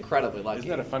 That is incredibly lucky. Isn't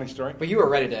that a funny story? But you were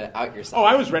ready to out yourself. Oh,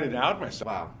 I was ready to out myself.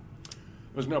 Wow.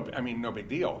 It was no big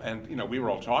deal. And, we were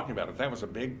all talking about it. That was a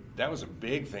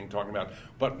big thing talking about.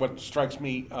 But what strikes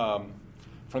me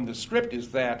from the script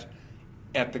is that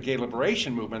at the gay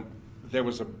liberation movement, there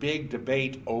was a big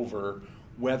debate over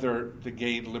whether the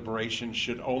gay liberation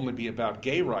should only be about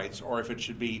gay rights or if it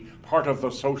should be part of the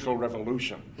social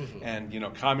revolution. Mm-hmm.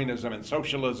 And, communism and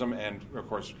socialism and, of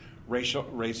course,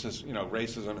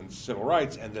 racism and civil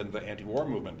rights, and then the anti-war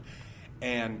movement.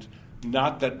 And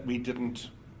not that we didn't,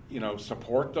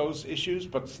 support those issues,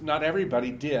 but not everybody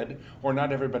did, or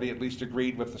not everybody at least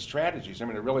agreed with the strategies. I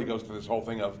mean, it really goes to this whole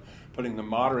thing of putting the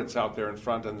moderates out there in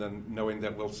front and then knowing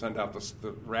that we'll send out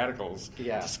the radicals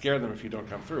to scare them if you don't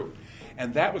come through.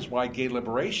 And that was why gay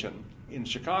liberation in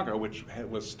Chicago, which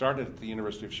was started at the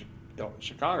University of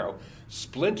Chicago,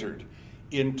 splintered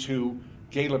into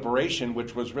gay liberation,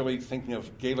 which was really thinking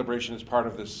of gay liberation as part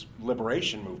of this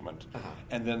liberation movement,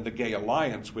 and then the Gay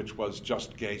Alliance, which was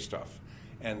just gay stuff.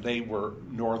 And they were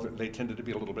they tended to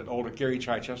be a little bit older. Gary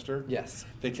Chichester? Yes.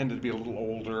 They tended to be a little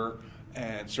older,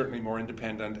 and certainly more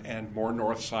independent and more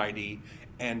north-sidey,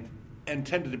 and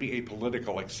tended to be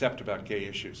apolitical except about gay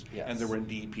issues. Yes. And there were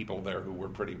indeed people there who were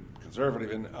pretty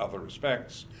conservative in other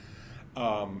respects.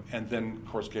 And then,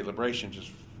 of course, gay liberation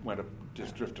just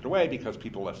drifted away because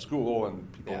people left school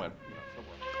and people went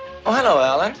somewhere. Oh, hello,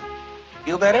 Alan.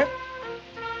 Feel better?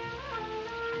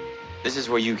 This is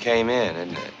where you came in,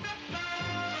 isn't it?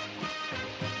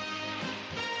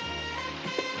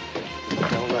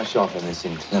 Don't rush off in this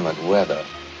inclement weather.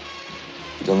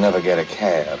 You'll never get a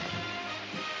cab.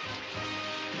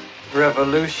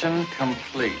 Revolution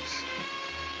complete.